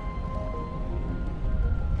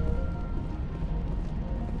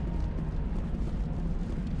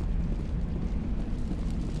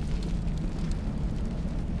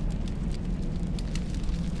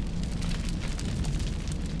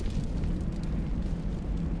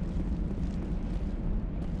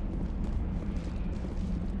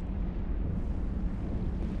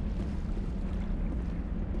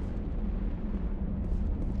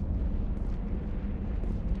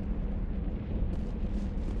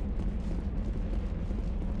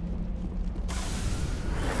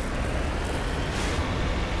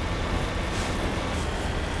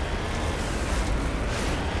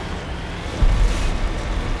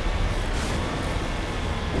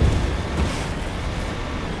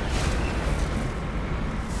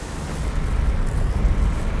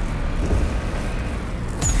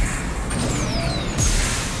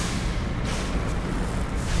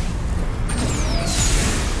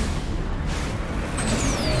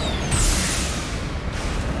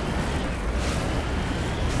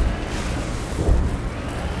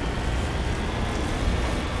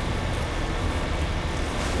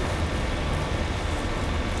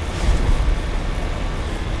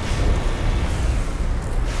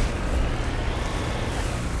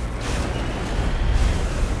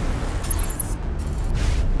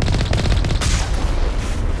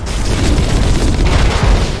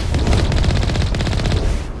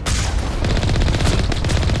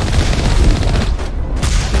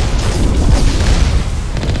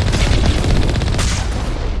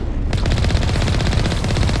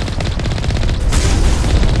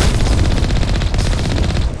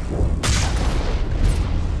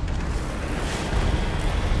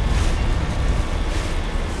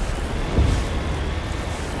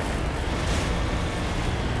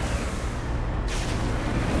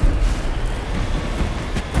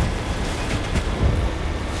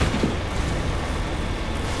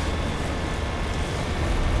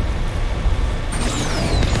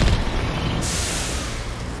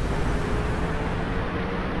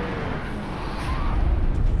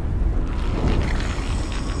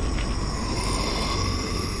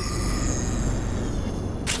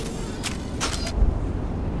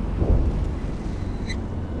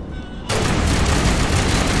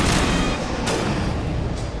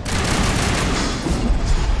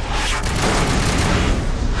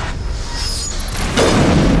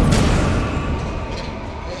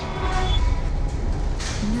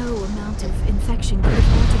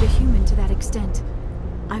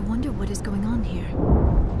 what is going on here.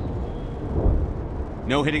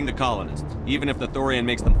 No hitting the colonists, even if the Thorian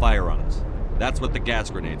makes them fire on us. That's what the gas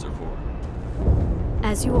grenades are for.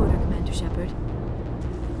 As you order, Commander Shepard.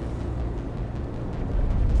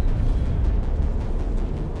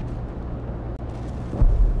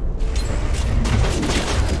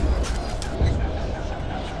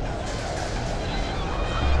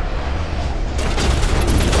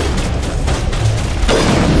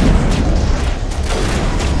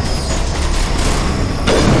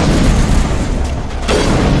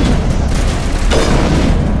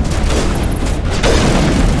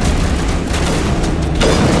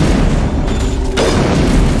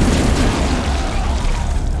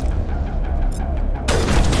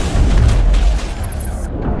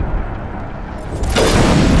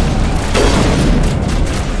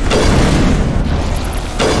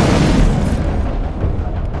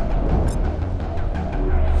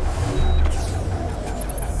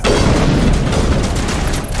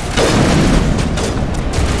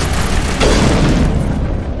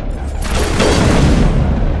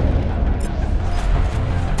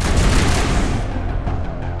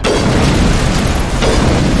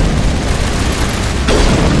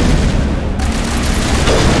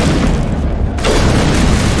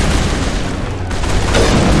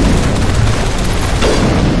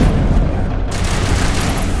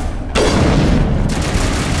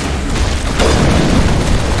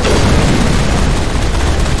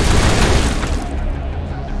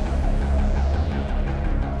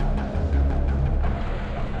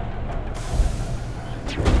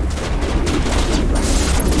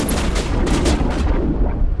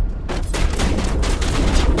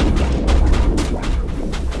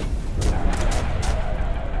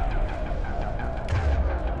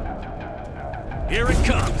 Here it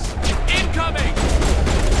comes! Incoming!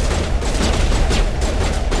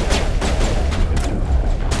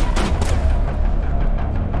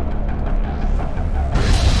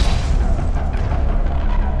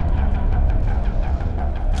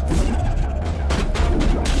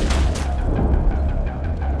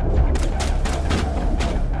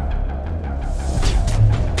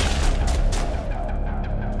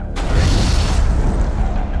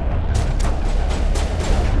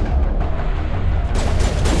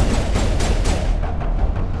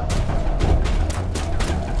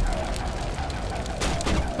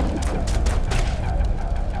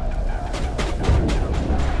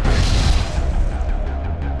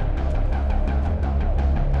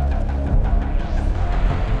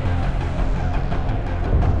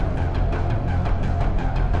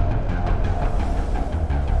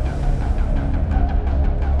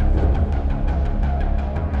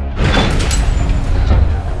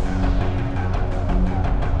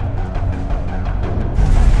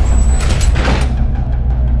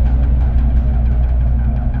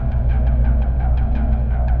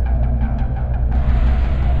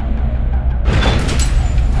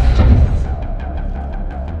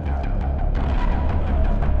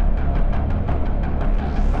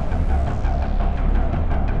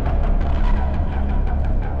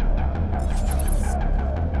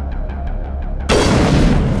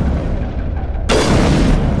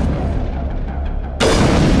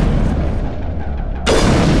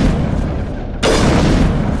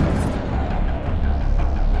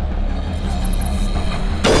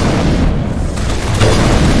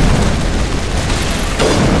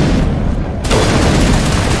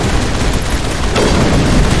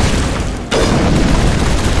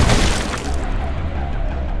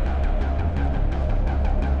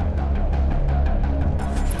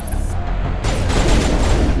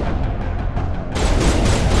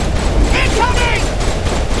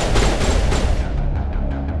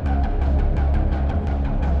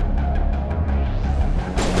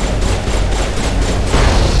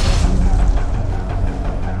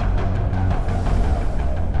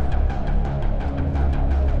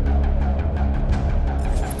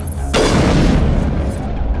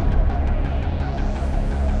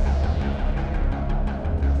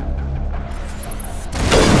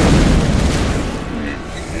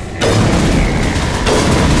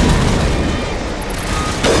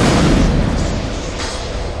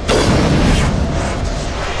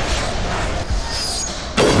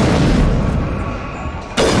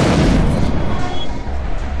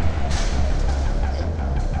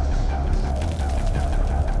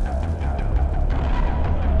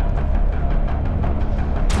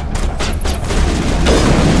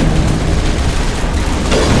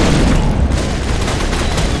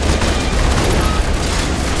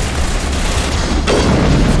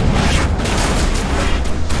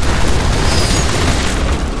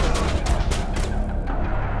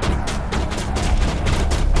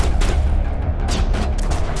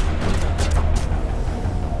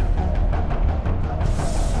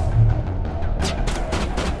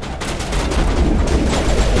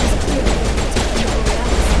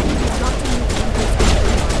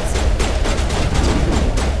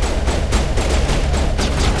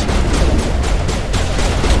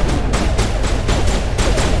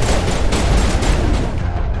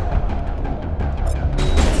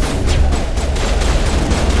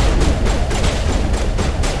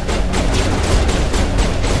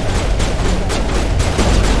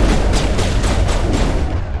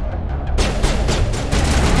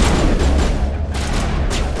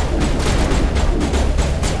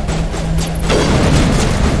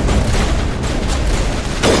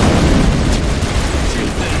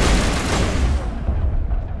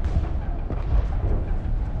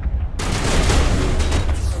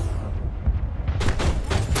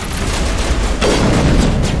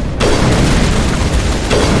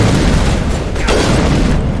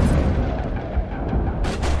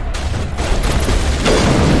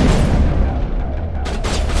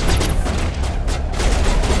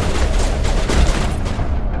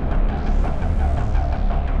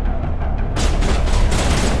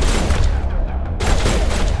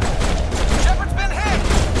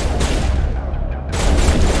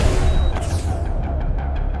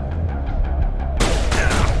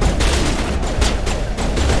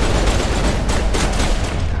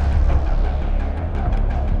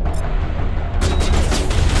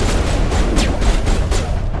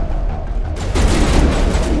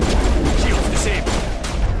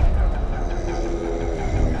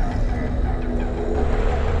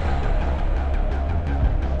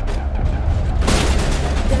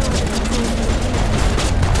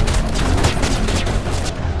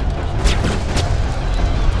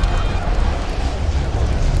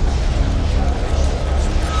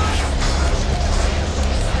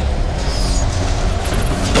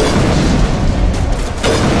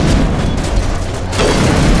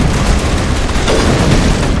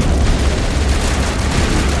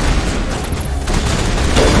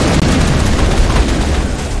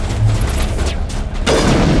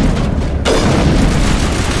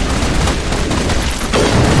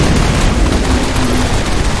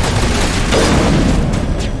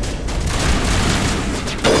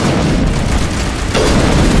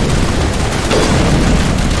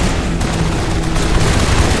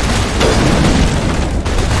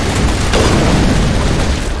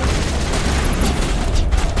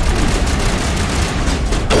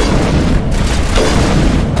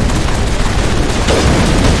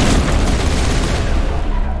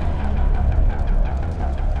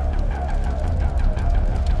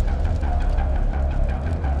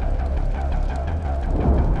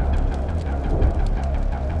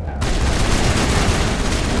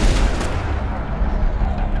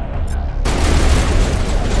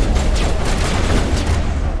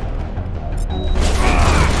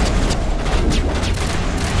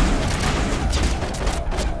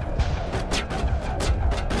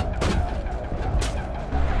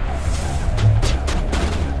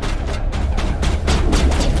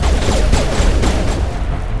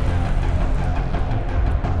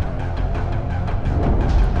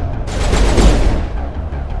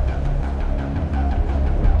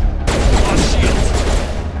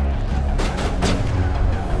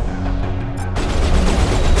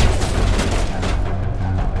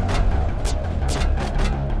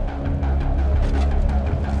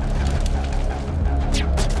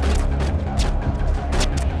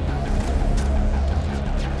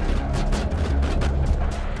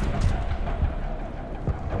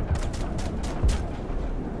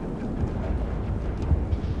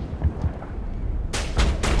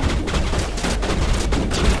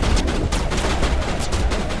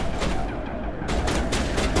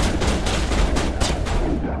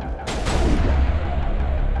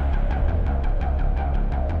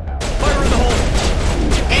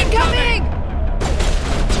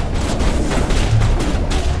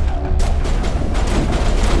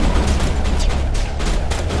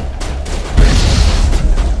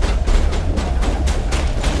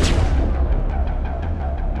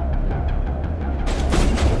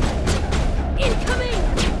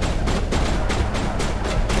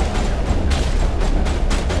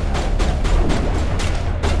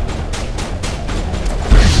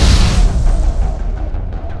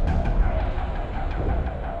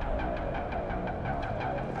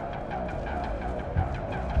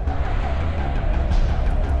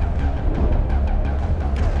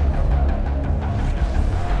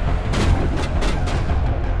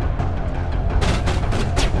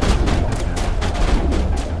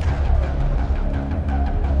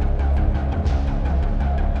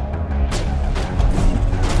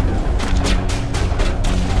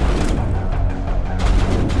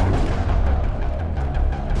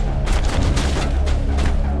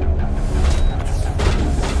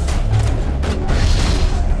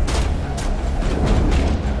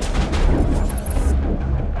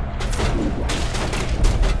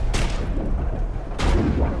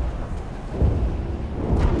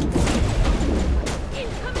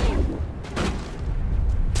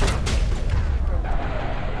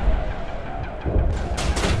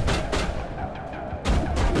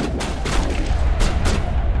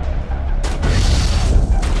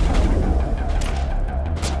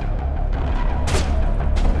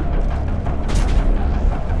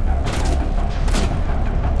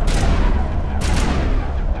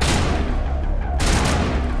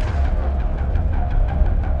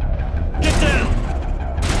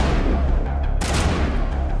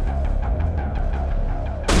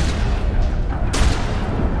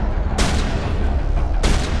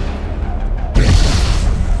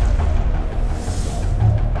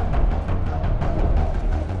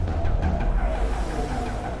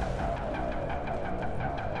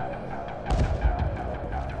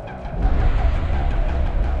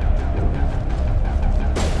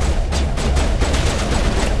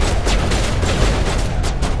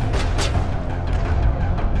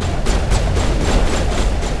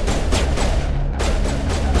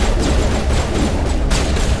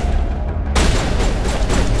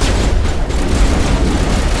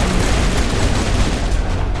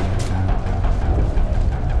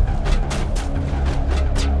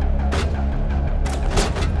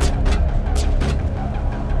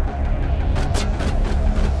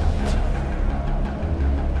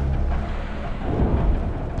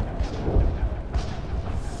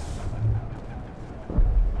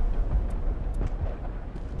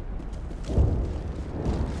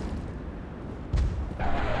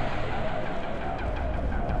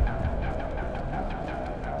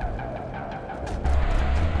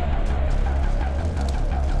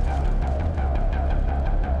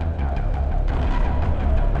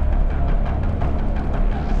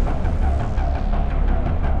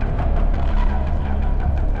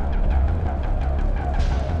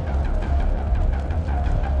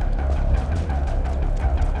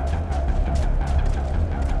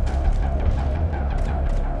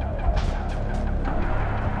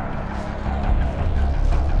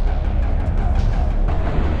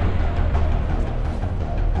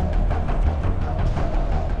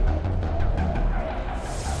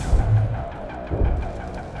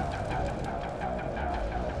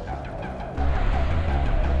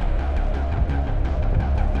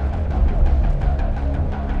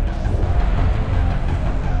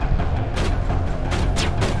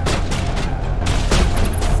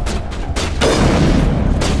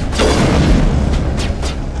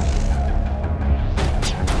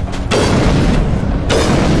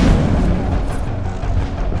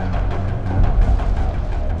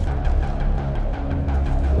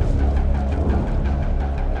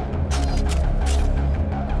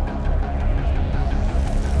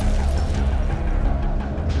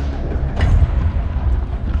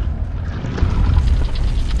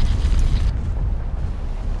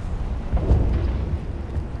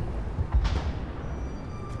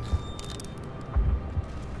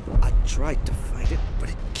 tried to fight it, but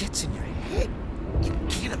it gets in your head. You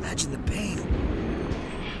can't imagine the pain.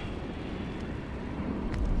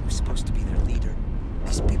 I was supposed to be their leader.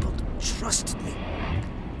 These people trusted me.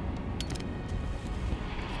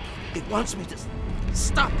 It wants me to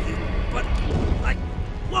stop you, but I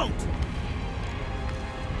won't.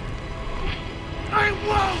 I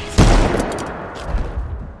won't!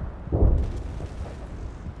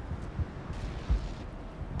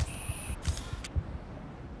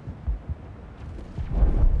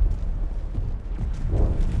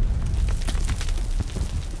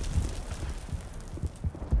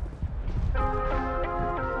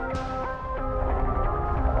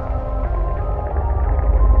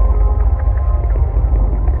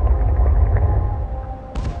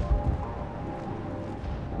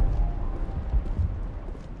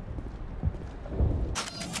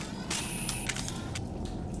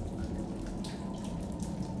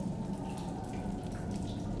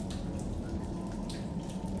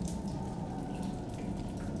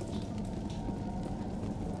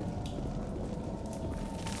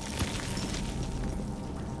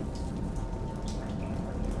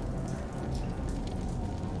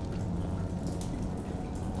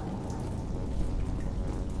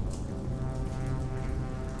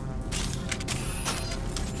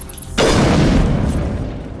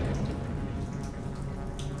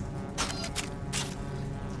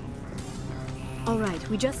 All right,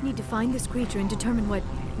 we just need to find this creature and determine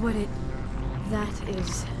what it... That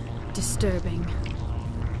is disturbing.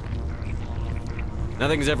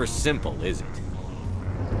 Nothing's ever simple, is it?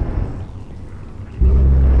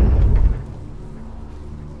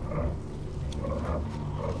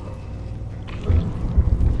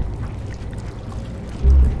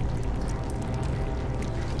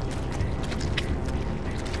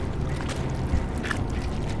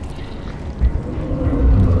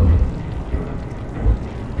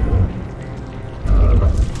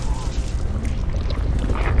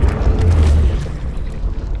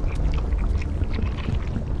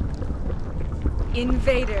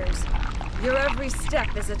 Invaders, your every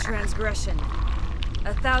step is a transgression.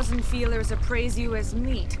 1,000 feelers appraise you as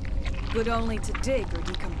meat, good only to dig or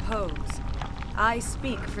decompose. I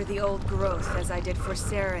speak for the old growth as I did for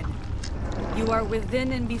Saren. You are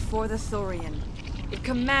within and before the Thorian. It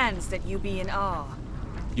commands that you be in awe.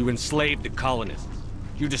 You enslaved the colonists.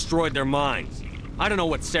 You destroyed their minds. I don't know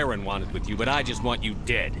what Saren wanted with you, but I just want you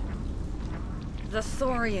dead. The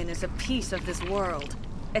Thorian is a piece of this world,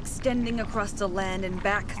 extending across the land and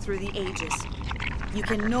back through the ages. You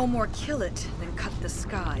can no more kill it than cut the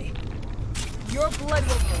sky. Your blood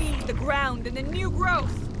will feed the ground and the new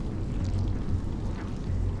growth!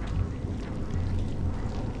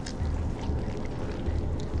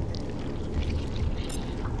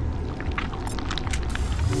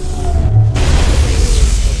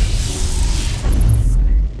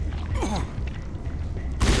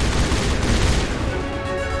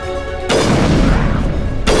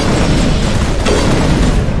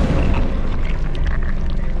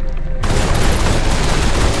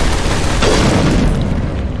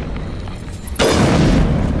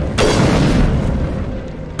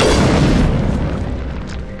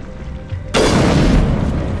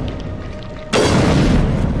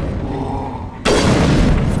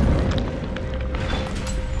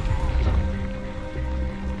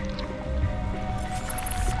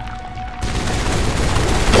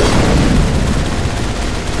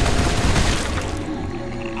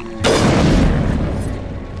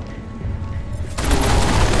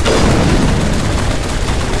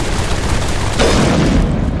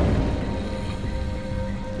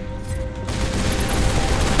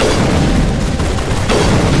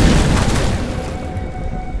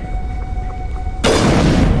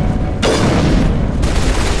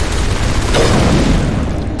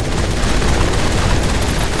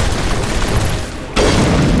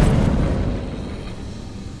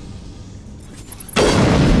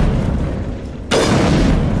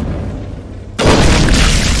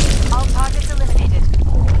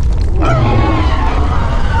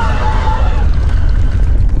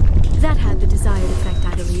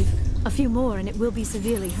 More and it will be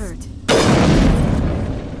severely hurt.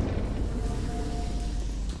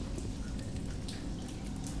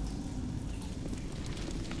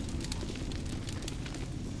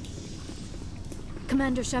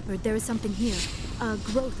 Commander Shepard, there is something here. A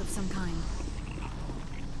growth of some kind.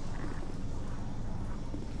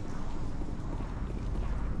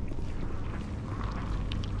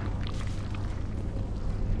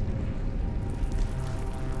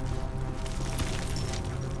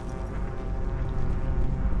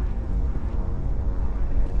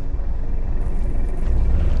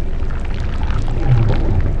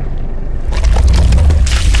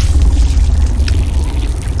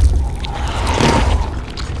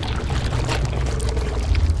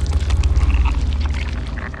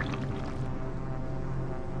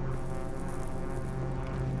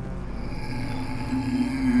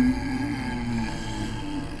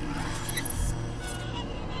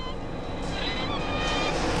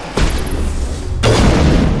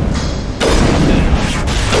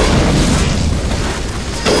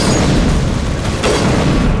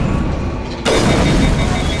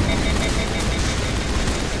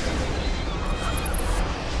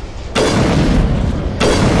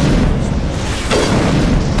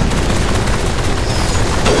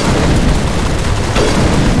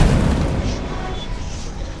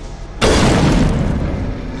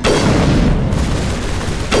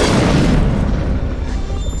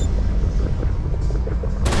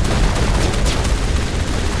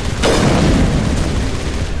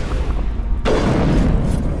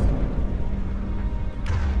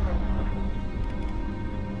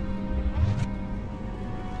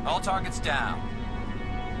 All targets down.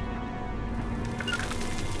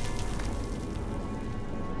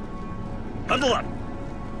 Huddle up!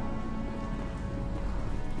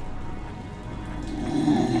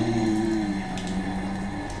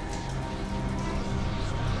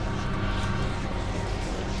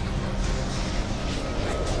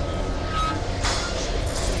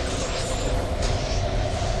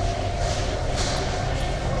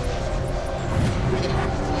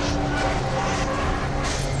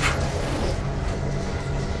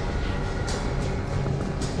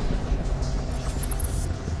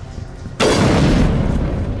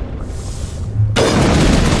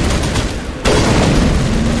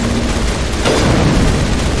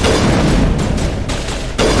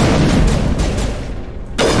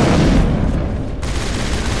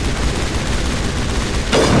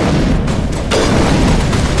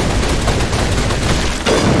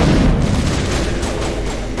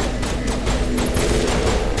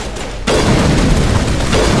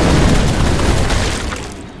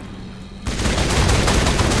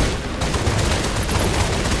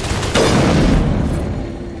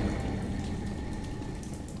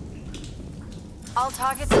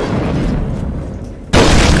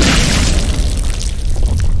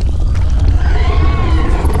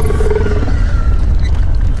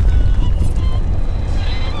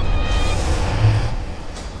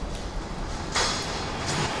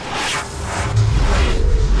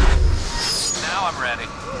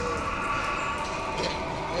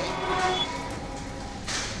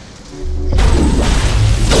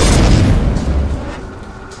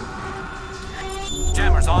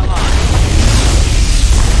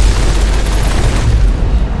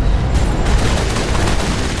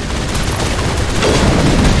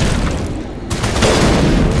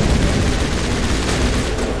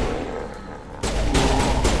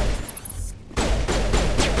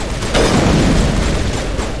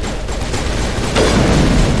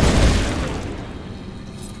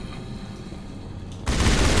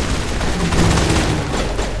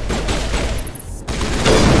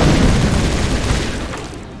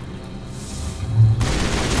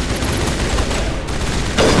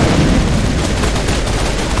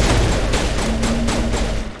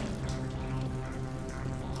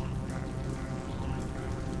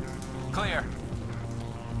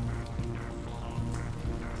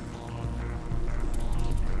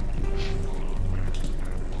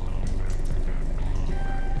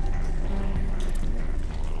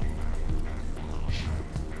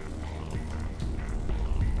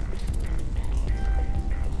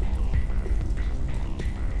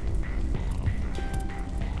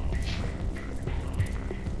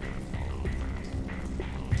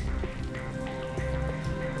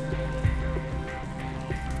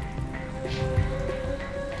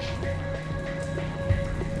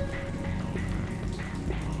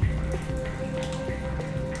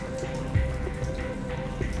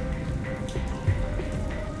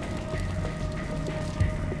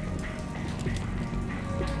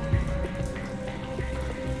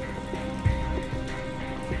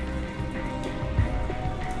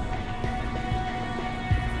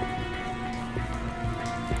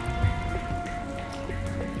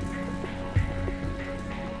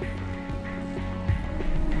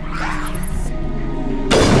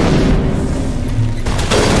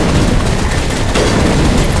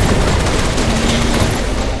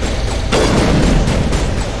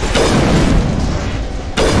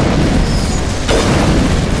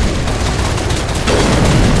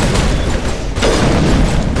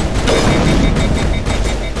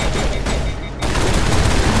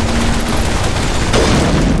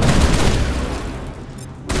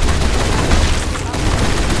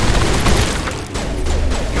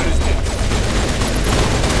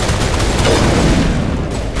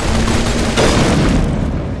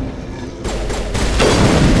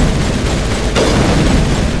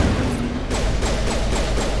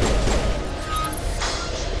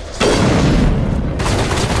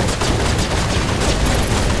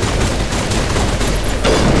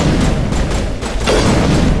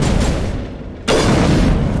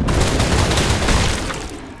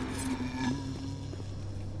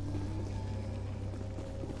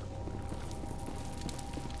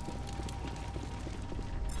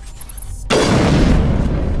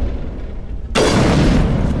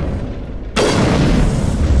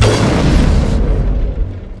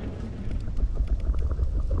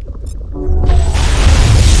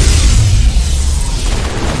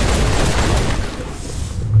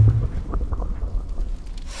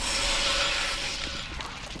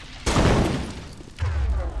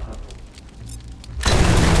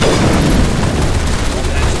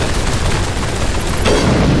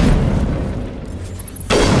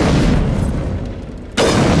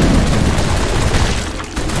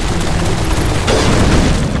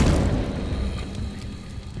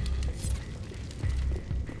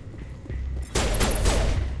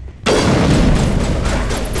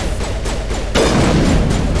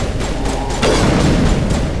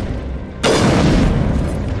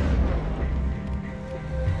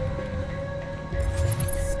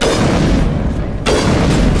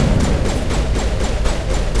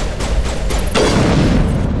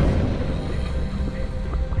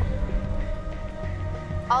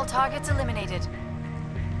 All targets eliminated.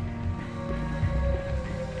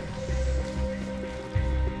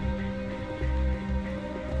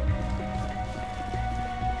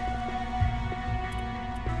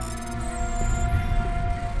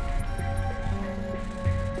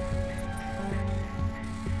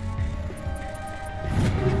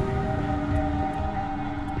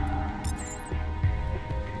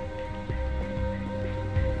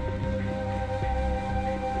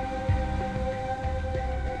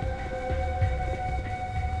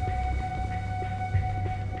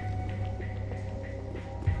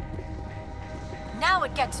 Now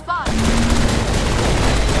it gets fun.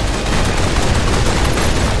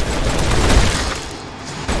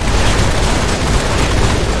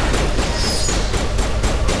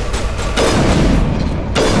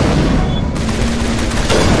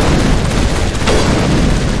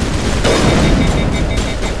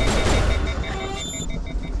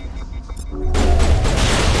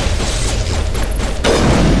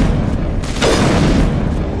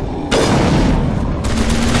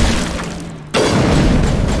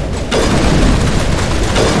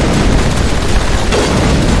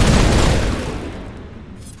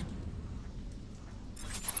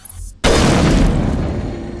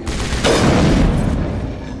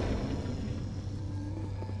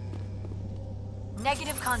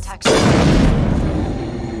 Negative contact.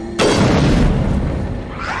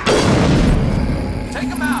 Take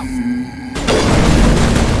him out!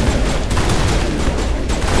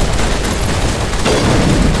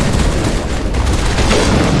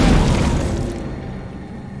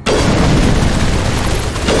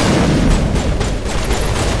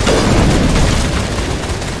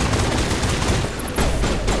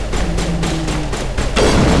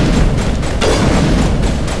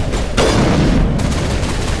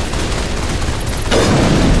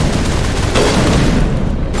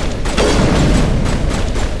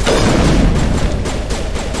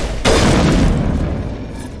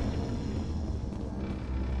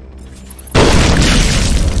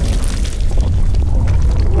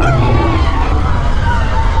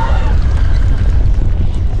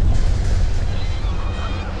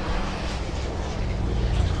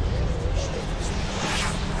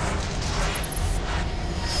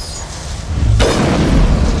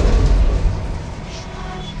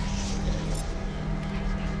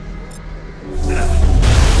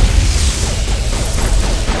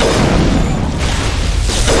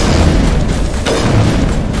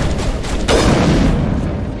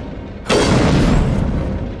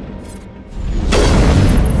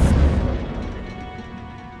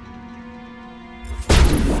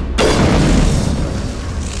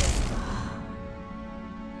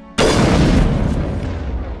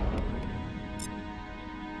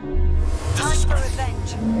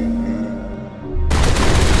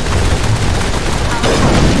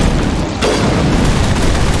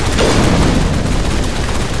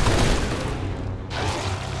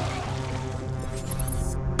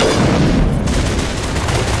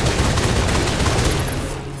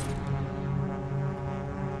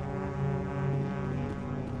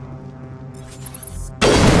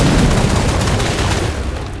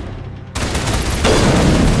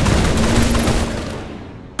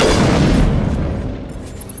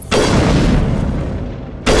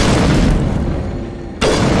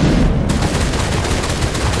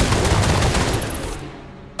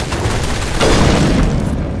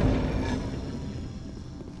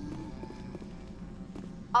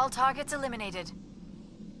 All targets eliminated.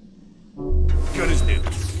 Good as new.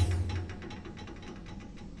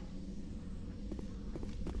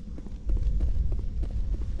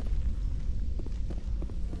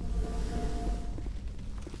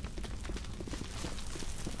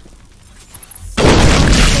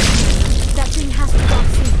 That thing has to drop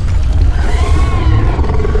soon.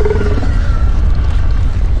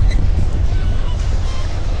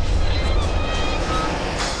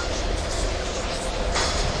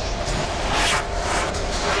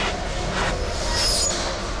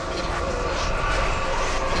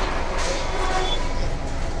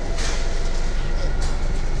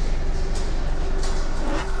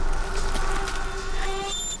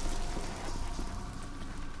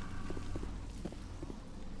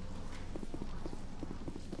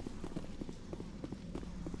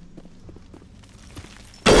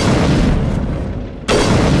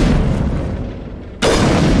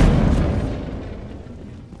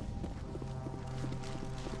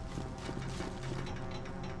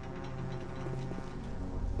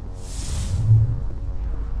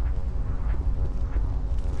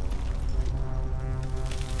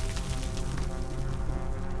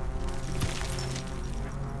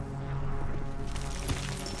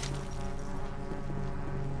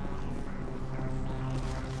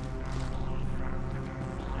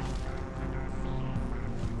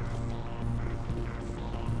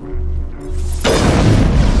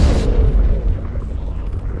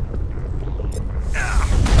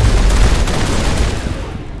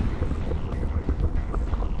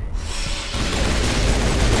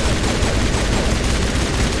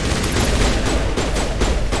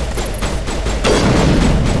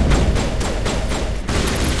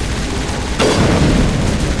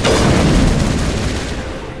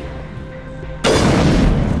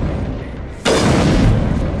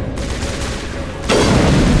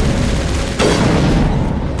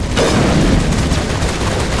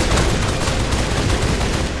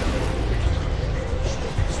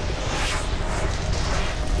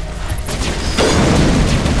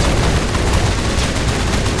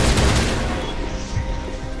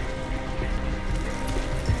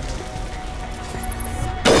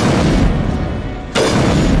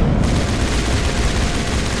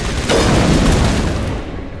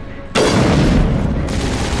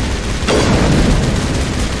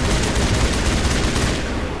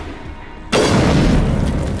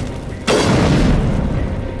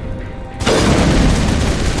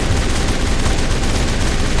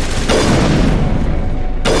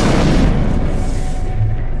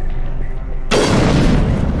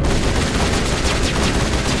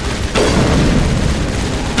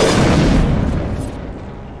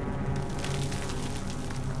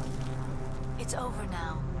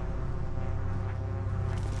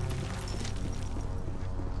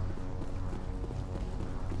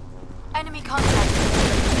 Enemy contact.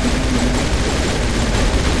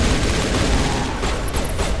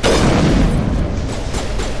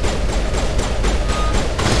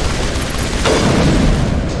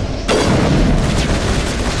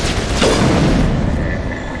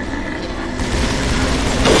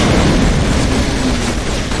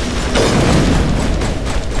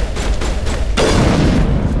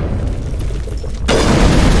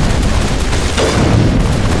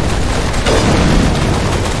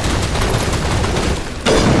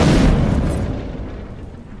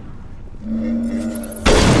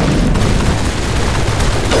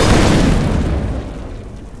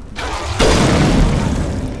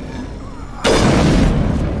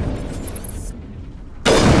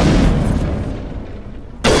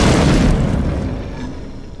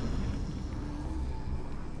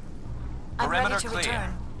 Perimeter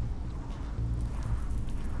clear.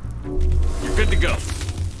 You're good to go.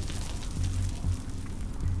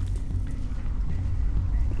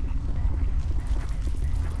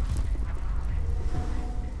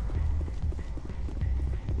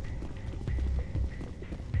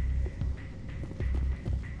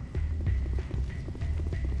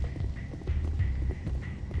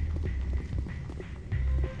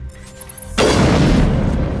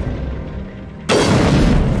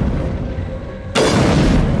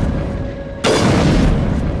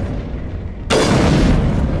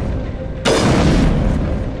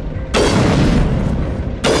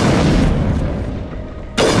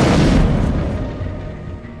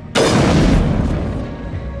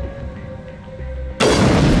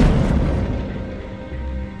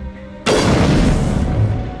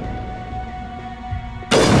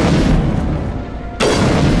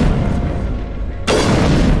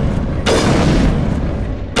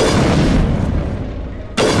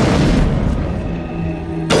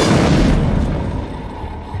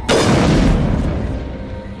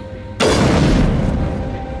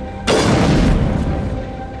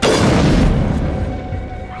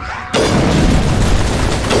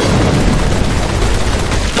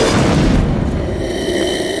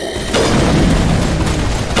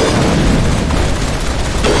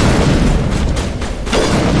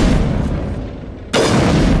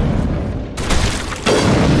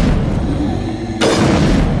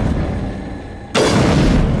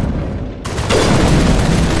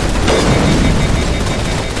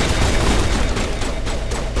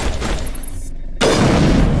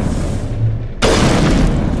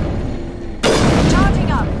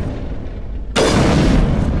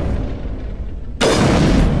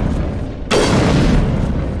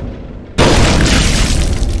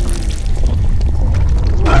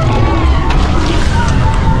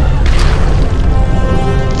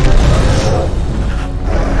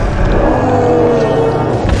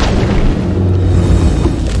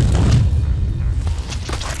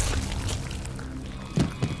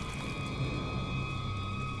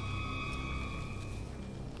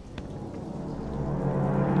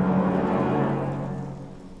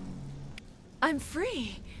 I'm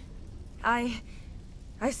free. I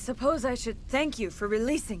suppose I should thank you for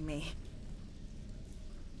releasing me.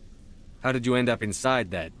 How did you end up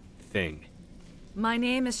inside that thing? My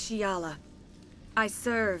name is Shiala. I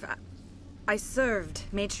served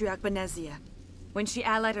Matriarch Benezia. When she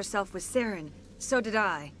allied herself with Saren, so did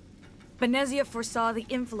I. Benezia foresaw the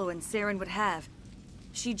influence Saren would have.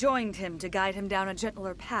 She joined him to guide him down a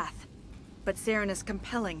gentler path. But Saren is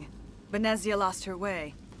compelling. Benezia lost her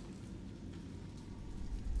way.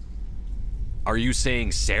 Are you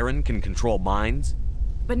saying Saren can control minds?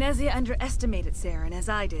 Benezia underestimated Saren, as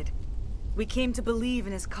I did. We came to believe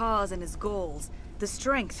in his cause and his goals. The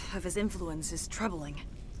strength of his influence is troubling.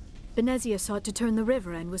 Benezia sought to turn the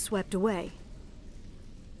river and was swept away.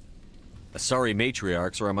 Asari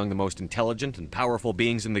matriarchs are among the most intelligent and powerful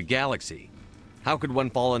beings in the galaxy. How could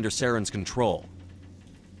one fall under Saren's control?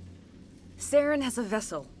 Saren has a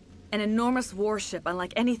vessel, an enormous warship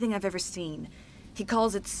unlike anything I've ever seen. He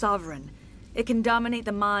calls it Sovereign. It can dominate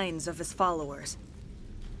the minds of his followers.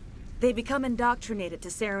 They become indoctrinated to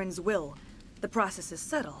Saren's will. The process is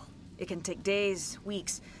subtle. It can take days,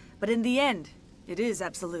 weeks, but in the end, it is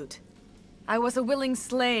absolute. I was a willing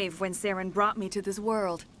slave when Saren brought me to this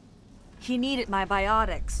world. He needed my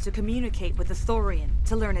biotics to communicate with the Thorian,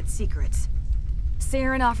 to learn its secrets.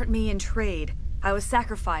 Saren offered me in trade. I was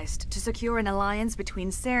sacrificed to secure an alliance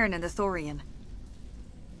between Saren and the Thorian.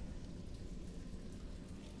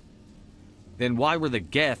 Then why were the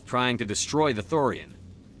Geth trying to destroy the Thorian?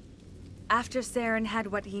 After Saren had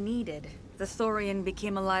what he needed, the Thorian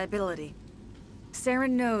became a liability.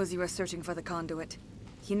 Saren knows you are searching for the conduit.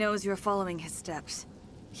 He knows you are following his steps.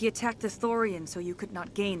 He attacked the Thorian so you could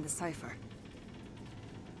not gain the cipher.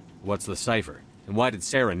 What's the cipher? And why did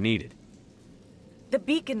Saren need it? The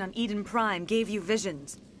beacon on Eden Prime gave you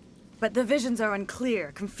visions. But the visions are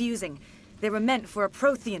unclear, confusing. They were meant for a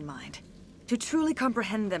Prothean mind. To truly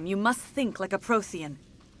comprehend them, you must think like a Prothean.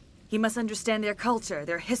 You must understand their culture,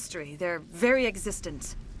 their history, their very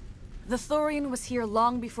existence. The Thorian was here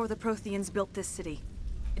long before the Protheans built this city.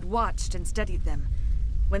 It watched and studied them.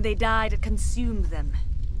 When they died, it consumed them.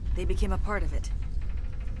 They became a part of it.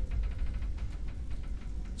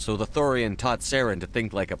 So the Thorian taught Saren to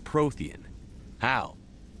think like a Prothean. How?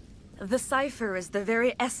 The cipher is the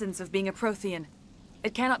very essence of being a Prothean.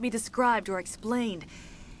 It cannot be described or explained.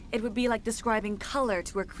 It would be like describing color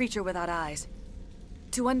to a creature without eyes.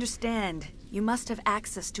 To understand, you must have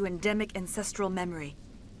access to endemic ancestral memory.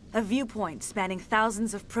 A viewpoint spanning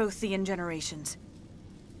thousands of Prothean generations.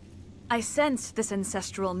 I sensed this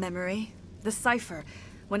ancestral memory, the cipher,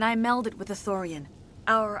 when I melded with the Thorian.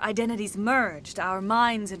 Our identities merged, our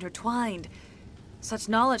minds intertwined. Such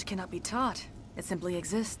knowledge cannot be taught. It simply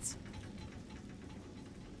exists.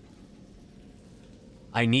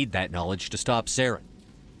 I need that knowledge to stop Saren.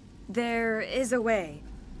 There is a way.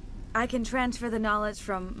 I can transfer the knowledge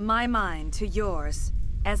from my mind to yours,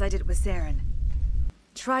 as I did with Saren.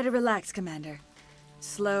 Try to relax, Commander.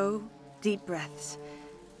 Slow, deep breaths.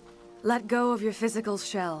 Let go of your physical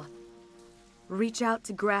shell. Reach out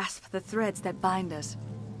to grasp the threads that bind us,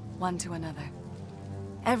 one to another.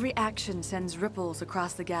 Every action sends ripples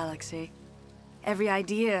across the galaxy. Every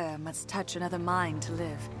idea must touch another mind to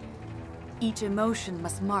live. Each emotion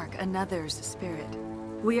must mark another's spirit.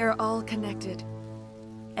 We are all connected.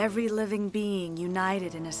 Every living being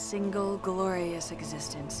united in a single glorious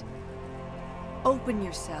existence. Open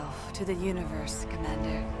yourself to the universe,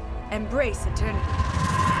 Commander. Embrace eternity.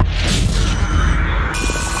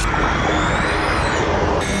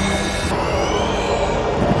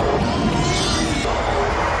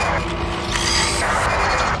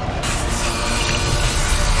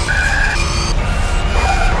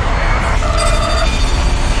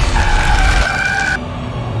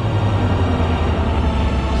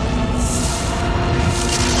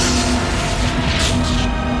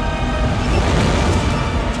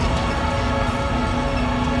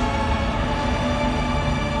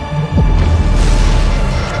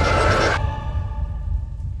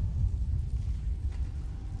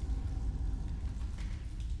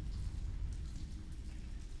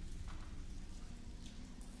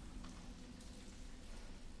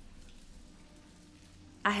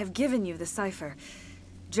 I have given you the cipher,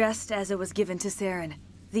 just as it was given to Saren.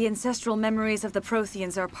 The ancestral memories of the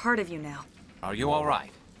Protheans are part of you now. Are you all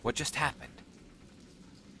right? What just happened?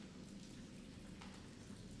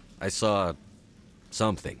 I saw...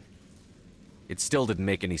 something. It still didn't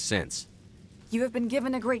make any sense. You have been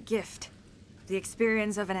given a great gift. The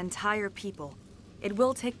experience of an entire people. It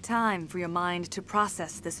will take time for your mind to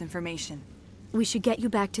process this information. We should get you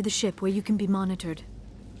back to the ship where you can be monitored.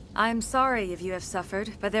 I'm sorry if you have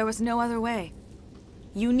suffered, but there was no other way.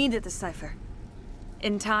 You needed the cipher.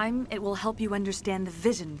 In time, it will help you understand the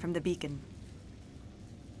vision from the beacon.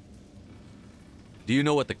 Do you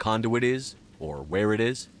know what the conduit is? Or where it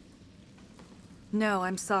is? No,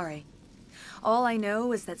 I'm sorry. All I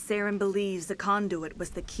know is that Saren believes the conduit was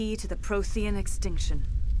the key to the Prothean extinction.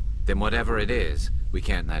 Then whatever it is, we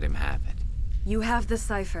can't let him have it. You have the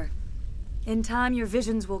cipher. In time, your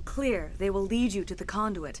visions will clear. They will lead you to the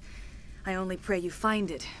conduit. I only pray you find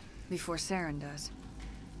it before Saren does.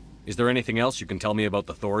 Is there anything else you can tell me about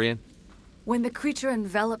the Thorian? When the creature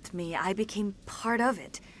enveloped me, I became part of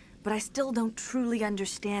it, but I still don't truly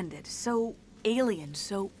understand it. So alien,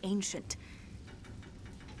 so ancient.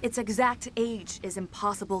 Its exact age is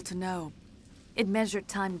impossible to know. It measured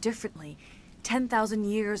time differently. 10,000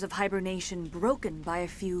 years of hibernation broken by a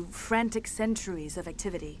few frantic centuries of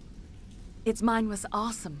activity. Its mind was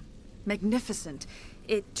awesome, magnificent.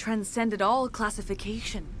 It transcended all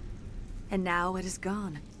classification. And now it is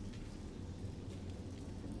gone.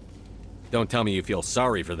 Don't tell me you feel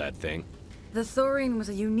sorry for that thing. The Thorian was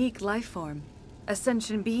a unique life form. A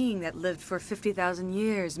sentient being that lived for 50,000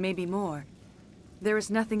 years, maybe more. There is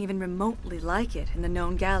nothing even remotely like it in the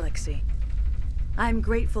known galaxy. I'm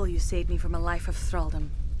grateful you saved me from a life of thraldom.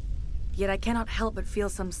 Yet I cannot help but feel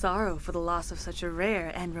some sorrow for the loss of such a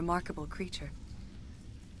rare and remarkable creature.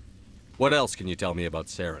 What else can you tell me about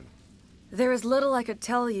Saren? There is little I could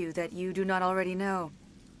tell you that you do not already know.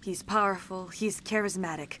 He's powerful, he's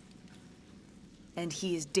charismatic. And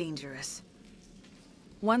he is dangerous.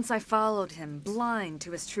 Once I followed him, blind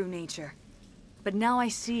to his true nature. But now I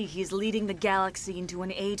see he's leading the galaxy into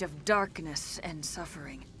an age of darkness and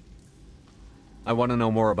suffering. I want to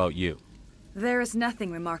know more about you. There is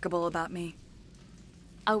nothing remarkable about me.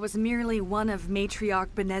 I was merely one of Matriarch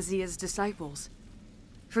Benezia's disciples.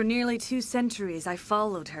 For nearly 2 centuries, I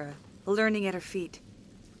followed her, learning at her feet.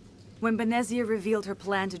 When Benezia revealed her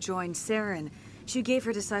plan to join Saren, she gave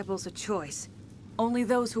her disciples a choice. Only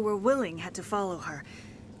those who were willing had to follow her.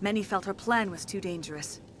 Many felt her plan was too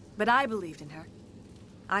dangerous, but I believed in her.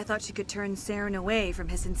 I thought she could turn Saren away from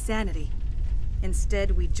his insanity.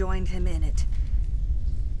 Instead, we joined him in it.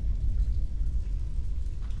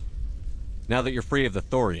 Now that you're free of the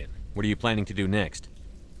Thorian, what are you planning to do next?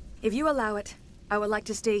 If you allow it, I would like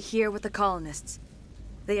to stay here with the colonists.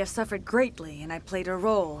 They have suffered greatly, and I played a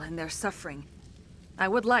role in their suffering. I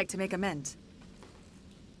would like to make amends.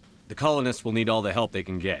 The colonists will need all the help they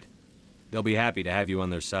can get. They'll be happy to have you on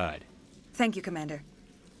their side. Thank you, Commander.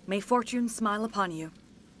 May fortune smile upon you.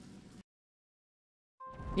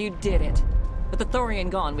 You did it. With the Thorian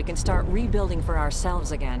gone, we can start rebuilding for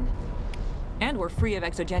ourselves again. And we're free of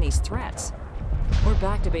Exogeni's threats. We're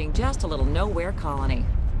back to being just a little nowhere colony.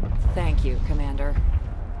 Thank you, Commander.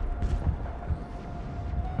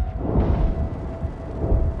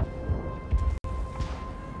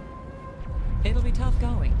 It'll be tough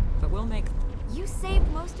going, but we'll make... You saved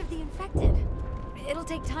most of the infected. It'll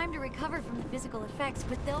take time to recover from the physical effects,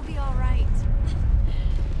 but they'll be all right.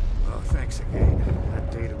 Oh, thanks again.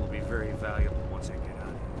 That data will be very valuable once I get out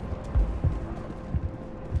of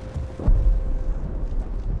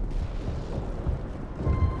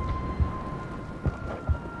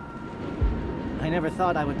I never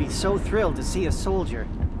thought I would be so thrilled to see a soldier.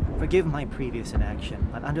 Forgive my previous inaction,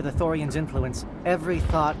 but under the Thorian's influence, every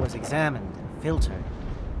thought was examined and filtered.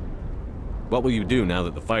 What will you do now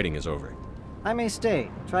that the fighting is over? I may stay,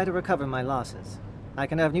 try to recover my losses. I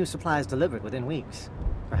can have new supplies delivered within weeks.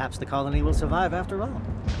 Perhaps the colony will survive after all.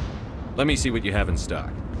 Let me see what you have in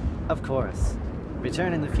stock. Of course.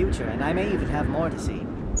 Return in the future, and I may even have more to see.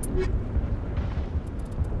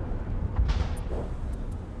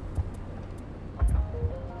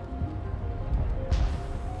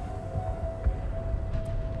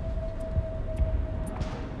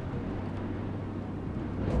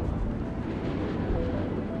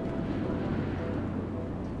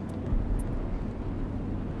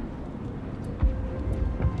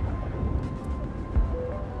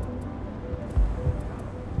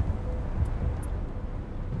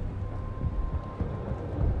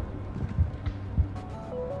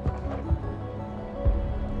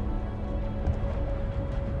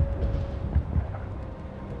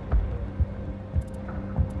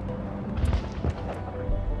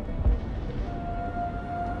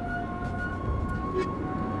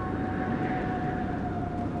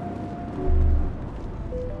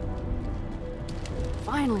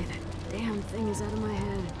 Finally, that damn thing is out of my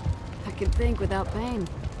head. I can think without pain.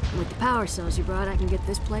 And with the power cells you brought, I can get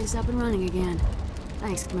this place up and running again.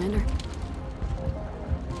 Thanks, Commander.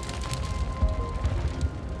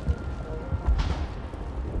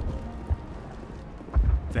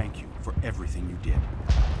 Thank you for everything you did.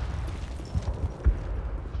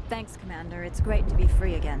 Thanks, Commander. It's great to be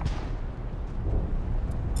free again.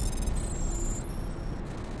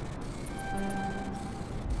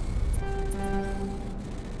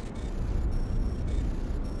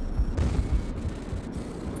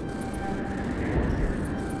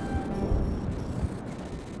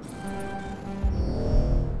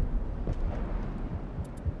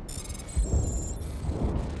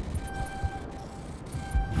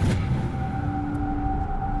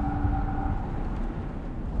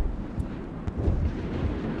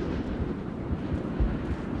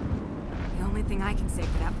 I can say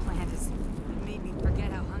for that plant is it made me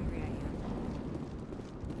forget how hungry I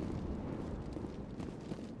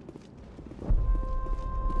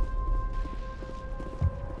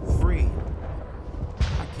am. Free.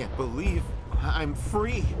 I can't believe I'm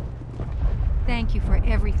free. Thank you for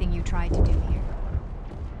everything you tried to do here.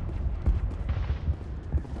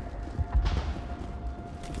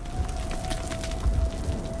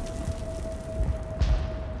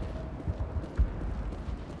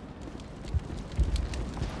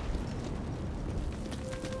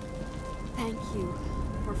 Thank you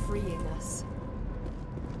for freeing us.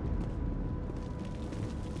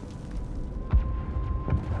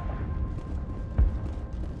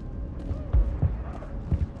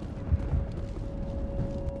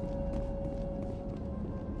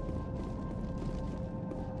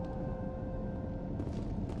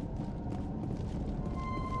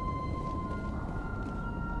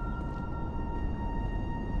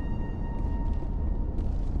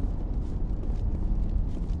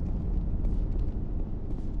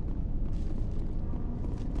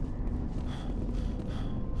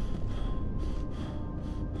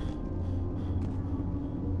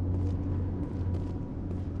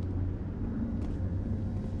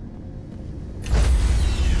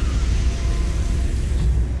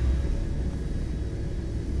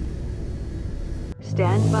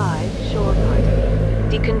 Stand by, shore party.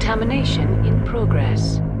 Decontamination in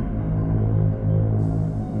progress.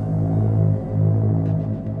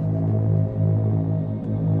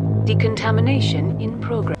 Decontamination in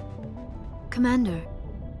progress. Commander,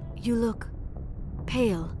 you look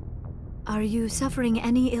pale. Are you suffering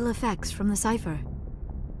any ill effects from the cipher?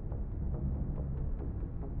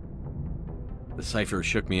 The cipher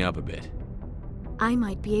shook me up a bit. I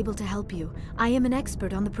might be able to help you. I am an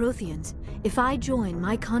expert on the Protheans. If I join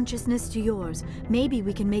my consciousness to yours, maybe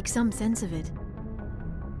we can make some sense of it.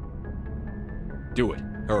 Do it.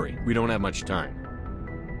 Hurry. We don't have much time.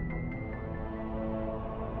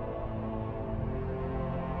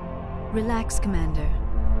 Relax, Commander.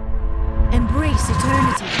 Embrace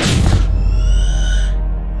eternity.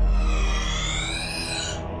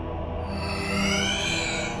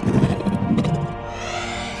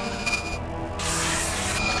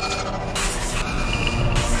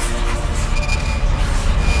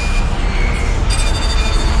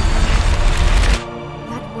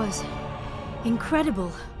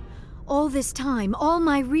 Incredible. All this time, all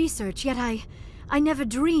my research, yet I never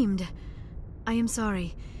dreamed. I am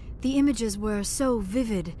sorry. The images were so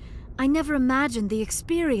vivid. I never imagined the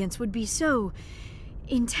experience would be so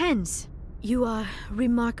intense. You are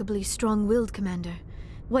remarkably strong-willed, Commander.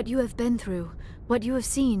 What you have been through, what you have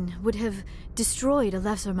seen, would have destroyed a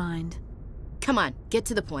lesser mind. Come on, get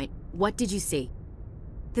to the point. What did you see?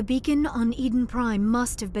 The beacon on Eden Prime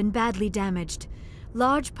must have been badly damaged.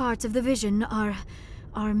 Large parts of the vision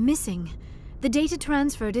are missing. The data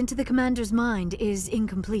transferred into the Commander's mind is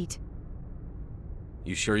incomplete.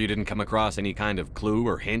 You sure you didn't come across any kind of clue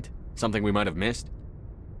or hint? Something we might have missed?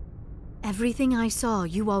 Everything I saw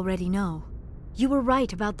you already know. You were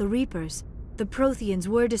right about the Reapers. The Protheans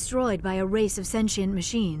were destroyed by a race of sentient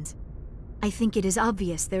machines. I think it is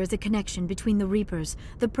obvious there is a connection between the Reapers,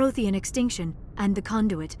 the Prothean extinction, and the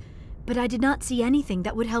Conduit, but I did not see anything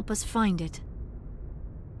that would help us find it.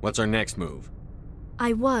 What's our next move?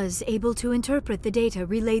 I was able to interpret the data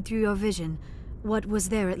relayed through your vision, what was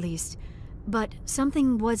there at least, but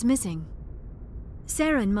something was missing.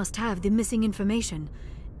 Saren must have the missing information.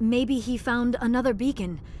 Maybe he found another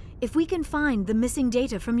beacon. If we can find the missing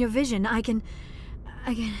data from your vision, I can...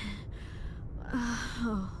 I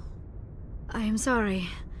am sorry.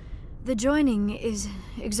 The joining is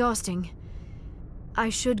exhausting. I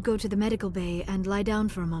should go to the medical bay and lie down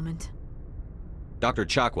for a moment. Dr.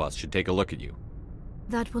 Chakwas should take a look at you.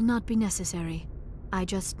 That will not be necessary. I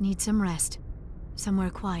just need some rest.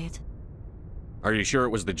 Somewhere quiet. Are you sure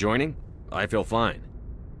it was the joining? I feel fine.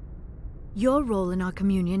 Your role in our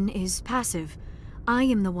communion is passive. I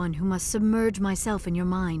am the one who must submerge myself in your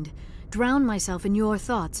mind, drown myself in your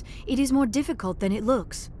thoughts. It is more difficult than it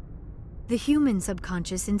looks. The human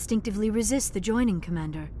subconscious instinctively resists the joining,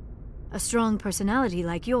 Commander. A strong personality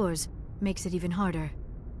like yours makes it even harder.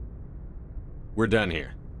 We're done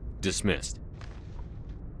here. Dismissed.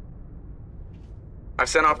 I've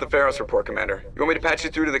sent off the Feros report, Commander. You want me to patch you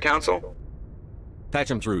through to the Council? Patch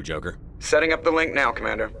him through, Joker. Setting up the link now,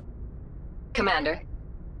 Commander. Commander,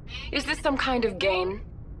 is this some kind of game?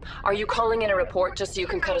 Are you calling in a report just so you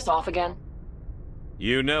can cut us off again?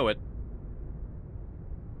 You know it.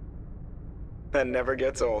 That never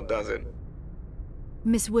gets old, does it?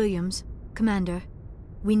 Miss Williams, Commander,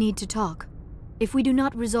 we need to talk. If we do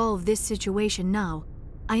not resolve this situation now,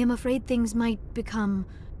 I am afraid things might become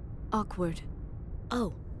awkward.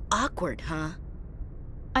 Oh, awkward, huh?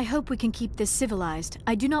 I hope we can keep this civilized.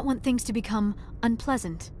 I do not want things to become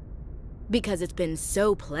unpleasant. Because it's been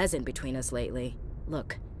so pleasant between us lately.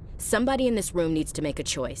 Look, somebody in this room needs to make a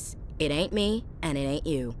choice. It ain't me, and it ain't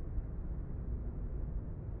you.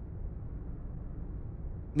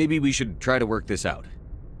 Maybe we should try to work this out.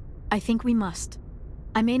 I think we must.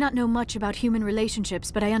 I may not know much about human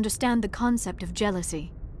relationships, but I understand the concept of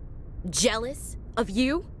jealousy. Jealous? Of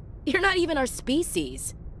you? You're not even our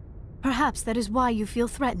species. Perhaps that is why you feel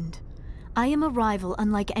threatened. I am a rival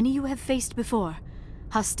unlike any you have faced before.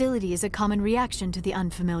 Hostility is a common reaction to the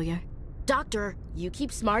unfamiliar. Doctor, you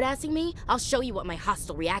keep smartassing me, I'll show you what my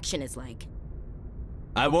hostile reaction is like.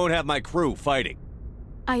 I won't have my crew fighting.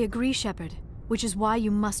 I agree, Shepard, which is why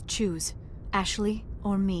you must choose, Ashley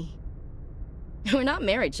or me. We're not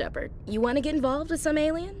married, Shepard. You want to get involved with some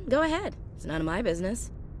alien? Go ahead. It's none of my business.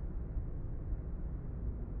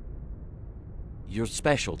 You're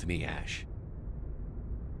special to me, Ash.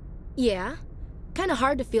 Yeah. Kinda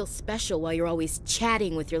hard to feel special while you're always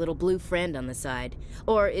chatting with your little blue friend on the side.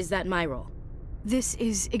 Or is that my role? This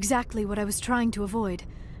is exactly what I was trying to avoid.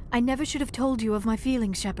 I never should have told you of my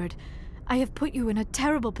feelings, Shepard. I have put you in a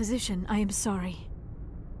terrible position. I am sorry.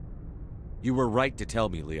 You were right to tell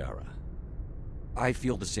me, Liara. I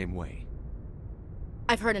feel the same way.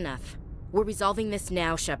 I've heard enough. We're resolving this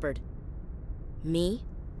now, Shepard. Me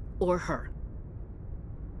or her.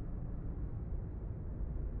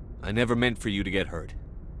 I never meant for you to get hurt.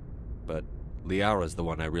 But Liara's the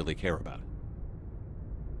one I really care about.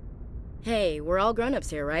 Hey, we're all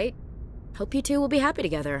grown-ups here, right? Hope you two will be happy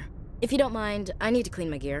together. If you don't mind, I need to clean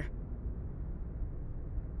my gear.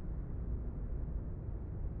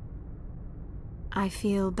 I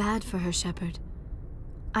feel bad for her, Shepard.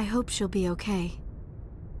 I hope she'll be okay.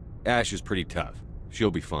 Ash is pretty tough.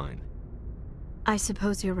 She'll be fine. I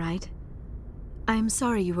suppose you're right. I'm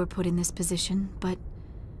sorry you were put in this position, but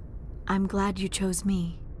I'm glad you chose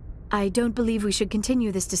me. I don't believe we should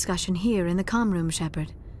continue this discussion here in the comm room,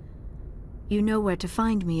 Shepard. You know where to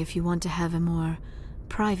find me if you want to have a more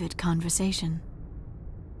private conversation.